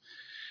heard.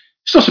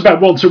 It's not about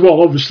one-to-one,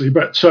 obviously,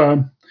 but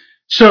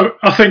so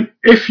I think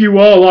if you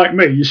are like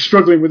me, you're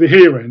struggling with the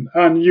hearing,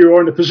 and you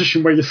are in a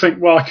position where you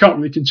think, well, I can't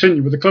really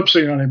continue with the club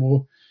scene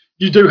anymore,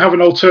 you do have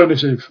an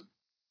alternative.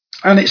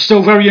 And it's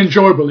still very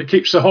enjoyable. It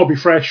keeps the hobby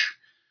fresh.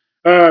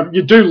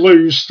 You do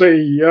lose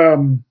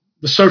the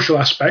social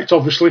aspect,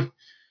 obviously,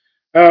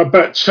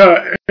 but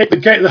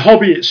the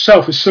hobby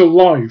itself is still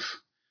live,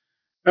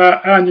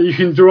 and you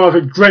can derive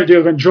a great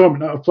deal of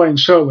enjoyment out of playing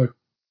solo.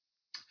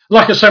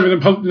 Like I said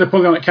with the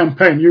Napoleonic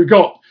campaign, you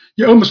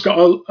almost got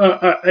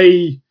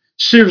a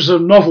series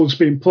of novels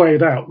being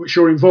played out, which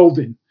you're involved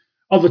in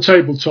on the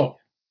tabletop,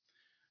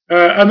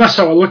 and that's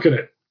how I look at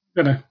it,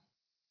 you know.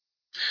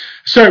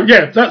 So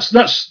yeah,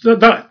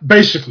 that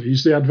basically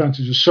is the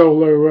advantage of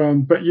solo.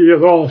 But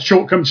there are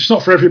shortcomings. It's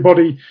not for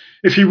everybody.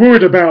 If you're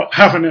worried about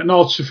having an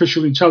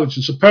artificial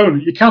intelligence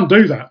opponent, you can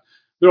do that.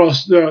 There are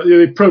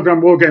the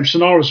program wargame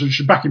scenarios, which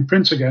are back in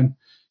print again.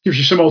 Gives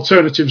you some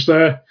alternatives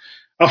there.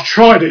 I've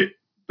tried it,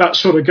 that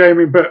sort of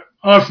gaming, but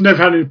I've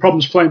never had any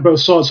problems playing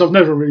both sides. I've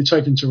never really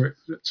taken to it.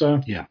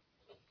 But,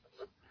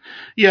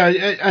 yeah,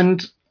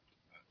 and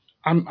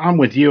I'm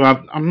with you.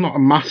 I'm not a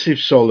massive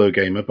solo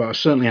gamer, but I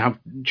certainly have,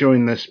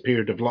 during this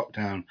period of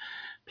lockdown,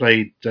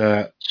 played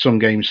some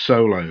games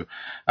solo,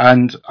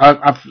 and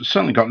I've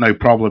certainly got no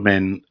problem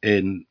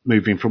in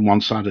moving from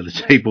one side of the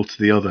table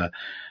to the other,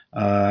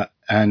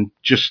 and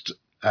just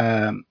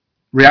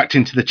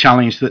reacting to the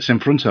challenge that's in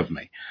front of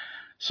me.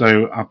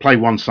 So I play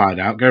one side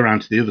out, go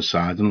around to the other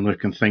side, and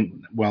look and think,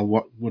 well,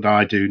 what would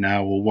I do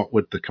now, or what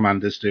would the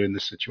commanders do in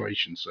this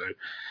situation? So,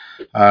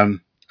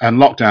 and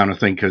lockdown, I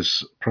think,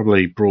 has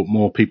probably brought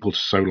more people to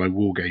solo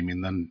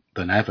wargaming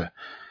than ever,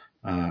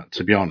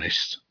 to be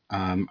honest.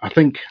 I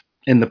think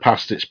in the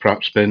past it's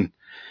perhaps been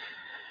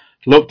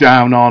looked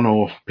down on,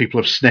 or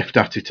people have sniffed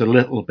at it a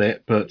little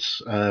bit, but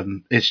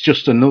it's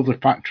just another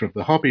factor of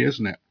the hobby,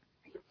 isn't it?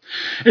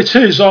 It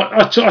is.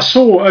 I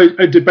saw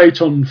a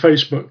debate on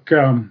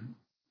Facebook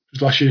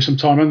last year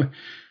sometime, and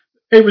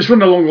it was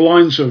running along the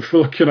lines of,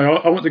 look, you know,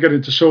 I want to get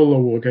into solo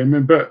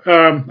wargaming, but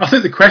I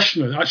think the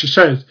questioner actually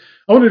said,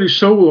 I want to do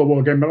solo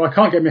wargaming, but I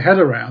can't get my head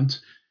around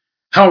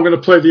how I'm going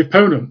to play the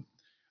opponent.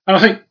 And I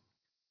think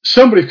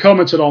somebody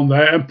commented on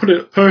there and put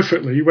it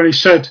perfectly when he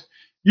said,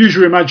 use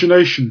your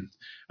imagination.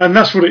 And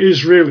that's what it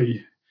is,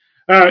 really.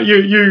 So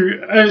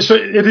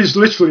it is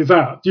literally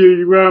that.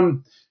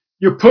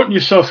 You're putting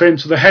yourself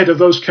into the head of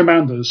those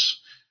commanders.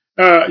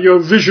 You're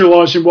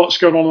visualizing what's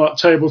going on that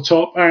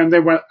tabletop, and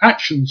then when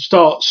action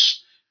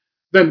starts,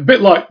 then a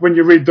bit like when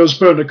you read those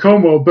Bernard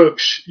Cornwell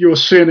books, you're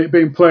seeing it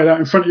being played out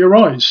in front of your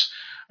eyes.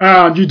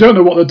 And you don't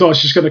know what the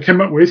dice is going to come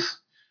up with.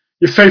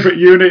 Your favourite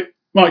unit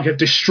might get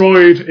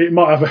destroyed. It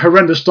might have a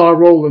horrendous die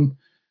roll. And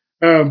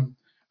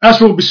as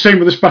we'll be seeing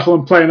with this battle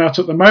I'm playing out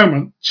at the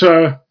moment,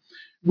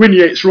 Win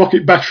Yates'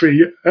 rocket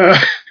battery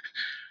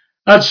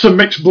had some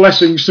mixed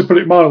blessings, to put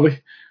it mildly.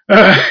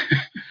 That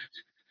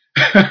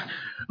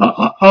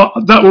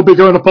will be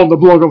going up on the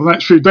blog over the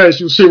next few days.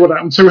 You'll see what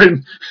happened to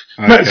him.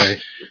 Okay.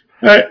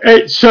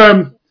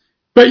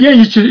 But yeah,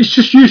 it's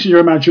just using your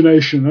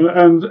imagination,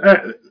 and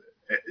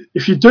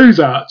if you do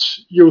that,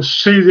 you'll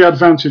see the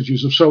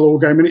advantages of solo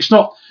gaming.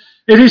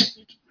 It is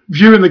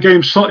viewing the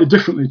game slightly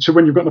differently to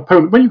when you've got an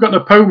opponent. When you've got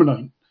an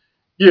opponent,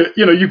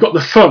 you've got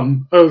the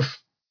fun of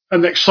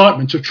and the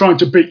excitement of trying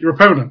to beat your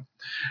opponent,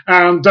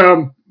 and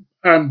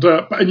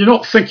you're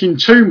not thinking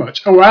too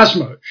much or as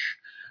much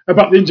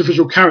about the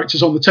individual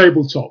characters on the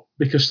tabletop,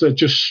 because they're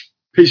just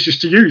pieces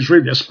to use,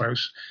 really, I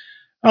suppose.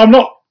 I'm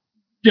not,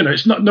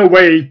 it's not no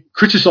way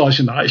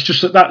criticising that. It's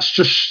just that's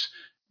just,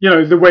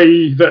 the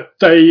way that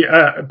they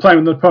playing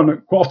with the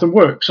opponent quite often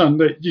works,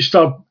 and you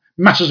start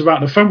messes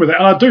about the fun with it.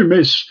 And I do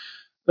miss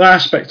that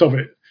aspect of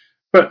it.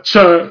 But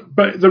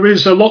there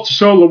is a lot to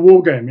solo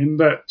wargaming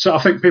that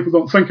I think people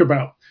don't think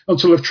about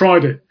until they've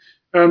tried it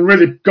and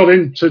really got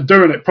into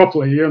doing it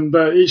properly. And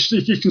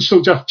you can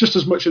still have just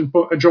as much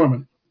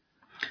enjoyment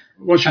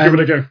once you give it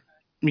a go.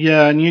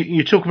 Yeah, and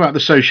you talk about the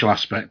social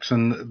aspects,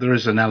 and there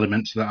is an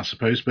element to that, I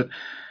suppose. But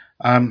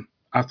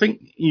I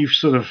think you've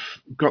sort of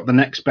got the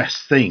next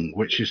best thing,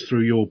 which is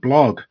through your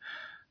blog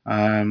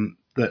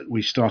that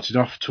we started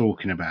off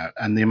talking about,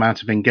 and the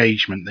amount of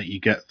engagement that you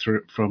get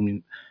through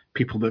from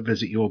people that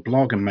visit your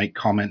blog and make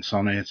comments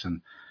on it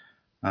and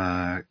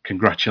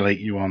congratulate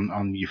you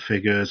on your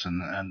figures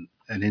and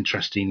an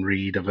interesting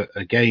read of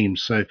a game.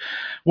 So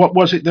what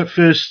was it that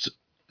first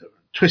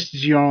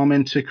twisted your arm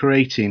into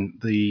creating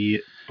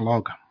the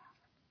blog?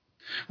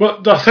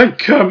 Well, I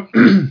think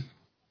the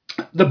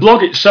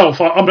blog itself,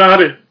 I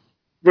had it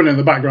running in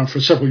the background for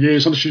several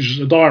years. I just used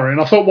it as a diary,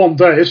 and I thought one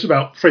day, it's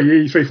about 4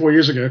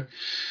 years ago,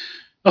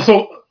 I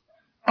thought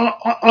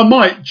I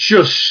might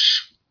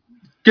just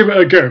give it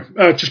a go.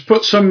 Just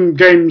put some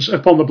games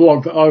up on the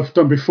blog that I've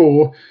done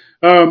before,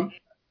 and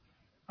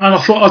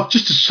I thought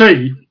just to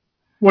see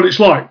what it's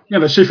like,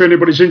 see if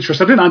anybody's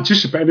interested. I didn't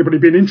anticipate anybody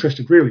being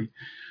interested, really.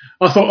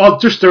 I thought I'll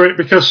just do it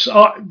because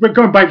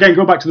going back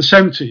to the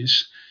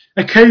 70s,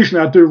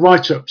 occasionally I'd do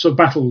write-ups of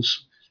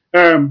battles,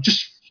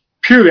 just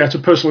purely out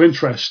of personal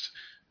interest.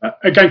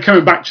 Again,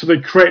 coming back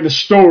to creating a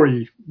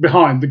story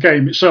behind the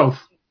game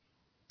itself,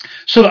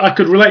 so that I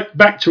could relate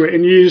back to it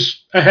in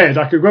years ahead.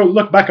 I could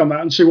look back on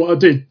that and see what I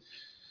did.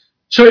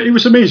 So it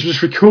was a means of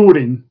just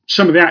recording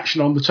some of the action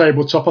on the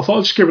tabletop. I thought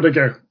I'd just give it a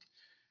go.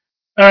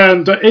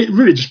 And it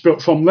really just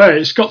built from there.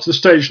 It's got to the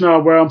stage now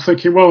where I'm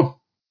thinking,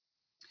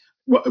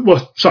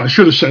 sorry, I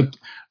should have said,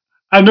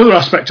 another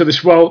aspect of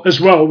this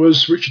as well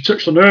was, which you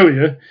touched on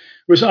earlier,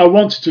 was I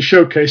wanted to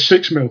showcase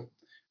 6mm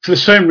for the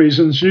same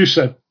reasons you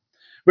said,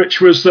 which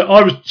was that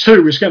I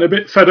was getting a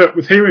bit fed up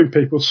with hearing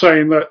people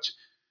saying that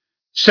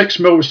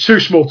 6mm was too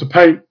small to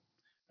paint.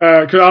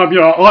 Because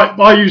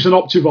I use an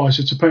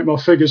Optivisor to paint my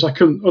figures. I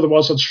couldn't,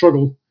 otherwise I'd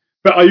struggle.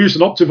 But I used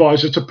an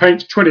Optivisor to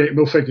paint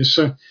 28mm figures.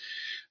 So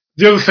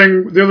the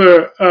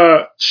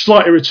other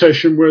slight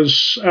irritation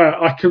was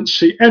I couldn't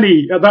see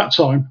any at that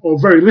time, or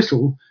very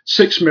little,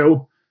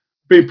 6mm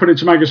being put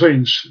into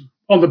magazines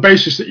on the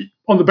basis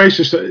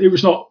that it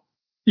was not,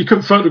 you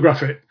couldn't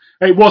photograph it.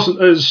 It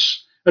wasn't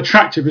as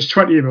attractive as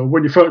 20mm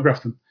when you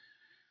photograph them.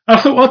 I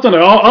thought, I don't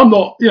know, I'm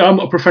not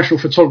a professional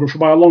photographer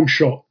by a long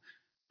shot,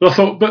 but I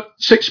thought, but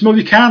 6mm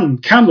you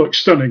can look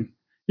stunning.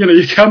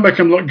 You can make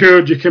them look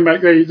good. You can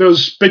make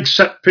those big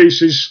set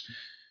pieces.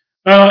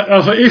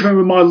 I thought, even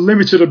with my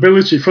limited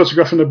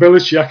photographing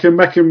ability, I can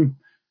make them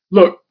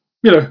look,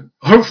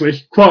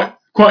 hopefully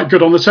quite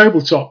good on the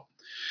tabletop.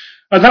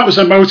 And that was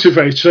a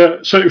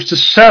motivator. So it was to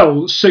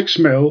sell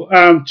 6mm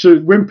and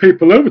to win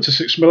people over to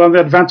 6mm and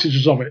the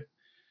advantages of it.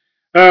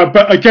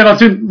 But again, I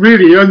didn't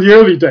really, in the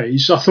early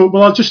days, I thought,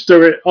 well, I'll just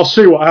do it. I'll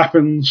see what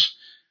happens.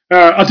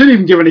 I didn't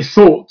even give any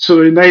thought to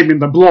the name in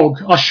the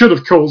blog. I should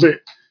have called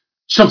it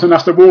something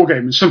after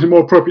Wargaming, something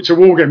more appropriate to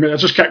Wargaming. I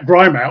just kept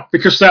Grime out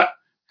because that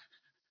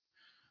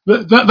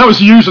was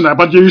the username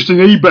I'd used in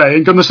eBay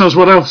and goodness knows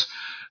what else.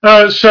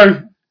 And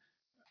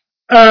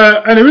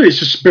it really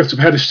just built up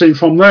a head of steam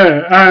from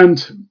there.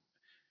 And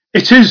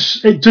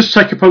it does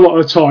take up a lot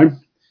of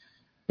time.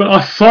 But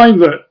I find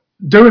that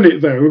doing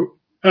it, though,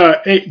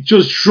 it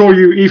does draw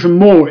you even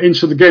more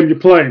into the game you're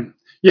playing.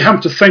 You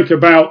have to think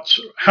about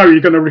how you're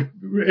going to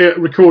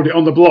record it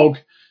on the blog,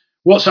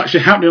 what's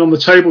actually happening on the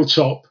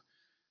tabletop.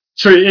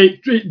 So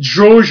it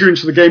draws you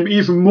into the game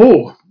even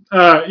more.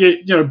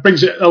 It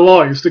brings it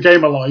alive, the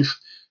game alive.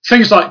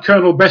 Things like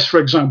Colonel Best, for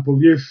example.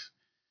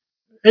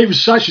 It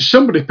was actually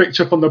somebody picked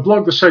up on the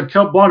blog that said,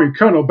 "Blimey,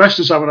 Colonel Best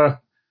is having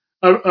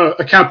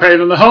a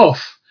campaign and a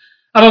half."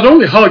 And I'd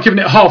only given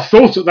it half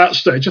thought at that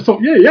stage. I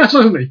thought, yes,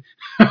 hasn't he?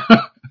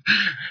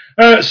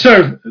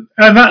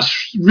 And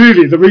that's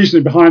really the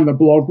reasoning behind the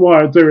blog,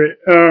 why I do it.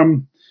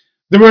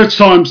 There were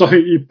times, I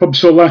think you probably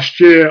saw last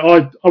year,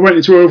 I went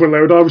into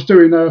Overload. I was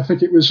doing, I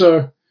think it was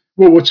World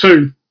War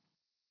II,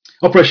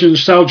 Operation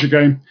Nostalgia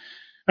game.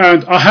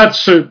 And I had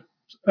to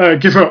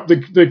give up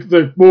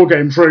the war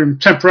games room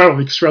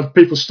temporarily because we had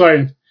people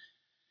staying.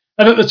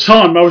 And at the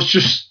time,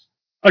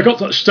 I got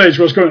to that stage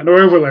where I was going into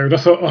Overload. I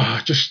thought,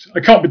 I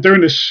can't be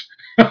doing this.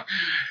 I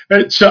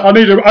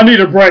need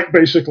a break,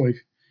 basically.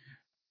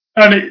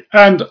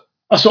 And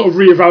I sort of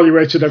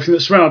reevaluated everything.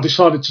 That's when I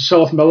decided to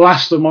sell off the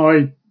last of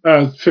my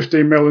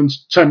 15mm and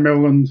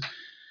 10mm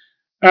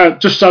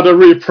and just had a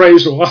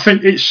reappraisal. I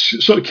think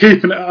it's sort of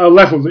keeping it at a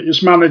level that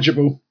is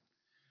manageable.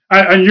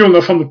 And you'll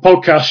know from the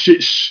podcast,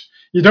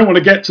 you don't want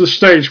to get to the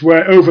stage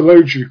where it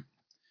overloads you.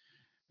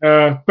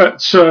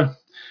 But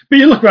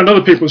you look around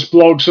other people's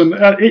blogs, and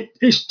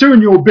it's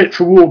doing your bit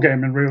for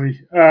wargaming, really,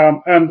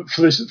 and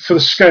for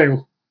the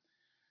scale.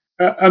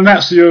 And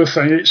that's the other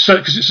thing. It's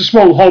because it's a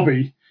small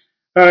hobby.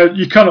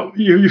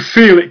 You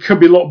feel it could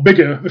be a lot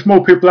bigger if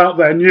more people out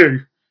there knew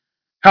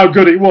how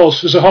good it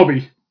was as a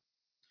hobby.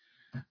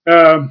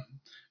 I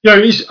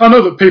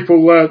know that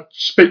people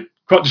speak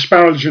quite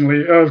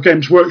disparagingly of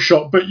Games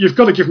Workshop, but you've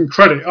got to give them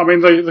credit. I mean,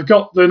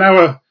 they're now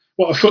a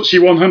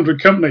FTSE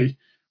 100 company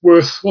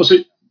worth,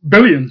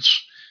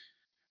 billions.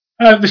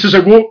 This is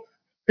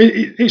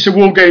it's a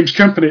war games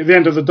company at the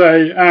end of the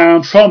day,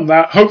 and from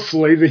that,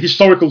 hopefully, the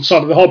historical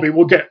side of the hobby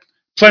will get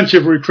plenty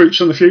of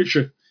recruits in the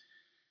future.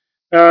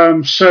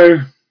 That's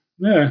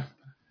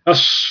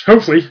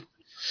hopefully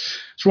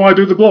That's why I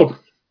do the blog.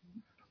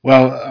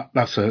 Well,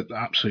 that's an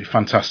absolutely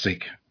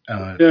fantastic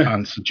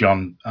answer,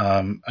 John.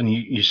 And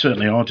you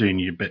certainly are doing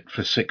your bit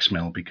for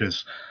 6mm,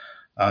 because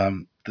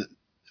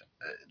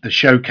the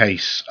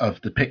showcase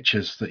of the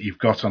pictures that you've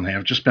got on here,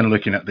 I've just been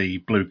looking at the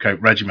Blue Coat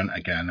Regiment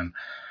again, and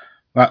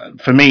that,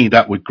 for me,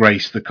 that would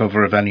grace the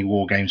cover of any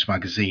War Games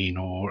magazine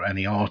or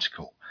any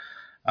article.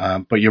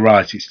 But you're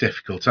right, it's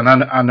difficult. And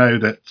I know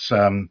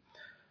that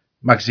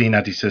magazine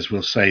editors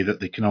will say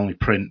that they can only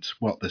print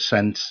what they're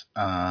sent,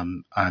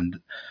 and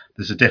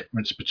there's a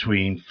difference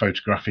between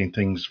photographing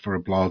things for a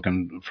blog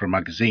and for a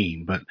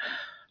magazine. But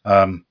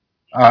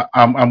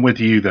I'm with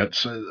you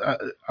that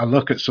I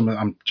look at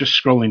I'm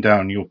just scrolling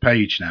down your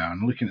page now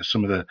and looking at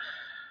some of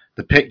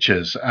the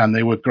pictures, and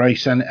they would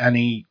grace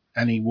any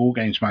War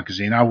Games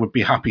magazine. I would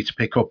be happy to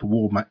pick up a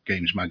War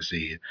Games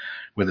magazine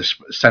with a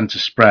centre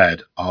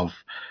spread of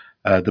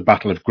the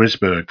Battle of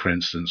Grisberg, for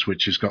instance,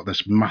 which has got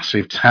this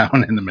massive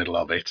town in the middle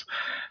of it,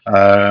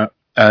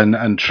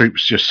 and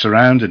troops just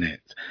surrounding it.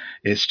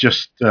 It's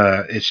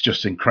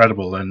just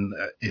incredible, and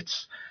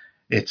it's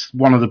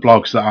one of the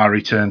blogs that I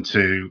return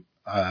to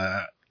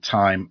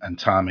time and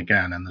time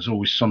again. And there's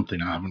always something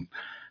I haven't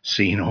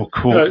seen or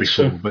caught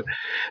before. But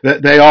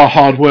they are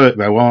hard work,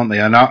 though, aren't they?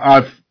 And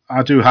I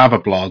do have a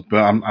blog,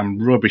 but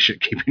I'm rubbish at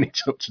keeping it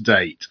up to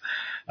date.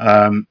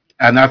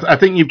 And I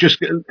think you've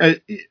just,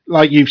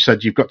 like you've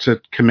said, you've got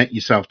to commit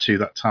yourself to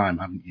that time,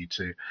 haven't you,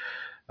 to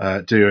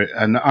do it?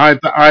 And I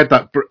had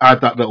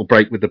that little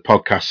break with the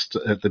podcast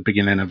at the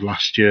beginning of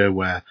last year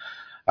where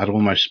I'd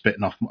almost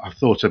bitten off. I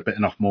thought I'd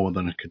bitten off more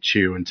than I could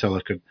chew until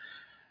I could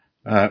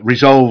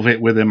resolve it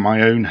within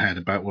my own head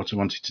about what I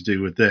wanted to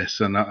do with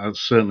this. And it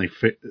certainly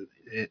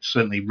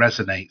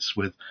resonates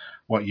with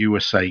what you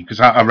were saying, because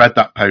I read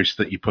that post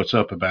that you put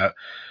up about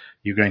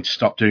you going to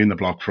stop doing the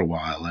blog for a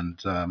while,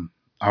 and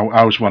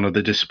I was one of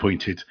the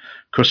disappointed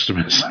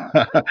customers,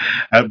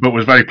 but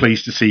was very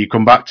pleased to see you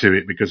come back to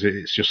it, because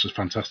it's just a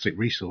fantastic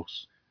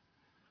resource.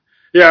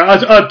 Yeah,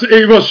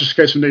 it was just a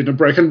case of needing a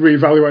break and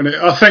reevaluating it.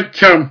 I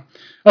think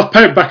I've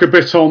pared back a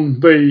bit on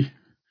the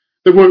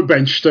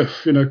workbench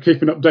stuff,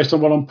 keeping updated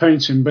on what I'm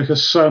painting,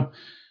 because I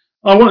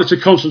wanted to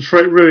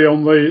concentrate really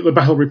on the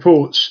battle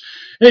reports.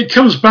 It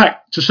comes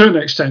back to a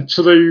certain extent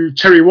to the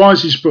Terry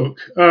Wise's book.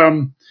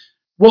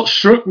 What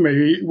struck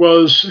me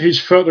was his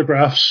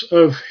photographs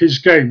of his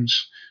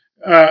games,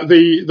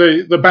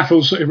 the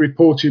battles that he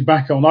reported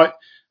back on. I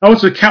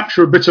wanted to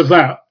capture a bit of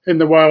that in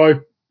the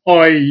way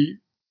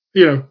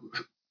I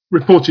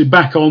reported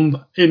back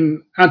on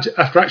in after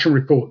action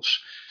reports,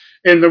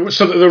 so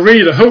that the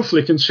reader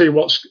hopefully can see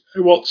what's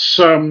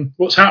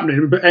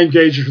happening, but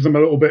engages with them a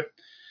little bit.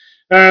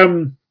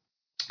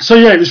 So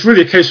yeah, it was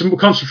really a case of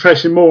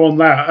concentrating more on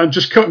that and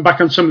just cutting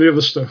back on some of the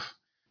other stuff.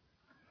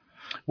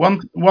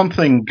 One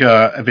thing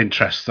of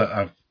interest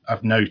that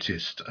I've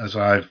noticed as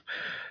I've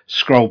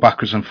scrolled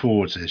backwards and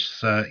forwards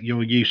is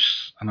your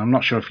use, and I'm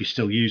not sure if you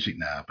still use it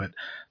now, but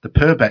the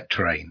Purbeck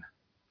terrain.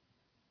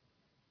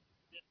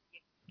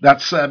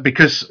 That's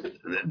because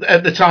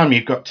at the time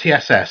you've got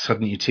TSS,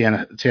 hadn't you?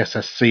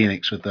 TSS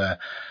Scenics with the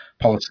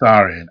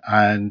Polystyrene,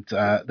 and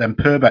then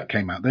Purbeck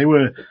came out. They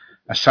were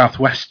a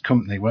Southwest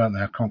company, weren't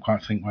they? I can't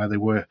quite think where they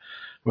were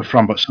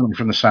from, but something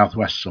from the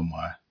Southwest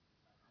somewhere.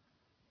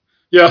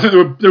 Yeah, I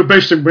think they were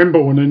based in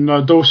Wimborne in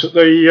Dorset.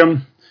 They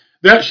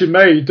actually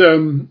made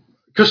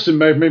custom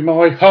made me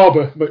my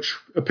Harbour, which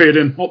appeared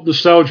in Op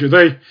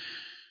Nostalgia.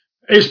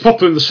 It's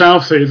popular in the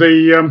south here.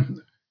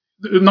 The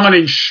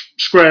 9-inch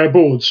square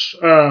boards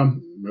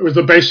was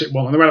the basic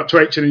one, and they went up to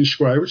 18-inch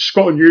square, which is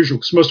quite unusual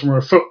because most of them were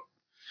a foot.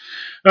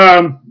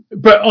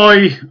 But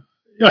I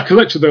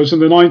collected those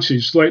in the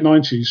 90s, late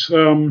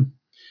 90s.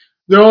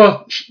 They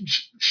are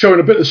showing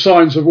a bit of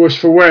signs of worse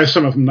for wear,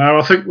 some of them now.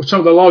 I think some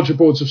of the larger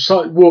boards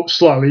have warped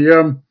slightly.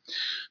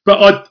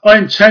 But I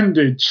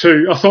intended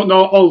to. I thought,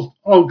 no,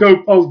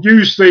 I'll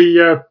use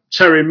the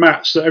terrain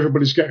mats that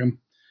everybody's getting,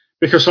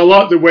 because I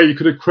like the way you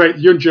could create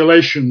the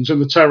undulations in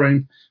the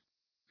terrain,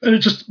 and it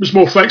just was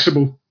more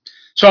flexible.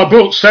 So I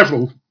bought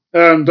several,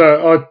 and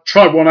I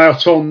tried one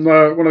out on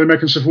one of the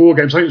American Civil War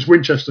games. I think it was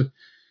Winchester.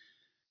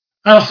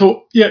 And I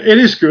thought, yeah, it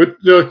is good.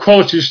 The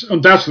quality is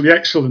undoubtedly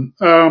excellent,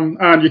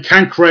 and you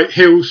can create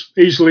hills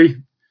easily.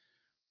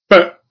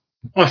 But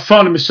I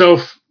found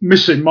myself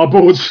missing my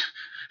boards.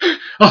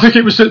 I think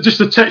it was just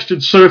the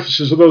textured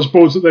surfaces of those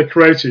boards that they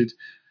created.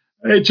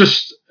 It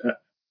just,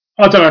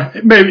 I don't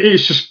know, maybe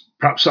it's just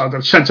perhaps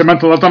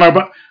sentimental, I don't know,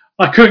 but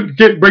I couldn't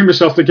bring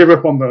myself to give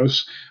up on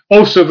those.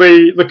 Also,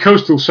 the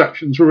coastal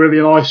sections were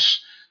really nice.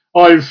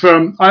 I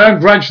am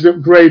gradually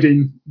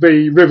upgrading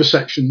the river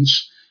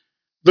sections.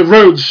 The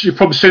roads you've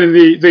probably seen in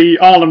the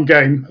Arnhem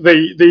game,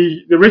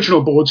 the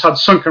original boards had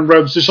sunken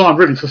roads designed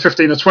really for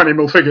 15 or 20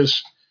 mil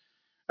figures.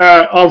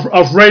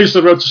 I've raised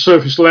the road to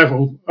surface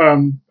level,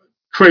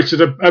 created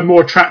a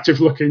more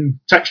attractive looking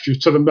texture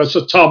to them. That's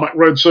a tarmac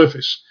road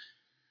surface.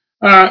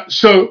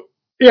 So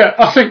yeah,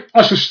 I think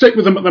I should stick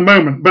with them at the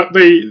moment. But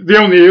the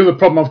only other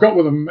problem I've got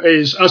with them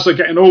is as they're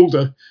getting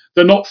older,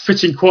 they're not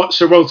fitting quite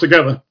so well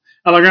together.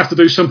 And I'm going to have to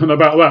do something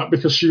about that,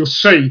 because you'll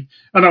see,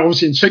 and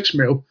obviously in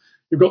 6mm,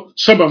 you've got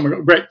some of them have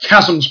got great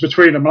chasms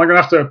between them. And I'm going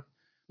to have to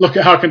look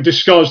at how I can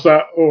disguise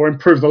that or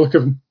improve the look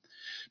of them.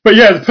 But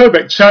yeah, the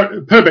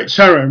Purbeck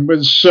Terran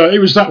was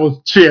it was that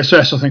with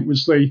TSS, I think,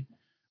 was the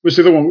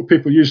other one that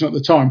people were using at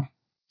the time.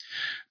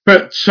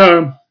 But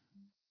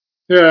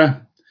yeah,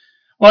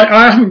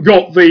 I haven't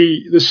got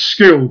the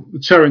skill, the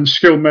Terran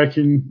skill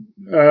making,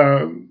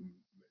 the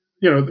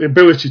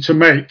ability to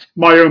make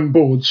my own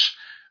boards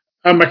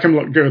and make them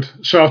look good.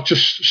 So I've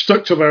just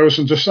stuck to those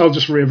and I'll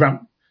just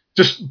revamp,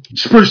 just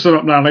spruce them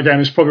up now and again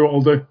is probably what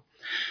I'll do.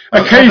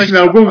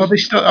 Occasionally,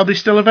 are they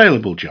still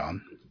available,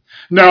 John?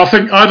 No, I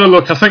think I had a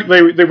look. I think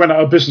they went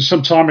out of business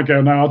some time ago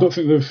now. I don't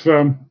think they've.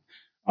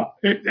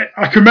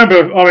 I can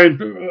remember.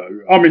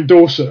 I'm in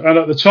Dorset, and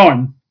at the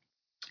time,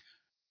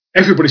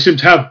 everybody seemed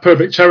to have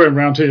Purbeck Terran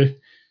around here.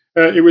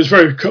 It was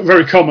very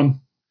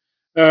common.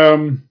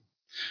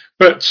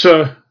 But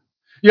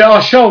yeah, I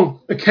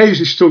shall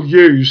occasionally still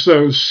use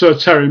those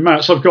Terran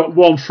mats. I've got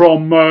one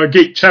from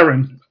Geek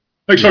Terran.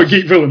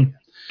 Geek Villain.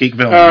 Geek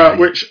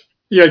Villain.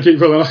 Geek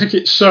Villain. I think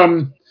it's.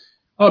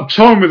 I'm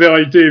toying with the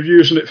idea of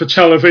using it for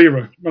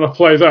Talavera when I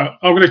play that.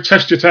 I'm going to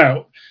test it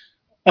out.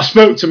 I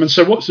spoke to him and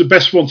said, what's the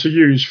best one to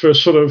use for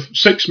sort of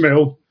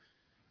 6mm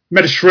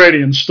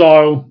Mediterranean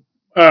style?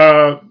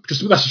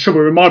 Because that's the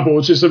trouble with my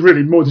boards, is they're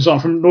really more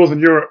designed from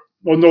Northern Europe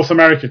or North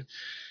America.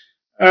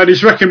 And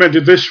he's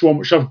recommended this one,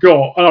 which I've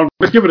got, and I'm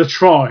going to give it a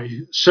try.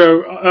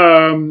 So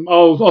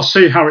I'll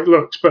see how it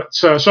looks. But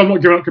so I'm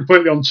not giving up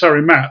completely on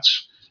Terry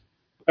mats.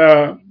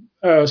 The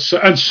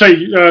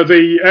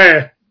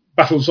air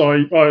battles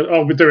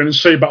I'll be doing and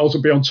sea battles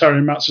will be on Terry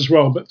mats as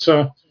well. But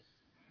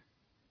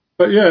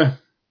yeah.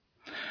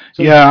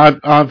 So, yeah,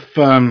 I've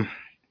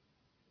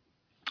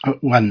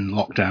when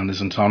lockdown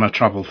isn't on, I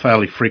travel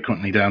fairly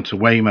frequently down to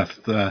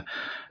Weymouth and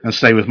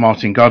stay with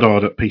Martin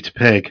Goddard at Peter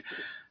Pig,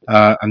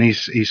 and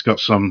he's got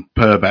some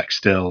Purbeck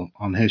still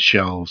on his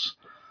shelves.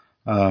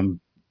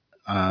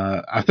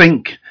 I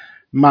think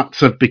mats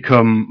have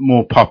become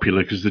more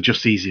popular because they're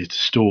just easier to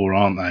store,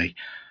 aren't they?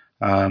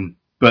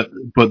 But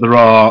there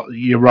are.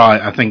 You're right.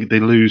 I think they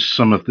lose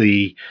some of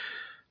the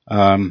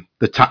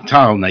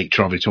tactile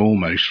nature of it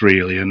almost,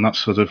 really, and that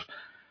sort of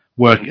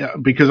work.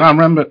 Because I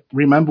remember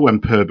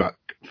when Purbeck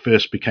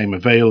first became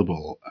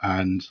available,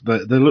 and they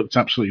looked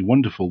absolutely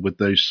wonderful with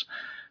those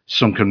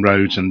sunken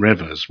roads and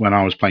rivers when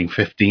I was playing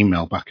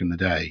 15mm back in the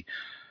day.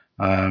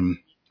 And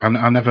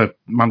I never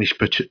managed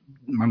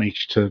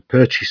to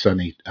purchase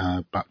any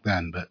back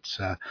then, but.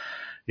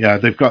 Yeah,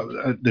 they've got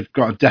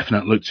a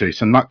definite look to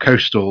it, and that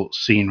coastal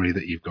scenery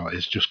that you've got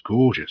is just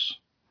gorgeous.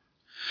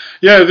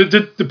 Yeah,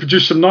 they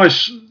produce some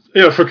nice,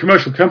 for a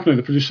commercial company,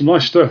 they produce some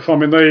nice stuff. I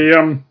mean, they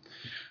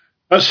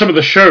at some of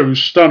the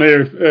shows down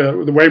here,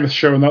 the Weymouth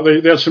show, and that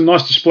they had some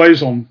nice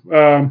displays on,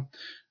 where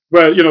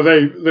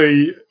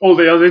all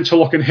the other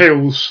interlocking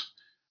hills,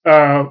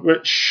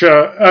 which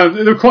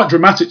they were quite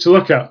dramatic to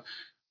look at.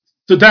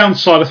 The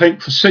downside, I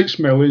think, for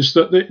 6mm is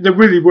that they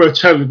really were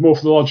tailored more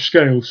for the large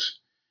scales.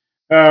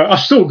 I've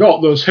still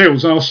got those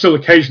hills, and I'll still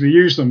occasionally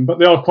use them, but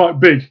they are quite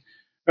big.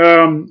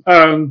 For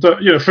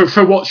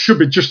what should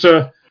be just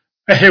a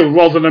hill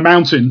rather than a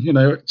mountain,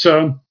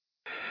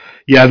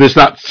 Yeah, there's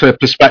that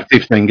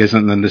perspective thing,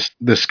 isn't there?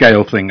 The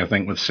scale thing, I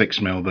think, with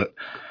 6mm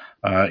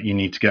that you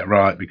need to get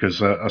right, because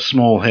a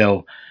small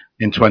hill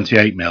in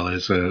 28mm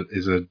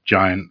is a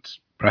giant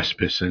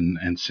precipice in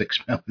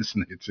 6mm,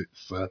 isn't it?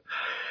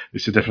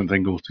 It's a different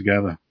thing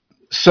altogether.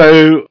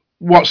 So,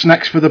 what's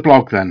next for the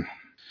blog then?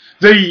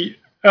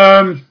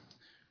 Obviously,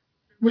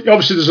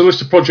 there's a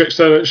list of projects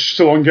there that's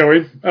still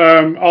ongoing.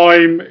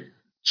 I'm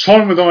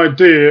toying with the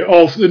idea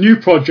of the new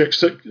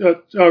projects that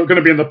are going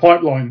to be in the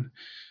pipeline,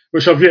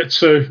 which I've yet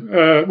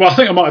to. I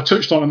think I might have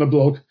touched on in the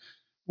blog.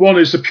 One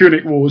is the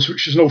Punic Wars,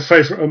 which is an old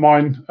favourite of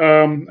mine,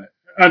 and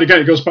again,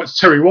 it goes back to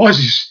Terry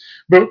Wise's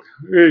book.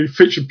 He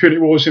featured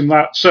Punic Wars in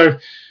that, so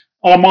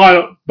I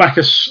might back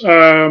us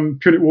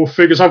Punic War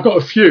figures. I've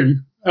got a few,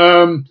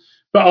 but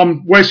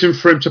I'm waiting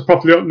for him to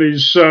properly open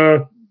his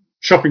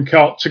shopping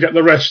cart to get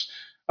the rest.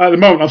 At the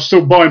moment, I'm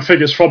still buying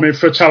figures from him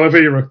for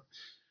Talavera.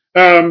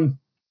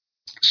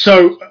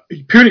 So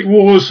Punic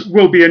Wars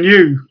will be a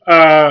new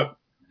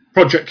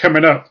project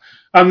coming up,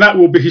 and that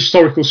will be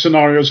historical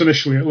scenarios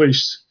initially, at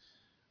least.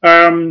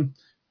 On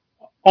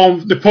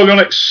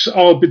Napoleonics,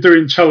 I'll be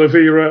doing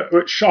Talavera,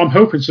 which I'm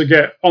hoping to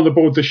get on the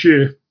board this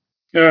year.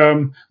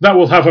 That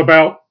will have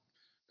about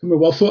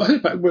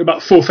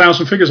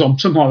 4,000 figures on,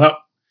 something like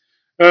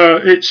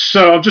that.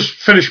 I've just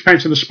finished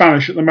painting the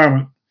Spanish at the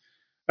moment.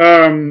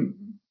 And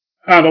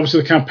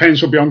obviously the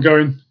campaigns will be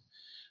ongoing.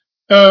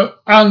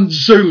 And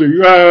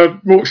Zulu,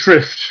 Rorke's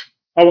Drift,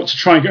 I want to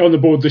try and get on the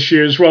board this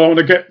year as well. I want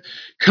to get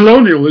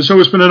Colonial. Has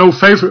always been an old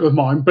favourite of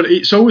mine, but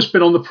it's always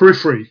been on the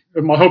periphery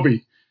of my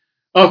hobby.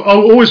 I've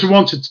always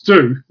wanted to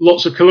do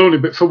lots of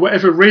Colonial, but for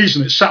whatever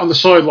reason, it sat on the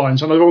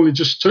sidelines, and I've only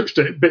just touched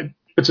it a bit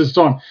at a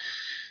time.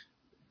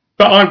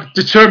 But I'm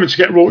determined to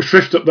get Rorke's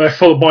Drift up there,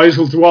 followed by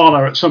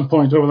Isla at some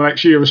point over the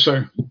next year or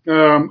so,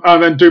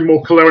 and then do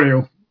more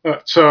Colonial.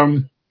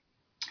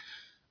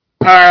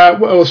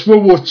 What else?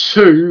 World War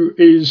II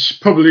is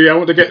probably, I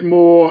want to get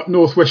more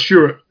Northwest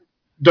Europe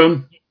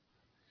done.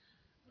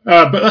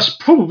 But that's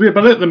probably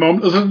about it at the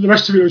moment. The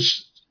rest of it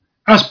was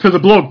as per the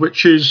blog,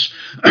 which is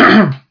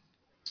the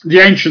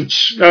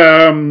Ancients,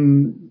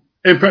 early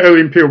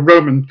Imperial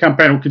Roman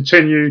campaign will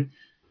continue.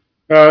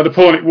 The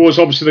Napoleonic Wars,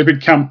 obviously, the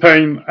big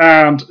campaign,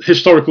 and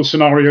historical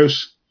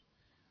scenarios.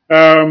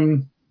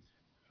 The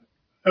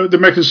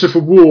American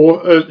Civil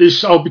War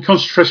I'll be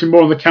concentrating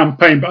more on the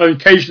campaign, but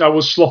occasionally I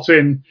will slot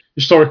in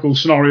historical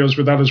scenarios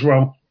with that as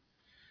well.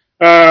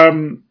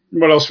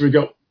 What else have we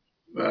got?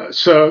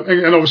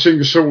 And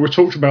obviously, so we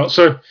talked about.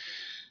 So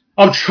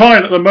I'm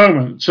trying at the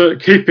moment to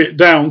keep it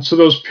down to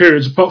those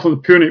periods, apart from the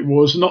Punic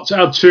Wars, not to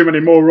add too many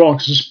more on,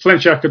 because there's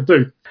plenty I could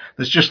do.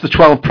 There's just the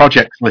 12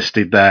 projects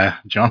listed there,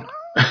 John.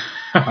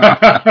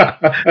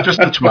 Just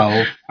the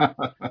 12.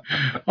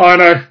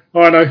 I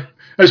know.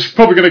 It's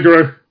probably going to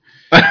grow.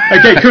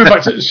 Again, coming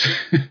back to this,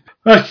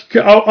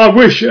 I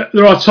wish,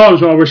 there are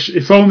times when I wish,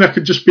 if only I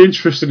could just be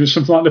interested in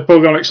something like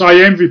Napoleonics.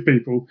 I envy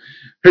people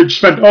who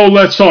spend all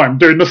their time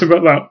doing nothing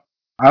but that.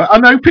 I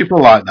know people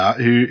like that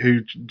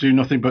who do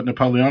nothing but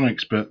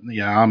Napoleonics, but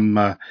yeah,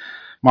 I'm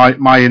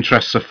my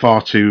interests are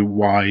far too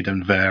wide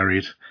and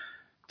varied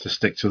to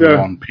stick to the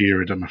one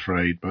period, I'm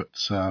afraid. But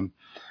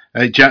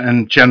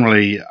and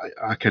generally,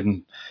 I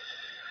can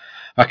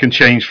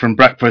change from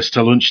breakfast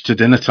to lunch to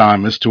dinner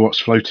time as to what's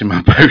floating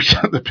my boat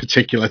at the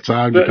particular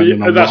time,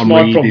 depending on what I'm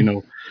reading.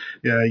 Or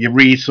you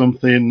read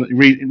something,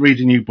 read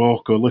a new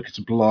book, or look at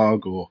a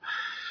blog, or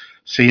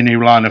see a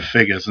new line of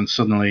figures, and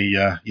suddenly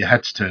your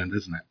head's turned,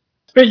 isn't it?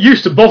 It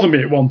used to bother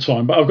me at one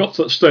time, but I've got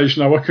to that stage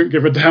now I couldn't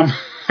give a damn.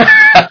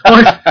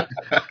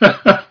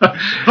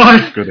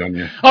 Good on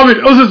you. I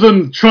mean, other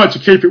than trying to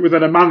keep it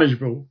within a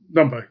manageable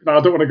number, I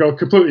don't want to go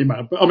completely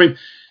mad, but I mean,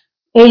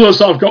 all those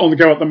that I've got on the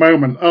go at the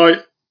moment,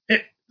 and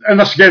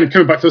that's again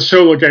coming back to the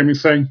solo gaming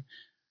thing,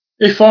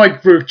 if I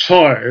grew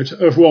tired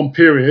of one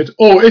period,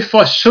 or if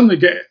I suddenly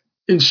get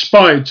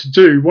inspired to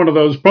do one of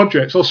those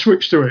projects, I'll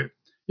switch to it.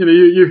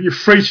 You're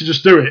free to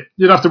just do it.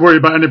 You don't have to worry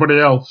about anybody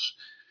else.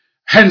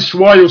 Hence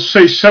why you'll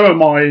see some of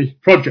my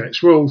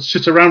projects will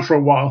sit around for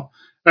a while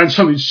and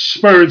suddenly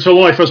spur into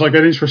life as I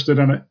get interested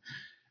in it.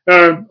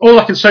 All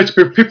I can say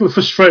to people who are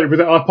frustrated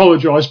with it, I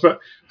apologise, but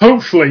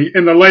hopefully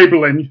in the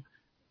labelling,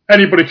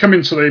 anybody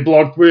coming to the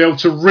blog will be able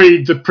to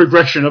read the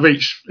progression of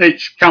each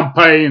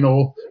campaign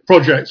or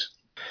project.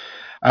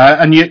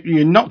 And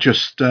you're not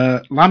just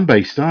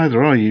land-based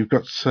either, are you? You've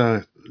got,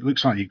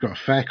 looks like you've got a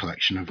fair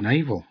collection of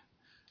naval.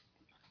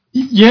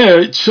 Yeah,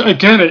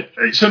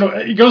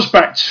 it goes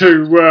back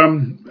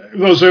to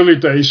those early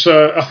days.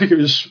 I think it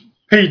was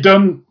P.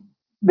 Dunn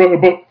wrote a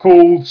book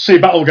called Sea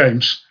Battle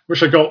Games,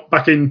 which I got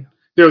back in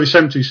the early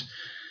 70s.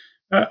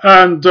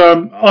 And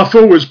I've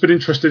always been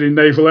interested in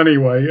naval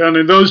anyway. And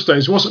in those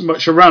days, there wasn't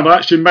much around. I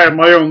actually made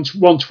my own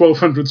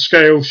 1/1200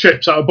 scale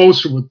ships out of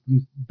balsa wood,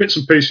 bits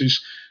and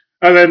pieces.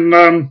 And then,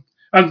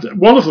 and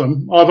one of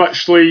them I've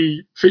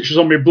actually features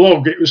on my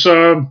blog. It was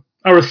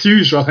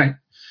Arethusa, I think.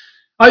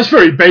 It's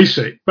very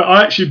basic, but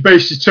I actually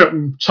based it up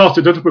and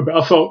tarted it up a bit.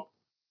 I thought,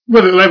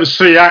 whether it'll ever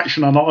see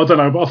action or not, I don't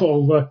know, but I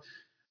thought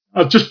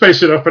I'll just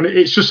base it up, and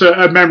it's just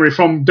a memory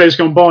from days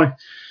gone by.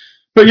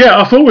 But yeah,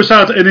 I've always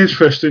had an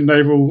interest in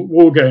naval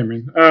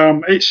wargaming.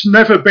 It's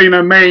never been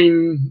a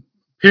main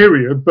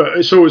period, but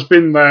it's always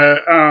been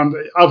there, and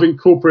I've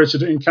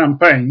incorporated it in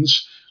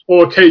campaigns,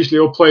 or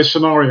occasionally I'll play a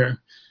scenario.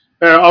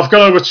 I've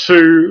gone over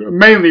to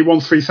mainly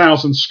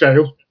 1/3000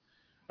 scale.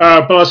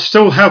 But I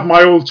still have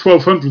my old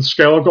 1200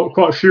 scale. I've got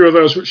quite a few of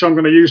those, which I'm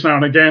going to use now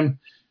and again.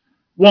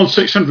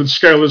 1/600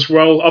 scale as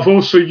well. I've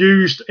also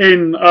used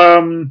in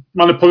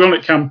my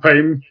Napoleonic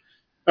campaign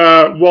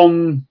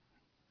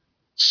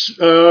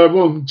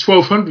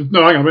 1/1200.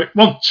 No, hang on a minute.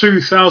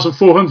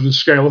 1/2400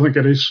 scale, I think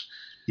it is.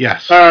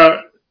 Yes.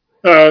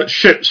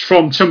 Ships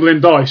from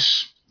Timberland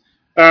Dice,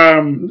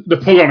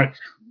 Napoleonic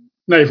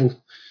naval.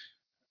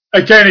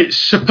 Again, it's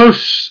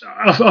supposed.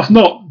 I've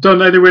not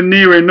done anywhere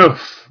near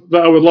enough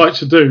that I would like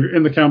to do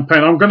in the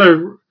campaign. I'm going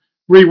to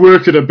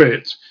rework it a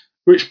bit,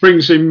 which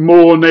brings in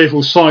more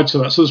naval side to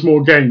that, so there's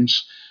more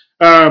games.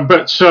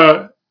 But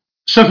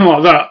something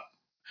like that.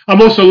 I'm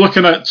also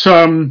looking at,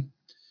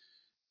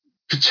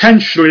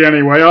 potentially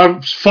anyway,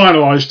 I've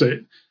finalised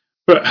it,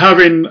 but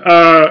having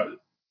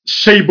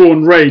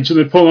seaborne raids in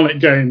the Napoleonic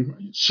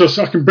game, so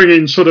I can bring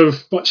in sort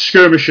of like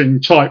skirmishing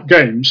type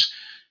games,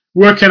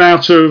 working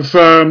out of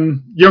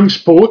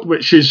Youngsport,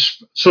 which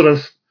is sort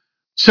of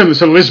similar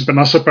to Lisbon,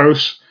 I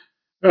suppose.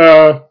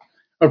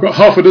 I've got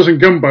half a dozen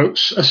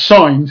gunboats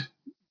assigned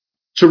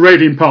to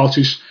raiding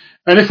parties,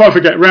 and if I ever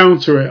get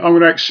round to it, I'm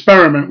going to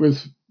experiment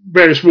with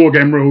various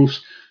wargame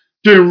rules,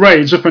 doing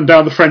raids up and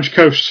down the French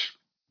coast.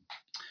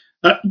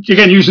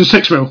 Again, using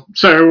 6mm,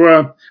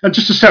 so and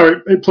just to see how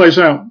it plays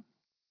out.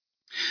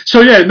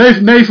 So yeah,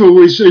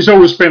 naval has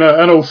always been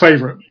an old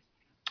favourite.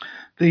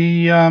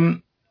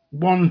 The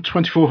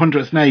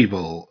 1/2400th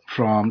naval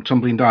from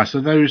Tumbling Dice,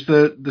 are those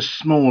the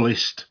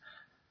smallest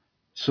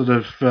sort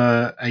of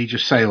age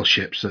of sail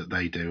ships that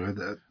they do?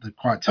 They're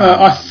quite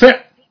tiny.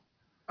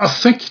 I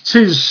think it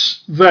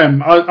is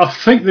them. I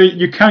think that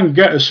you can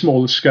get a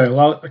smaller scale.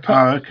 I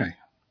can't, okay.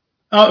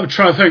 I'm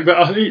trying to think, but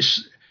I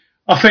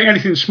think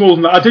anything smaller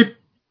than that. I did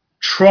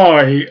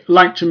try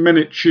Langton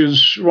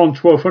miniatures on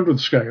 1200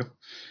 scale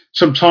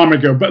some time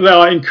ago, but they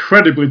are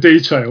incredibly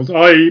detailed.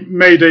 I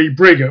made a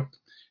brig up.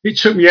 It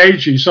took me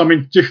ages. I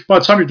mean, by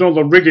the time you've done all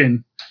the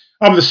rigging,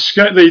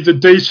 the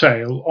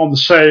detail on the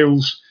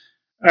sails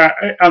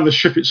and the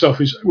ship itself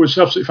was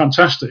absolutely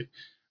fantastic.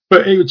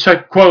 But it would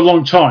take quite a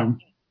long time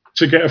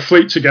to get a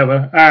fleet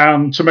together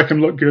and to make them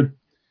look good.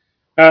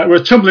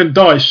 With Tumbling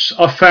Dice,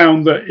 I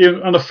found that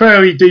on a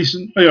fairly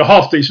decent,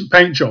 half decent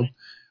paint job,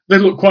 they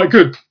look quite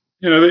good.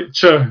 They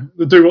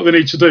do what they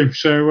need to do.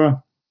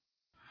 So,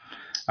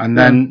 and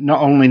then not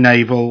only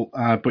naval,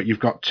 but you've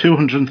got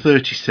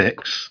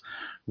 236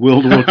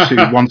 World War II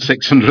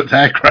 1/600th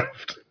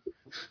aircraft.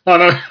 I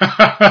know.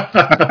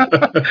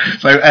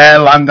 So air,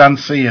 land, and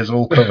sea is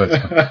all covered.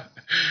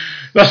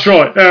 That's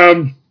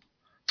right.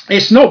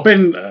 It's not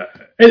been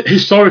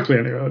historically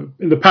anyway.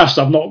 In the past,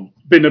 I've not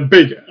been a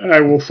big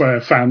air warfare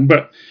fan,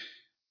 but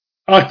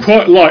I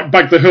quite like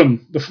Bag the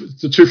Hun,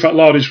 the Two Fat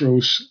Lardies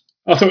rules.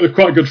 I thought they were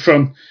quite good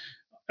fun.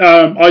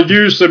 I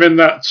used them in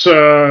that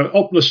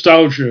Op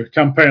Nostalgia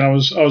campaign I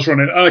was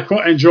running, and I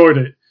quite enjoyed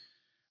it.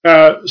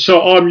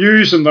 So I'm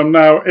using them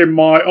now in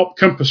my Op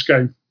Compass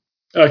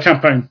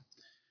campaign,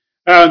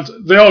 and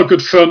they are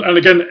good fun. And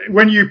again,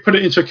 when you put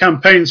it into a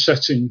campaign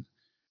setting,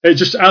 it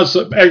just adds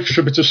that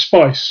extra bit of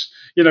spice.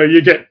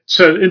 You get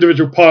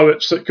individual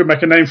pilots that could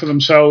make a name for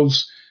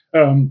themselves,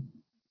 and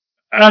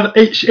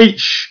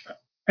each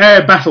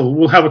air battle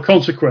will have a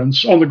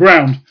consequence on the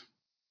ground.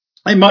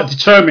 It might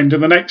determine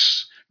in the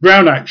next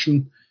ground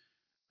action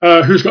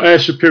who's got air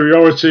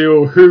superiority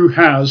or who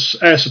has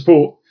air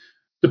support,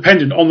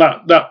 depending on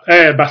that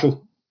air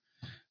battle.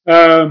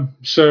 But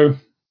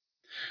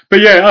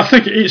yeah, I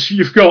think it's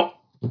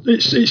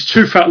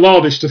Two Fat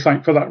Lardies to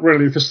thank for that,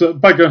 really, because the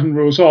Bag the Hun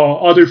rules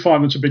I do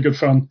find them to be good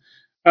fun.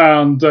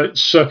 And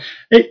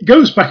it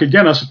goes back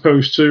again, I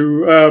suppose,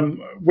 to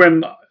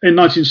when in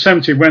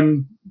 1970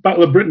 when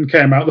Battle of Britain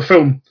came out, the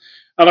film,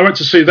 and I went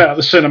to see that at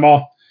the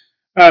cinema,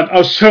 and I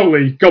was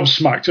totally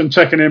gobsmacked and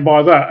taken in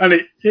by that, and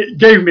it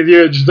gave me the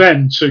urge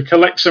then to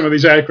collect some of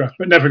these aircraft,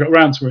 but never got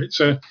round to it.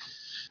 So,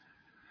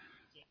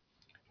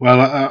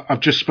 well,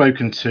 I've just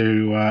spoken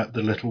to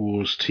the Little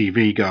Wars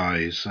TV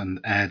guys and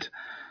Ed,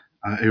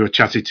 who I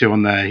chatted to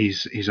on there.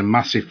 He's a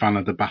massive fan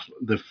of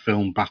the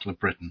film Battle of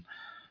Britain.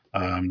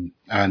 And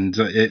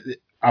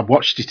I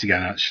watched it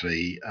again,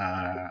 actually,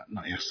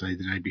 not yesterday,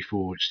 the day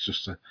before. It's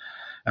just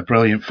a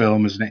brilliant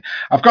film, isn't it?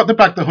 I've got the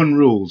Bag the Hun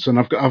rules, and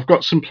I've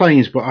got some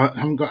planes, but I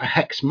haven't got a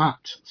hex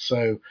mat,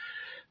 so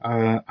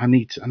I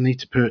need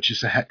to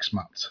purchase a hex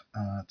mat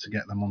to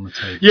get them on the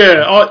table.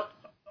 Yeah,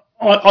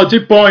 I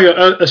did buy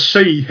a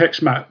C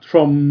hex mat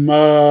from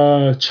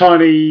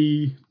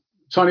Tiny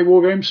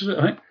War Games, is it?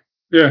 I think.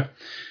 Yeah.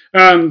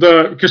 And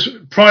because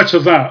prior to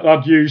that,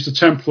 I'd used a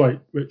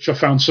template, which I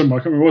found somewhere,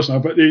 I can't remember what it was now,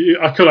 but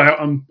I cut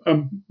out and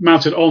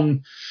mounted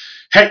on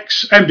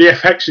MDF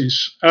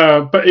hexes,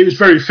 but it was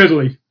very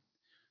fiddly.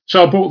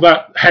 So I bought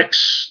that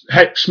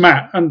hex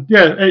mat, and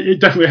yeah, it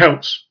definitely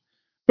helps.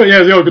 But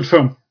yeah, they are good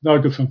fun.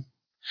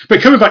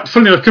 But coming back to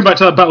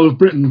that Battle of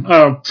Britain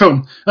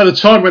film, at the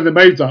time when they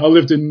made that, I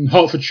lived in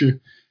Hertfordshire,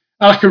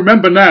 and I can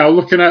remember now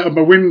looking out of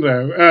my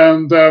window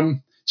and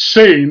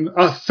seeing,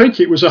 I think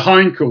it was a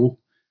Heinkel,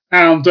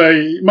 and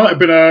it might have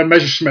been a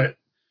Messerschmitt,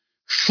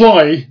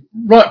 fly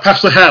right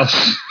past the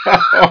house.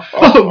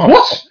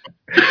 What?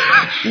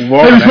 It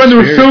was when they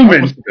were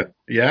filming.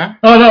 Yeah?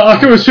 Oh, no, I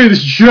can see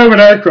this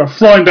German aircraft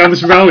flying down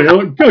this valley. I'm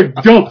like, good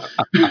God.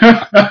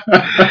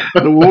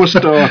 The war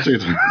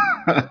started.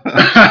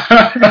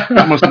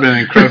 That must have been an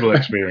incredible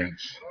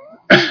experience.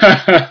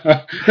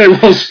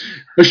 It was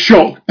a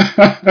shock.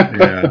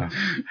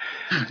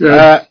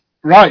 Yeah.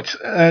 Right,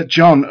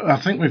 John, I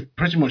think we've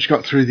pretty much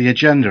got through the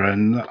agenda,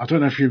 and I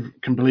don't know if you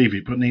can believe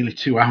it, but nearly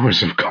 2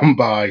 hours have gone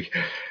by.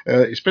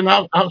 It's been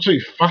absolutely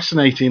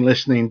fascinating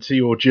listening to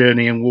your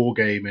journey in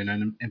wargaming,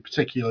 and in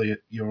particular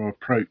your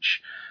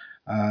approach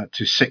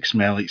to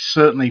 6mm. It's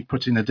certainly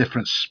putting a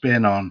different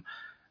spin on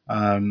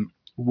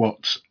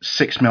what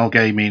 6mm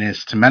gaming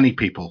is to many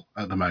people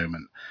at the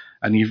moment.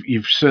 And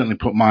you've certainly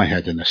put my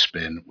head in a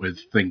spin with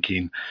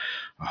thinking,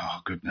 oh,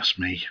 goodness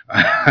me,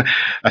 a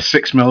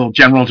 6mm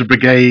General to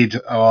Brigade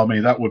army,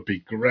 that would be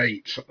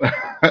great.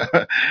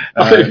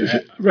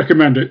 I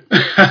recommend it.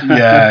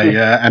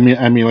 yeah,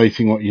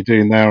 emulating what you're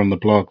doing there on the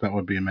blog, that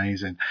would be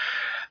amazing.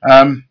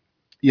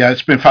 Yeah,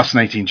 it's been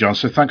fascinating, John,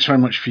 so thanks very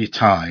much for your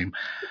time.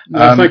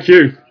 No, thank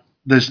you.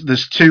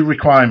 There's two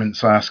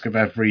requirements I ask of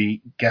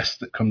every guest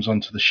that comes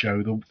onto the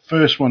show. The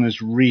first one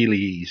is really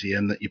easy,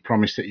 and that you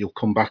promise that you'll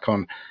come back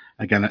on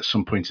again at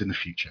some point in the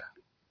future.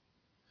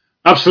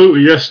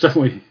 Absolutely, yes,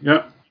 definitely,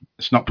 yeah.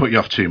 It's not put you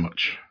off too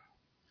much.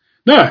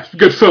 No, it's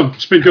good fun.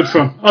 It's been good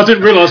fun. I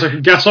didn't realise I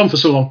could gas on for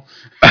so long.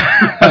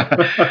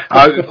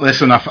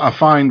 Listen, I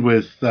find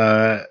with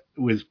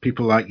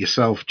people like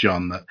yourself,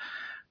 John, that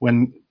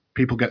when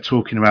people get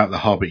talking about the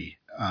hobby,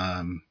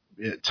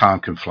 time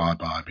can fly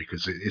by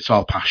because it's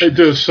our passion. It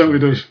does, certainly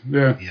does.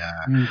 Yeah.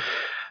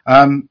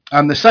 Yeah.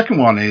 And the second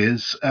one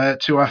is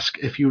to ask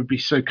if you would be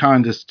so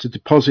kind as to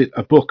deposit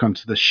a book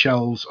onto the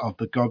shelves of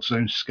the God's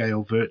Own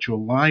Scale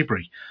virtual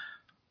library.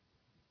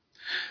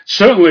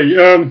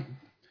 Certainly.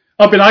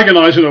 I've been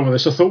agonising over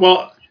this. I thought,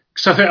 well,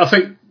 because I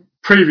think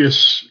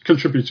previous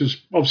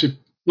contributors obviously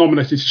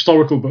nominated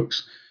historical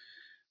books.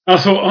 And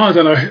I thought, I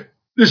don't know,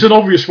 there's an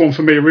obvious one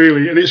for me,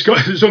 really, and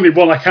there's only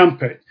one I can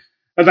pick,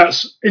 and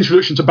that's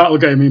Introduction to Battle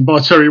Gaming by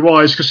Terry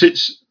Wise, because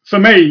it's, for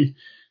me,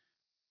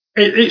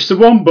 it's the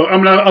one book. I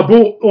mean, I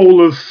bought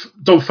all of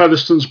Don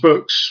Featherstone's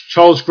books,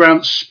 Charles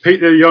Grant's,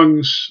 Peter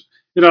Young's.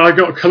 I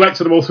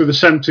collected them all through the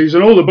 70s,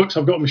 and all the books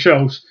I've got on my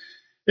shelves.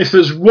 If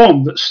there's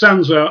one that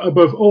stands out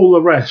above all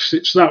the rest,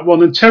 it's that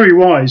one. And Terry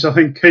Wise, I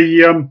think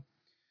he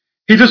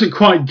doesn't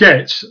quite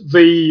get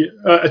the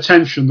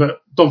attention that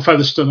Don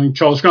Featherstone and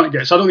Charles Grant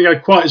gets. I don't think he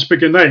had quite as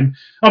big a name.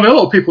 I mean, a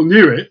lot of people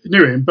knew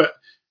him, but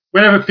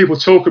whenever people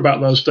talk about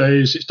those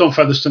days, it's Don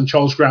Featherstone,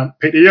 Charles Grant,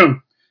 Peter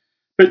Young.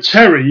 But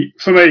Terry,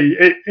 for me,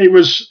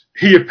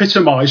 he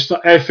epitomised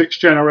that Airfix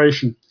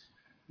generation.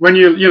 When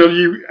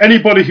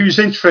anybody who's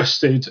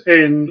interested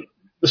in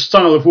the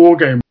style of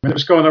wargaming that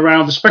was going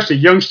around, especially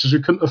youngsters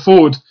who couldn't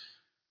afford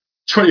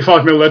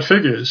 25mm lead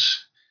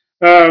figures,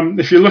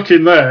 if you look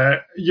in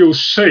there, you'll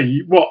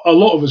see what a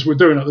lot of us were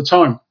doing at the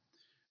time.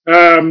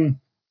 And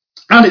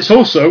it's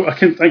also, I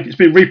think it's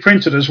been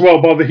reprinted as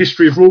well by the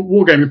History of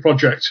Wargaming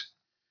Project,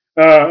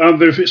 and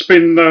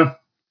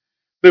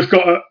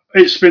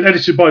it's been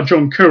edited by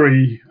John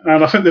Curry,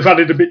 and I think they've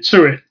added a bit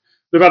to it.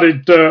 They've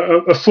added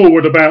a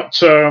foreword about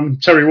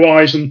Terry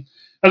Wise, and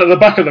at the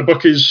back of the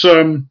book is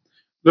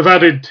they've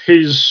added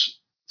his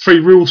 3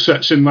 rule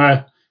sets in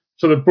there,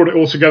 so they've brought it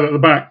all together at the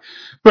back.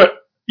 But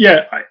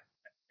yeah,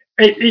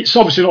 it's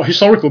obviously not a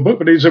historical book,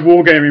 but it's a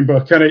wargaming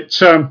book, and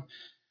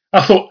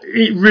I thought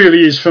it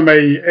really is, for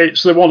me,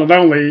 it's the one and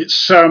only. It's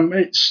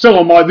still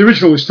on the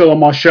original is still on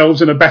my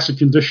shelves in a better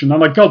condition,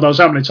 and God knows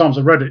how many times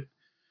I've read it.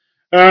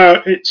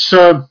 It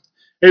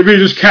really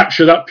does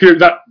capture that period,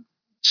 that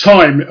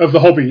time of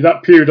the hobby,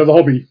 that period of the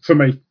hobby for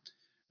me.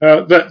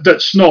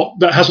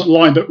 That hasn't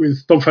lined up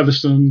with Don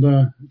Featherstone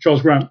and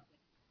Charles Grant.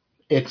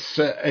 It's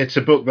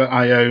a book that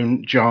I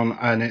own, John,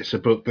 and it's a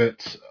book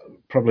that,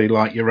 probably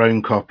like your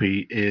own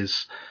copy,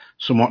 is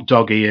somewhat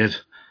dog-eared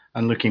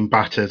and looking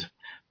battered,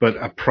 but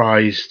a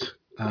prized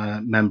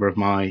member of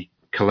my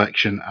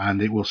collection,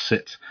 and it will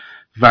sit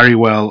very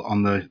well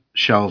on the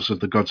shelves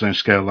of the God's Own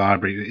Scale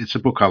Library. It's a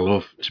book I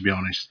love, to be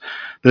honest.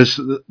 There's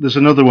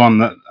another one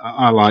that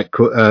I like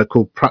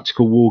called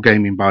Practical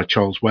Wargaming by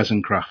Charles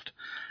Wesencraft,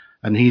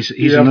 and he's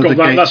I've got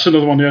that. That's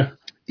another one, yeah.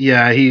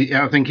 Yeah,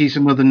 I think he's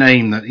another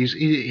name that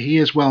he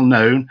is well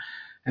known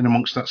in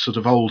amongst that sort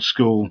of old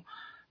school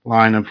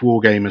line of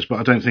wargamers, but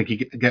I don't think he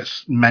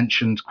gets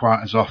mentioned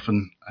quite as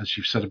often as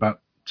you've said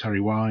about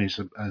Terry Wise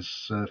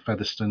as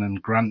Featherstone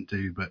and Grant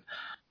do. But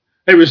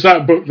it was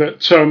that book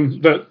that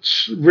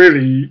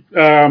really,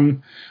 I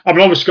mean,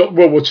 obviously got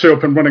World War II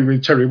up and running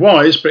with Terry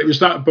Wise, but it was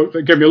that book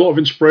that gave me a lot of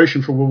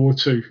inspiration for World War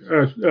II.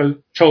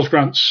 Charles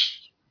Grant's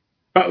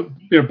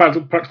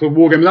Practical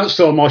Wargaming, that's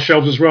still on my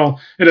shelves as well,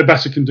 in a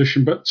better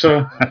condition. But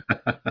yeah,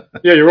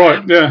 you're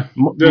right. Yeah,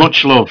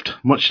 much loved.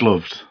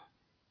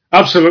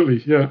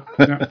 Absolutely, yeah.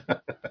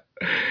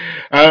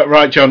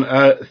 Right, John,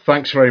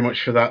 thanks very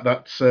much for that.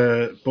 That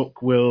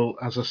book will,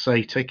 as I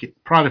say, take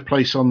it pride of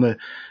place on the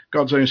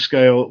God's Own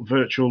Scale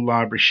virtual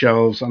library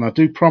shelves, and I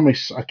keep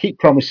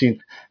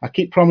promising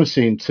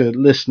to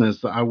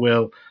listeners that I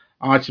will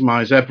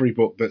itemise every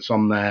book that's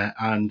on there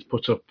and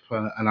put up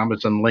an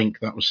Amazon link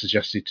that was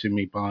suggested to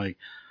me by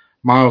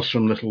Miles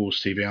from Little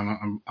Wolves TV.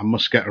 I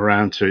must get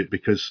around to it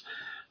because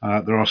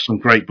there are some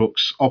great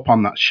books up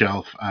on that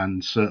shelf,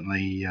 and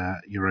certainly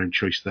your own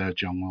choice there,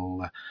 John,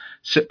 will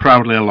sit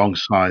proudly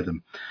alongside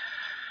them.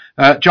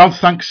 John,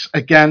 thanks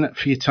again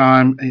for your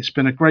time. It's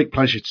been a great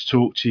pleasure to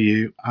talk to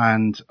you,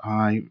 and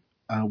I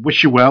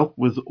wish you well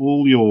with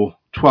all your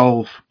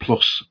 12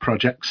 plus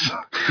projects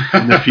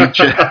in the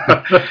future.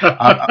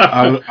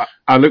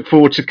 I look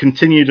forward to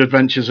continued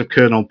adventures of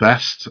Colonel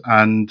Best,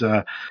 and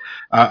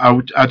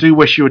I do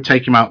wish you would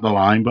take him out the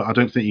line, but I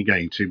don't think you're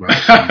going to.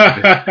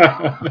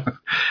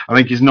 I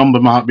think his number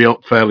might be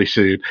up fairly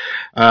soon.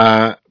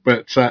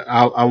 But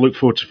I'll look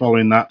forward to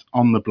following that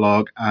on the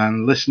blog.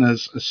 And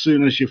listeners, as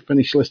soon as you've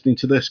finished listening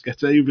to this,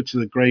 get over to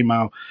the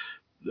Greymouth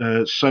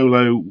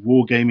Solo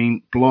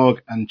Wargaming blog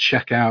and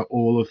check out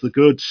all of the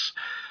goods.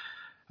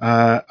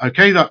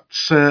 Okay, that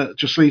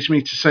just leaves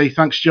me to say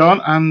thanks,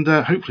 John, and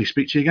hopefully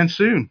speak to you again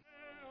soon.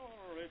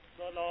 It's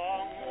a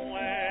long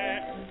way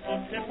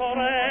to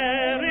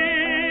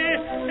Tipperary.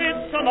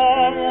 It's a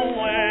long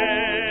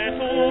way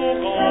to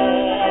go.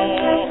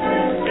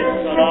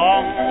 It's a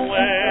long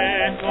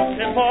way to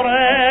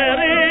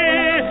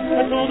Tipperary,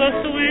 to the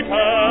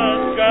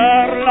sweetest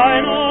girl I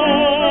know.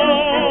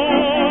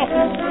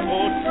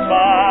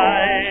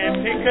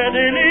 Goodbye,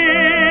 Piccadilly.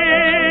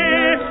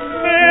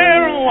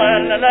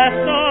 Farewell,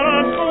 Leicester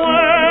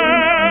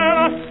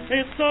Square.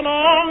 It's a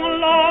long,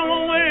 long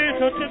way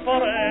to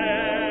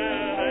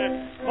Tipperary.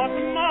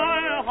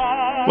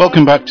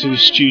 Welcome back to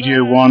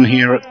Studio 1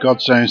 here at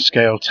Godzone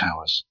Scale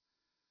Towers.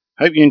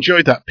 Hope you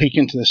enjoyed that peek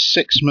into the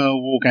 6mm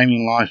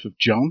wargaming life of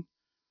John.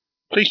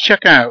 Please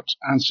check out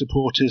and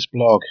support his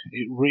blog.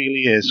 It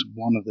really is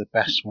one of the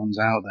best ones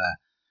out there,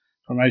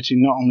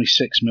 promoting not only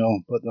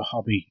 6mm but the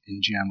hobby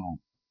in general.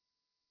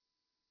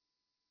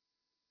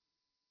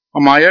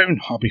 On my own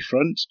hobby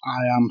front,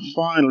 I am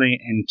finally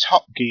in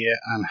top gear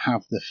and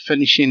have the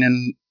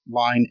finishing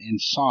line in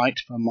sight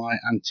for my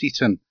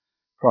Antietam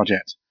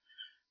project.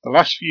 The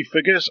last few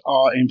figures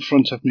are in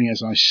front of me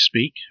as I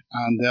speak,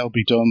 and they'll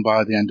be done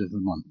by the end of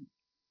the month.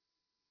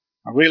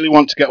 I really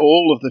want to get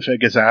all of the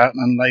figures out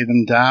and lay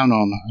them down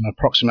on an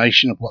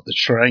approximation of what the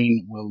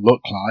terrain will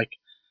look like,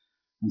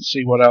 and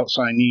see what else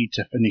I need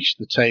to finish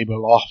the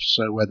table off,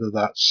 so whether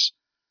that's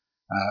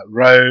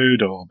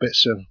road or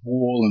bits of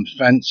wall and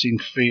fencing,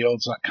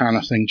 fields, that kind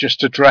of thing, just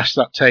to dress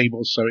that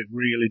table so it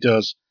really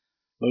does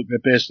look the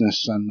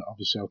business, and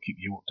obviously I'll keep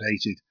you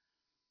updated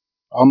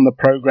on the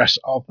progress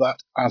of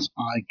that as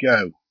I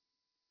go.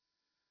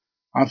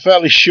 I'm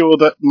fairly sure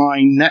that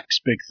my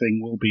next big thing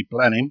will be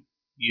Blenheim,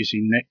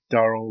 using Nick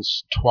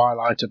Dorrell's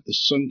Twilight of the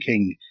Sun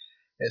King.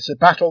 It's a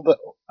battle that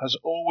has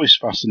always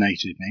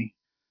fascinated me,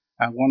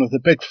 and one of the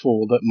big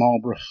four that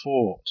Marlborough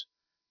fought.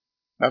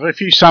 I have a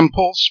few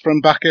samples from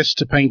Bacchus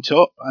to paint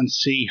up and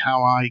see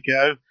how I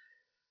go.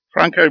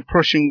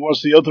 Franco-Prussian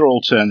was the other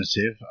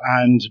alternative,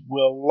 and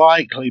will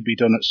likely be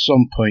done at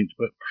some point,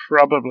 but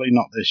probably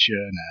not this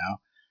year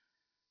now.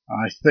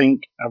 I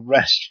think a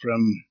rest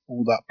from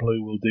all that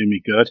blue will do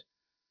me good.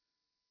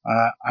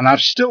 And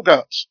I've still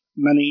got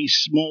many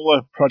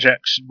smaller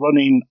projects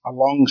running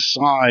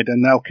alongside,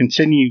 and they'll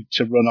continue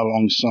to run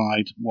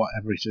alongside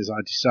whatever it is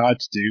I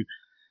decide to do.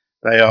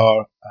 They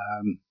are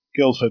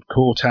Guildford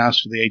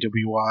Courthouse for the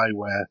AWI,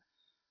 where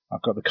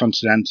I've got the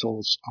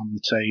Continentals on the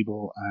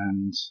table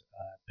and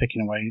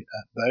picking away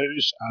at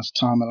those as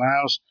time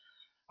allows,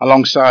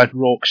 alongside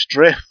Rorke's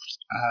Drift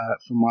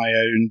for my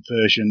own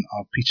version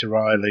of Peter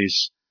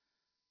Riley's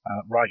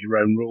Write Your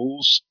Own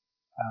Rules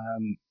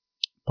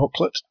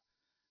booklet.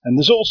 And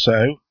there's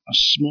also a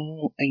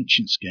small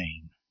Ancients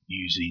game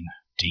using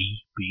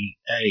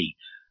DBA,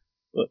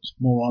 but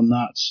more on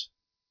that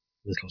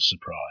little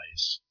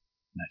surprise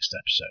next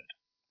episode.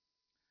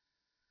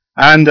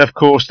 And of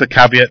course the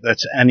caveat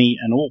that any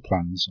and all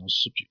plans are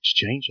subject to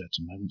change at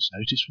a moment's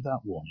notice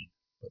without warning,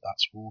 but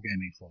that's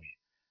wargaming for you.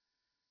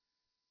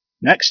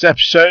 Next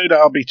episode,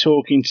 I'll be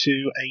talking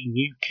to a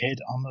new kid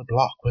on the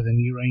block with a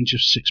new range of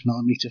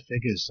 6mm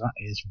figures. That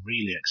is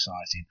really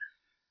exciting.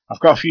 I've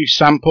got a few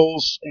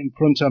samples in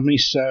front of me,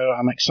 so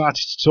I'm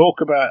excited to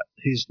talk about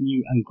his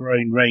new and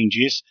growing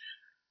ranges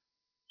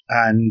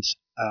and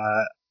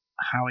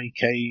how he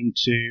came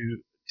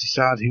to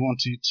decide he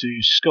wanted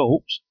to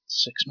sculpt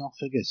 6mm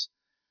figures.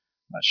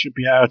 That should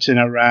be out in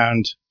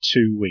around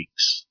 2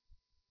 weeks.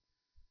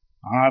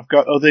 I've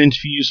got other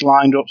interviews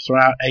lined up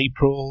throughout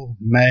April,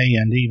 May,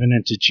 and even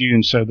into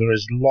June, so there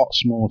is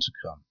lots more to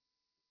come.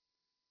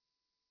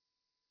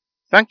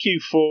 Thank you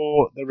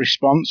for the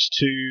response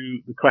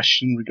to the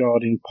question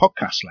regarding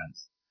podcast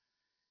length.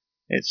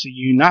 It's a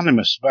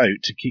unanimous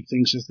vote to keep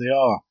things as they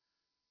are.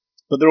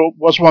 But there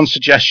was one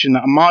suggestion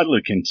that I might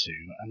look into,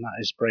 and that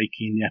is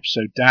breaking the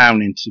episode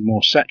down into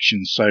more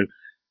sections. So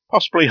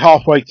possibly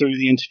halfway through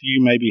the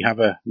interview, maybe have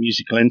a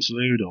musical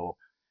interlude or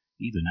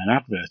even an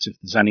advert if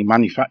there's any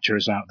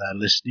manufacturers out there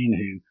listening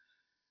who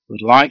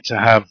would like to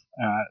have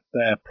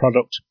their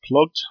product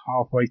plugged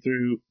halfway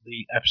through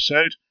the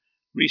episode.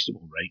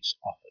 Reasonable rates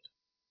offered.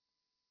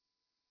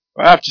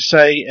 But I have to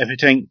say, if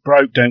it ain't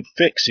broke, don't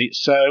fix it,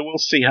 so we'll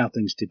see how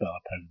things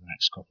develop over the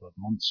next couple of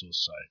months or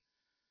so.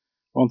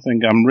 One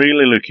thing I'm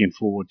really looking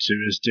forward to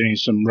is doing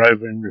some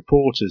roving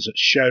reporters at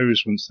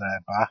shows once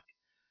they're back,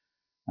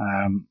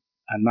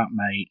 and that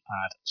may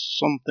add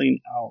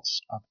something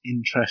else of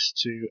interest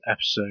to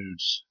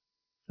episodes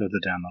further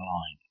down the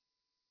line.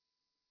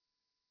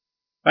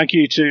 Thank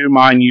you to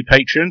my new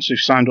patrons who've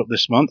signed up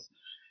this month.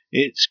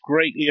 It's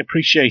greatly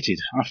appreciated.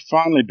 I've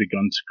finally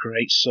begun to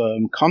create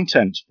some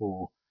content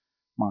for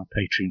my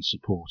Patreon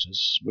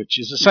supporters, which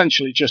is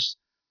essentially just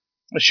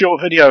a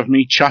short video of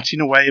me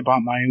chatting away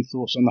about my own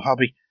thoughts on the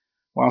hobby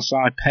whilst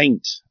I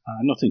paint.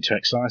 Nothing too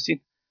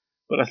exciting,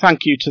 but a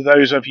thank you to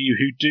those of you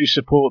who do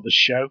support the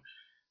show.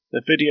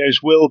 The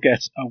videos will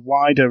get a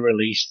wider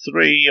release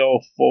 3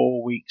 or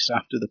 4 weeks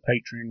after the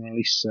Patreon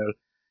release, so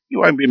you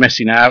won't be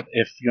missing out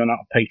if you're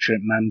not a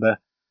Patreon member,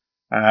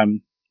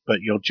 but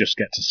you'll just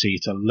get to see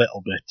it a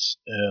little bit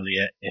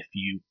earlier if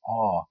you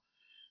are.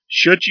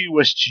 Should you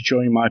wish to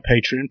join my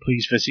Patreon,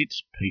 please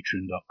visit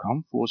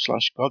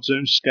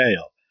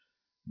patreon.com/GodzoneScale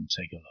and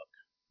take a look.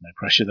 No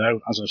pressure though,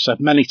 as I've said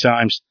many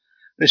times,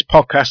 this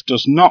podcast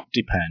does not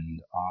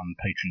depend on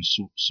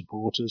Patreon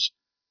supporters,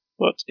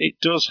 but it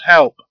does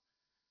help.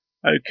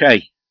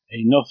 Okay,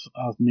 enough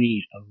of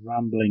me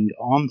rambling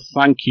on.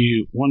 Thank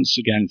you once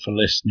again for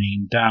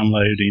listening,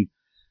 downloading,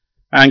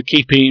 and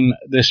keeping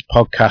this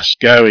podcast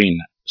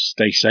going.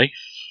 Stay safe,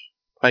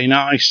 play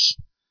nice,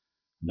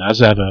 and as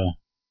ever,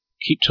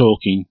 keep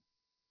talking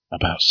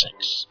about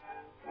sex.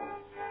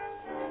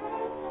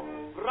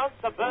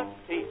 Mr.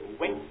 Bertie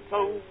went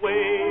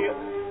away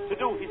to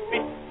do his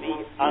bit the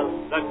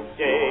other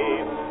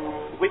day.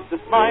 With a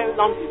smile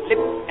on his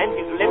lips and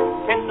his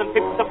lieutenant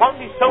pips upon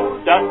his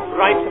shoulder,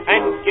 bright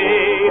and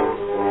gay.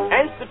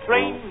 As the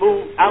train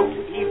moved out,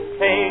 he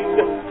said,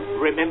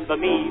 "Remember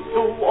me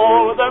to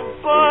all the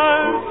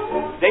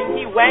birds." Then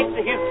he wagged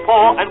his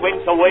paw and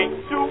went away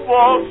to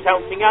war,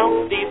 shouting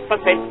out these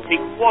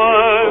pathetic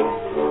words.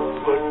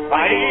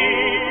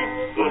 Goodbye,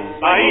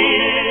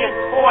 goodbye,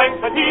 oh, I'm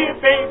so dear,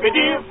 baby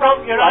dear,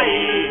 from your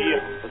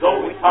eye.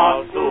 Though it's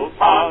hard to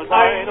part,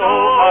 I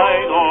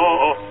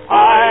know,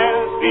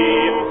 I'll be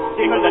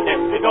tickled to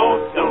death to go.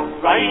 Don't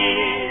cry,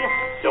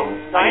 don't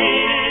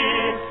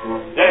sigh,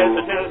 there's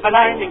a silver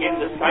lining in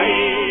the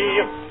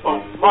sky.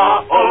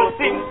 Bonsoir, all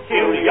things,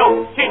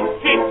 cheerio, chin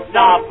chin,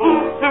 na-boo,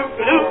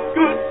 toodaloo,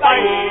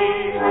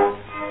 goodbye.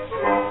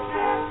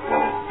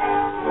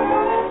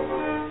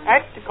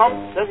 At the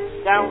concert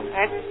down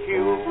at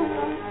Kew,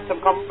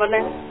 some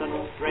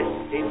convalescents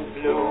dressed in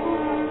blue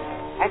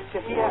had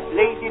to hear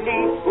Lady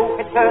Lee, who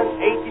had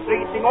turned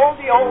 83, sing all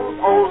the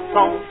old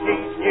songs she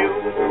knew.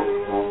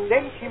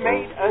 Then she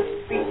made a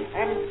speech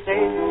and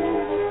said,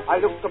 "I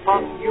look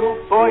upon you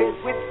boys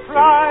with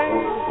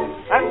pride,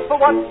 and for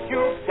what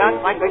you've done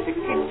I'm going to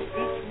kiss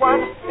each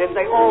one." Then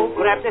they all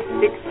grabbed their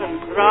sticks and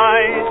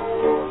cried,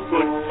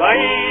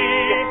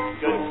 "Goodbye,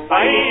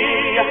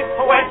 goodbye,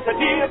 oh, and a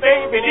dear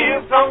baby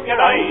dear from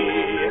your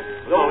eye.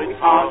 Though it's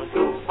hard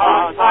to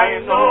part, I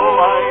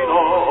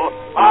know,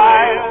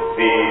 I'll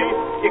be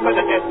tickled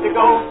to death to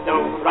go.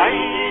 Don't cry,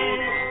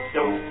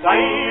 don't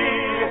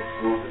sigh,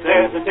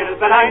 there's a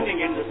silver lining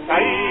in the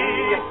sky.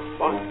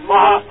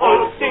 Bonsoir,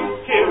 all sing,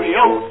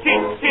 cheerio,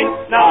 chin chin,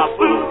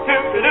 na-boo,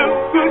 toodaloo,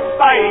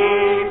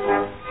 goodbye."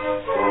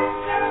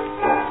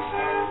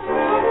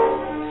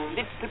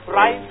 Little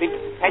Private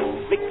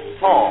Patrick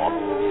Shaw,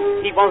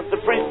 he was the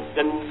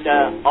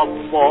prisoner of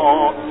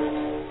war,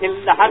 till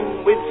the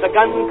Hun with the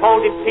gun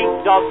called him pig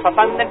dog for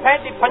fun, and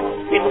Paddy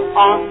punched him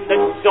on the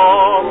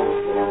jaw.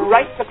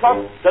 Right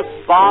across the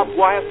barbed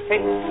wire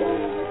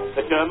fence,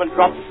 the German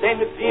dropped then,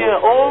 dear,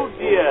 oh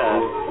dear.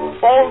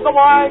 All the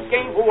wire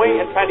gave away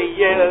and Paddy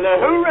yelled,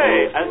 hooray,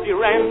 as he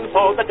ran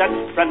for the Dutch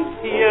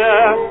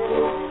frontier.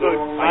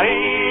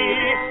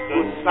 Goodbye,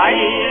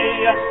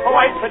 goodbye, oh,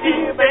 I'm so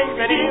dear,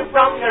 baby dear,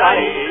 from your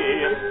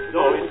eye.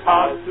 Though it's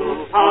hard to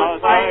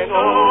part, I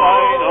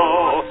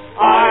know,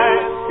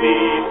 I'll be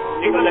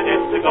tickled to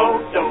death to go.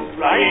 Don't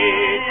cry,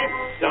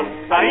 don't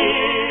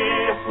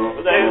sigh,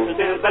 there's a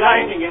silver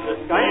lining in the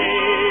sky.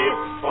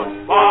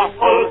 Bonsoir,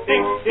 all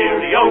things,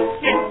 cheerio,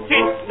 chin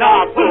chin, now